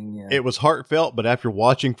of thing. Yeah. It was heartfelt, but after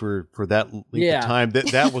watching for that length of time,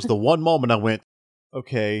 that was the one moment I went,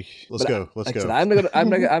 okay, let's go.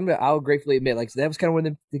 I'll gratefully admit, like, that was kind of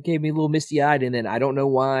when it gave me a little misty eyed. And then I don't know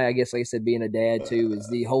why, I guess, like I said, being a dad too, is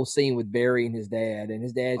the whole scene with Barry and his dad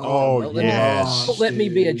don't let me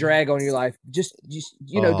be a drag on your life. Just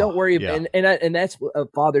don't worry about and that's a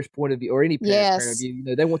father's point of view or any parent's point of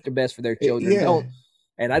view. They want their best for their children.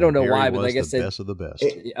 And I don't know Barry why, but was like I the said, best of the best.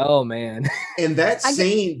 oh man. And that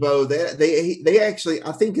scene, Bo, they actually,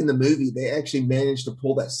 I think in the movie, they actually managed to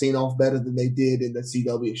pull that scene off better than they did in the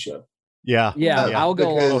CW show. Yeah. I'll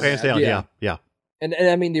go along with hands that. down. Yeah. And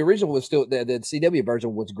I mean, the original was still the CW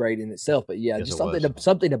version was great in itself, but yeah, Yes, just it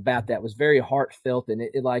something about that was very heartfelt, and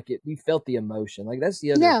you felt the emotion. Like that's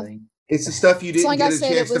the other thing. It's the stuff you didn't like get I a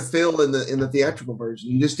said, chance it was- to feel in the theatrical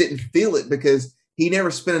version. You just didn't feel it because he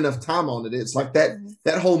never spent enough time on it. It's like that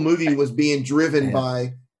whole movie was being driven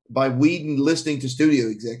by Whedon listening to studio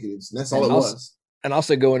executives, and that's all it was. And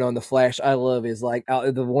also going on the Flash, I love is like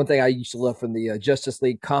the one thing I used to love from the Justice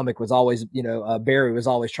League comic was always, Barry was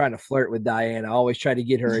always trying to flirt with Diana, always trying to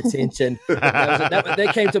get her attention.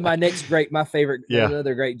 that came to my favorite,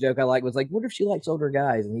 another great joke I like was like, what if she likes older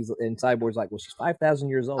guys? And Cyborg's like, well, she's 5,000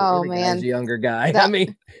 years old. Oh, Every man. guy's a younger guy. That- I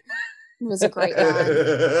mean, It was a great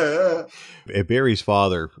line. Barry's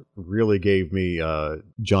father really gave me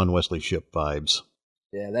John Wesley Shipp vibes.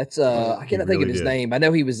 yeah, that's I can't think really of his did. name. I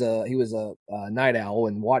know he was a Night Owl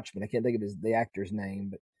in Watchmen. I can't think of the actor's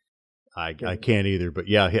name, but I can't either, but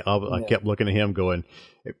I kept looking at him going,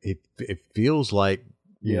 it feels like,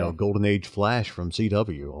 you know, Golden Age Flash from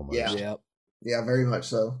CW almost. Yeah, very much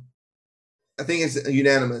so. I think it's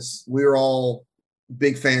unanimous. We're all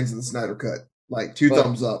big fans of the Snyder Cut. Like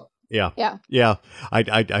thumbs up. Yeah.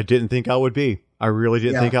 I didn't think I would be. I really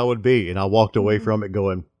didn't think I would be. And I walked away from it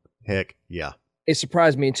going, heck yeah. it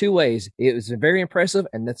surprised me in two ways. It was very impressive,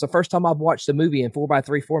 and that's the first time I've watched a movie in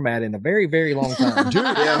 4:3 format in a very, very long time. Dude,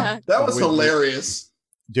 that was hilarious.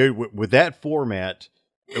 Dude, with that format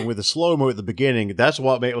and with the slow-mo at the beginning, that's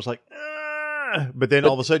what made it was like, but then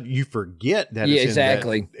all of a sudden you forget that it's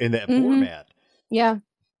in that format. Yeah.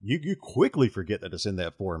 You quickly forget that it's in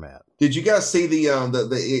that format. Did you guys see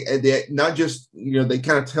the not just, they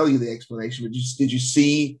kind of tell you the explanation, but did you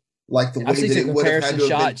see like the way that it would have had to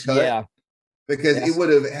have been cut? Yeah. Because it would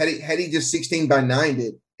have had he just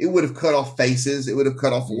 16:9'd it would have cut off faces, it would have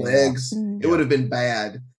cut off legs, it would have been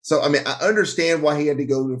bad. So I mean, I understand why he had to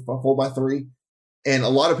go to 4:3, and a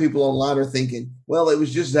lot of people online are thinking, well, it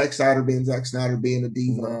was just Zack Snyder being a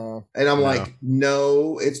diva, and I'm like,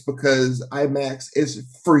 no, it's because IMAX is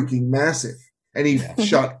freaking massive, and he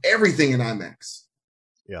shot everything in IMAX.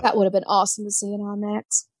 Yeah, that would have been awesome to see in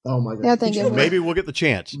IMAX. Oh my god! Yeah, I think maybe we'll get the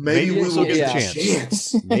chance. Maybe we will get the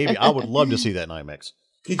chance. Maybe I would love to see that in IMAX.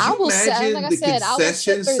 Could you imagine the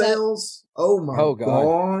concession sales? Oh my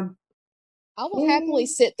god! I will happily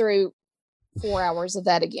sit through 4 hours of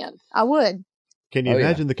that again. I would. Can you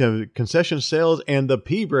imagine the concession sales and the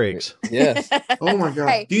pee breaks? Yes. Oh my god!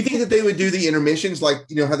 Hey. Do you think that they would do the intermissions like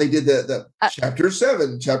how they did the chapter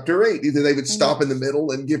 7, chapter 8? Either they would stop in the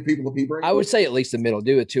middle and give people a pee break. I would say at least the middle.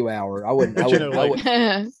 Do a 2 hour. I wouldn't.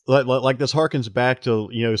 Like this harkens back to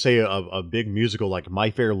say a big musical like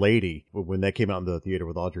My Fair Lady when that came out in the theater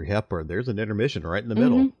with Audrey Hepburn. There's an intermission right in the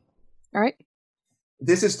middle. All right.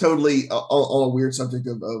 This is totally on a weird subject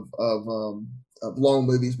of long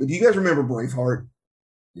movies, but do you guys remember Braveheart?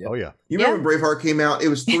 Yep. Oh yeah. You remember when Braveheart came out? It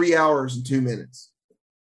was 3 hours and 2 minutes.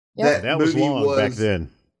 That was long back then.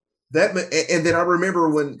 And then I remember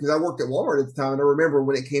because I worked at Walmart at the time, and I remember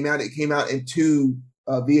when it came out in 2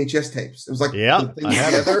 VHS tapes. It was like the thing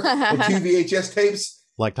together, the 2 VHS tapes,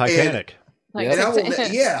 like Titanic.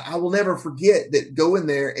 I will never forget that. Go in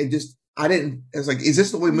there and just. I was like, is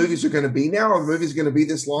this the way movies are going to be now? Are the movies going to be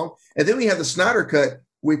this long? And then we have the Snyder Cut,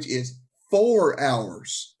 which is 4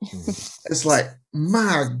 hours. It's like,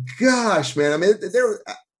 my gosh, man. I mean,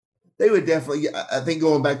 they would definitely, I think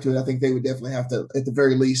going back to it, I think they would definitely have to, at the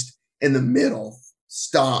very least, in the middle,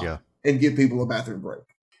 stop and give people a bathroom break.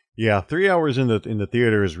 Yeah, 3 hours in the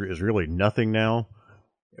theater is really nothing now.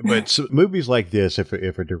 But movies like this, if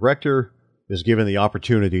a director is given the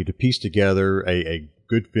opportunity to piece together a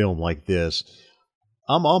good film like this,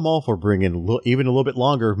 I'm all for bringing even a little bit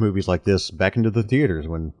longer movies like this back into the theaters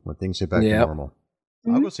when things get back to normal.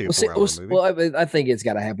 I'll go see a 4 hour movie. Well, I think it's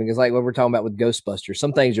got to happen because, like what we're talking about with Ghostbusters,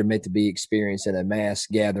 some things are meant to be experienced in a mass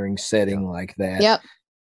gathering setting like that. Yep.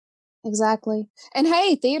 Exactly. And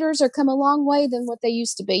hey, theaters are come a long way than what they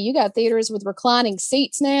used to be. You got theaters with reclining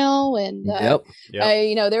seats now, and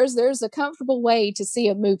there's a comfortable way to see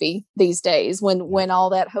a movie these days when all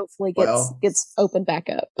that hopefully gets opened back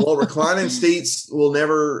up. Well, reclining seats will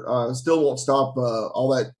never still won't stop all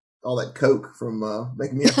that Coke from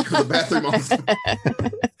making me have to go to the bathroom often.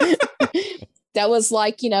 That was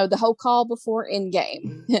like, the whole call before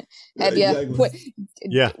Endgame.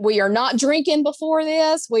 We are not drinking before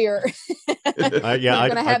this. We are going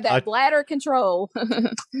to have that bladder control.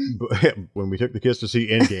 When we took the kids to see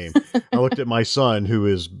Endgame, I looked at my son, who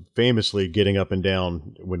is famously getting up and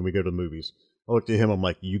down when we go to the movies. I looked at him. I'm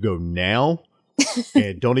like, you go now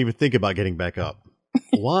and don't even think about getting back up.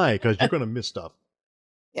 Why? Because you're going to miss stuff.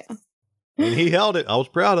 Yeah. And he held it. I was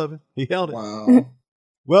proud of him. He held it. Wow.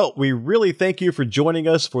 Well, we really thank you for joining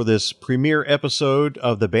us for this premiere episode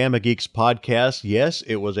of the Bama Geeks podcast. Yes,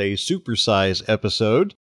 it was a supersized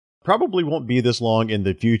episode. Probably won't be this long in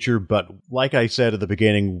the future, but like I said at the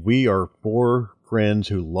beginning, we are 4 friends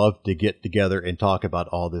who love to get together and talk about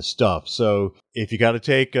all this stuff. So if you got to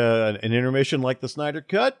take an intermission like the Snyder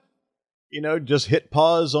Cut, just hit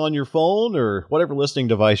pause on your phone or whatever listening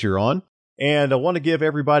device you're on. And I want to give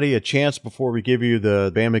everybody a chance before we give you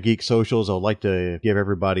the Bama Geek socials. I'd like to give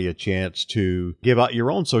everybody a chance to give out your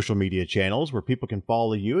own social media channels where people can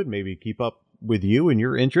follow you and maybe keep up with you and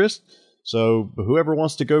your interests. So whoever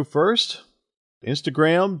wants to go first,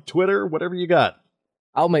 Instagram, Twitter, whatever you got.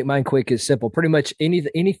 I'll make mine quick and simple. Pretty much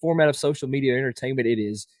any format of social media entertainment, it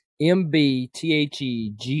is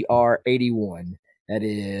MBTHEGR81. That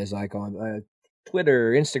is like on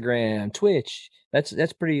Twitter, Instagram, Twitch. That's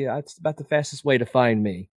about the fastest way to find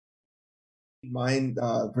me. Mine,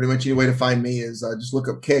 pretty much any way to find me is just look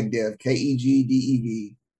up KegDev,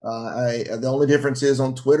 KEGDEV. The only difference is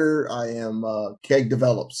on Twitter, I am Keg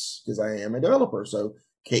Develops because I am a developer. So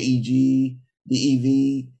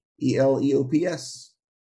KEGDEVELEOPS.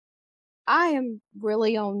 I am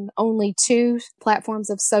really on only 2 platforms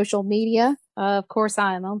of social media. Of course,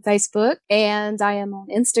 I am on Facebook and I am on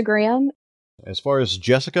Instagram. As far as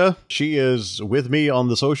Jessica, she is with me on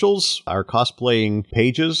the socials. Our cosplaying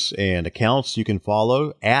pages and accounts you can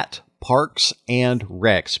follow at Parks and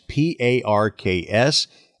Rex,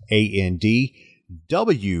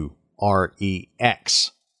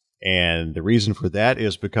 PARKSANDWREX. And the reason for that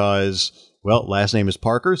is because, well, last name is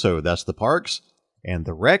Parker, so that's the Parks. And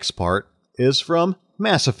the Rex part is from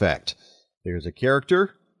Mass Effect. There's a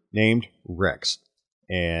character named Rex.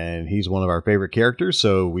 And he's one of our favorite characters,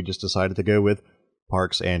 so we just decided to go with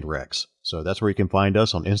Parks and Rex. So that's where you can find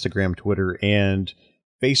us on Instagram, Twitter, and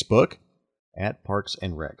Facebook at Parks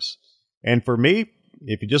and Rex. And for me,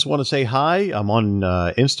 if you just want to say hi, I'm on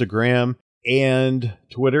Instagram and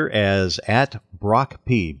Twitter as at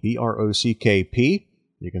BrockP, BROCKP.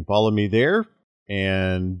 You can follow me there,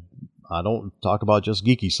 and I don't talk about just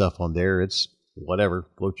geeky stuff on there. It's whatever,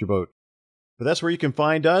 float your boat. But that's where you can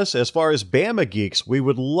find us. As far as Bama Geeks, we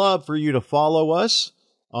would love for you to follow us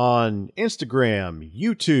on Instagram,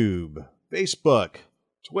 YouTube, Facebook,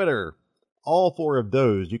 Twitter, all 4 of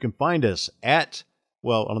those. You can find us at,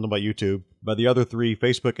 well, I don't know about YouTube, but the other 3,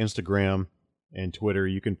 Facebook, Instagram, and Twitter,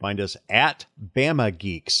 you can find us at Bama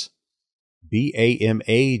Geeks,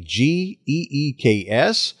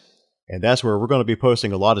 BAMAGEEKS. And that's where we're going to be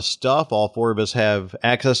posting a lot of stuff. All 4 of us have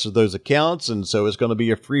access to those accounts, and so it's going to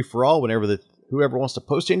be a free-for-all. Whenever whoever wants to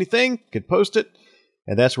post anything can post it,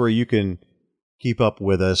 and that's where you can keep up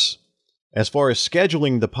with us. As far as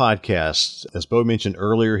scheduling the podcast, as Bo mentioned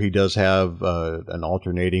earlier, he does have an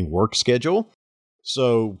alternating work schedule.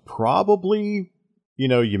 So probably,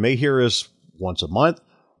 you may hear us once a month.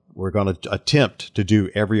 We're going to attempt to do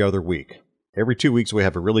every other week. Every 2 weeks, we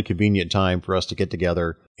have a really convenient time for us to get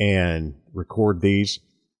together and record these.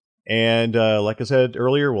 And like I said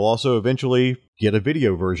earlier, we'll also eventually get a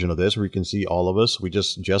video version of this where you can see all of us.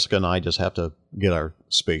 Jessica and I just have to get our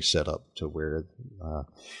space set up to where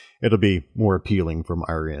it'll be more appealing from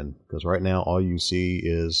our end. Because right now, all you see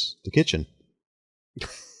is the kitchen.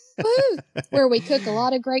 Woo! Where we cook a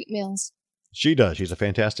lot of great meals. She does. She's a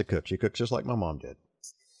fantastic cook. She cooks just like my mom did.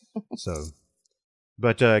 So...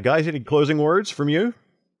 But guys, any closing words from you?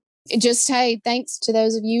 Just, hey, thanks to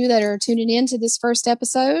those of you that are tuning in to this first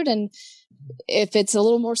episode. And if it's a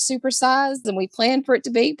little more supersized than we planned for it to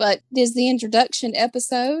be, but it is the introduction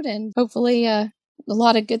episode, and hopefully a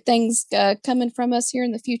lot of good things coming from us here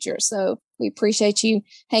in the future. So we appreciate you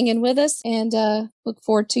hanging with us and look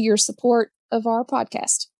forward to your support of our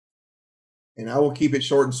podcast. And I will keep it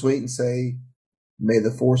short and sweet and say, may the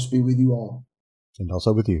force be with you all. And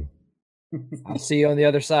also with you. I'll see you on the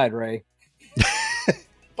other side, Ray.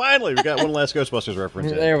 Finally, we got one last Ghostbusters reference.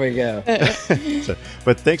 There we go.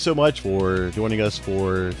 But thanks so much for joining us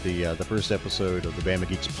for the first episode of the Bama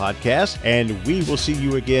Geeks podcast, and we will see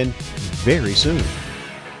you again very soon.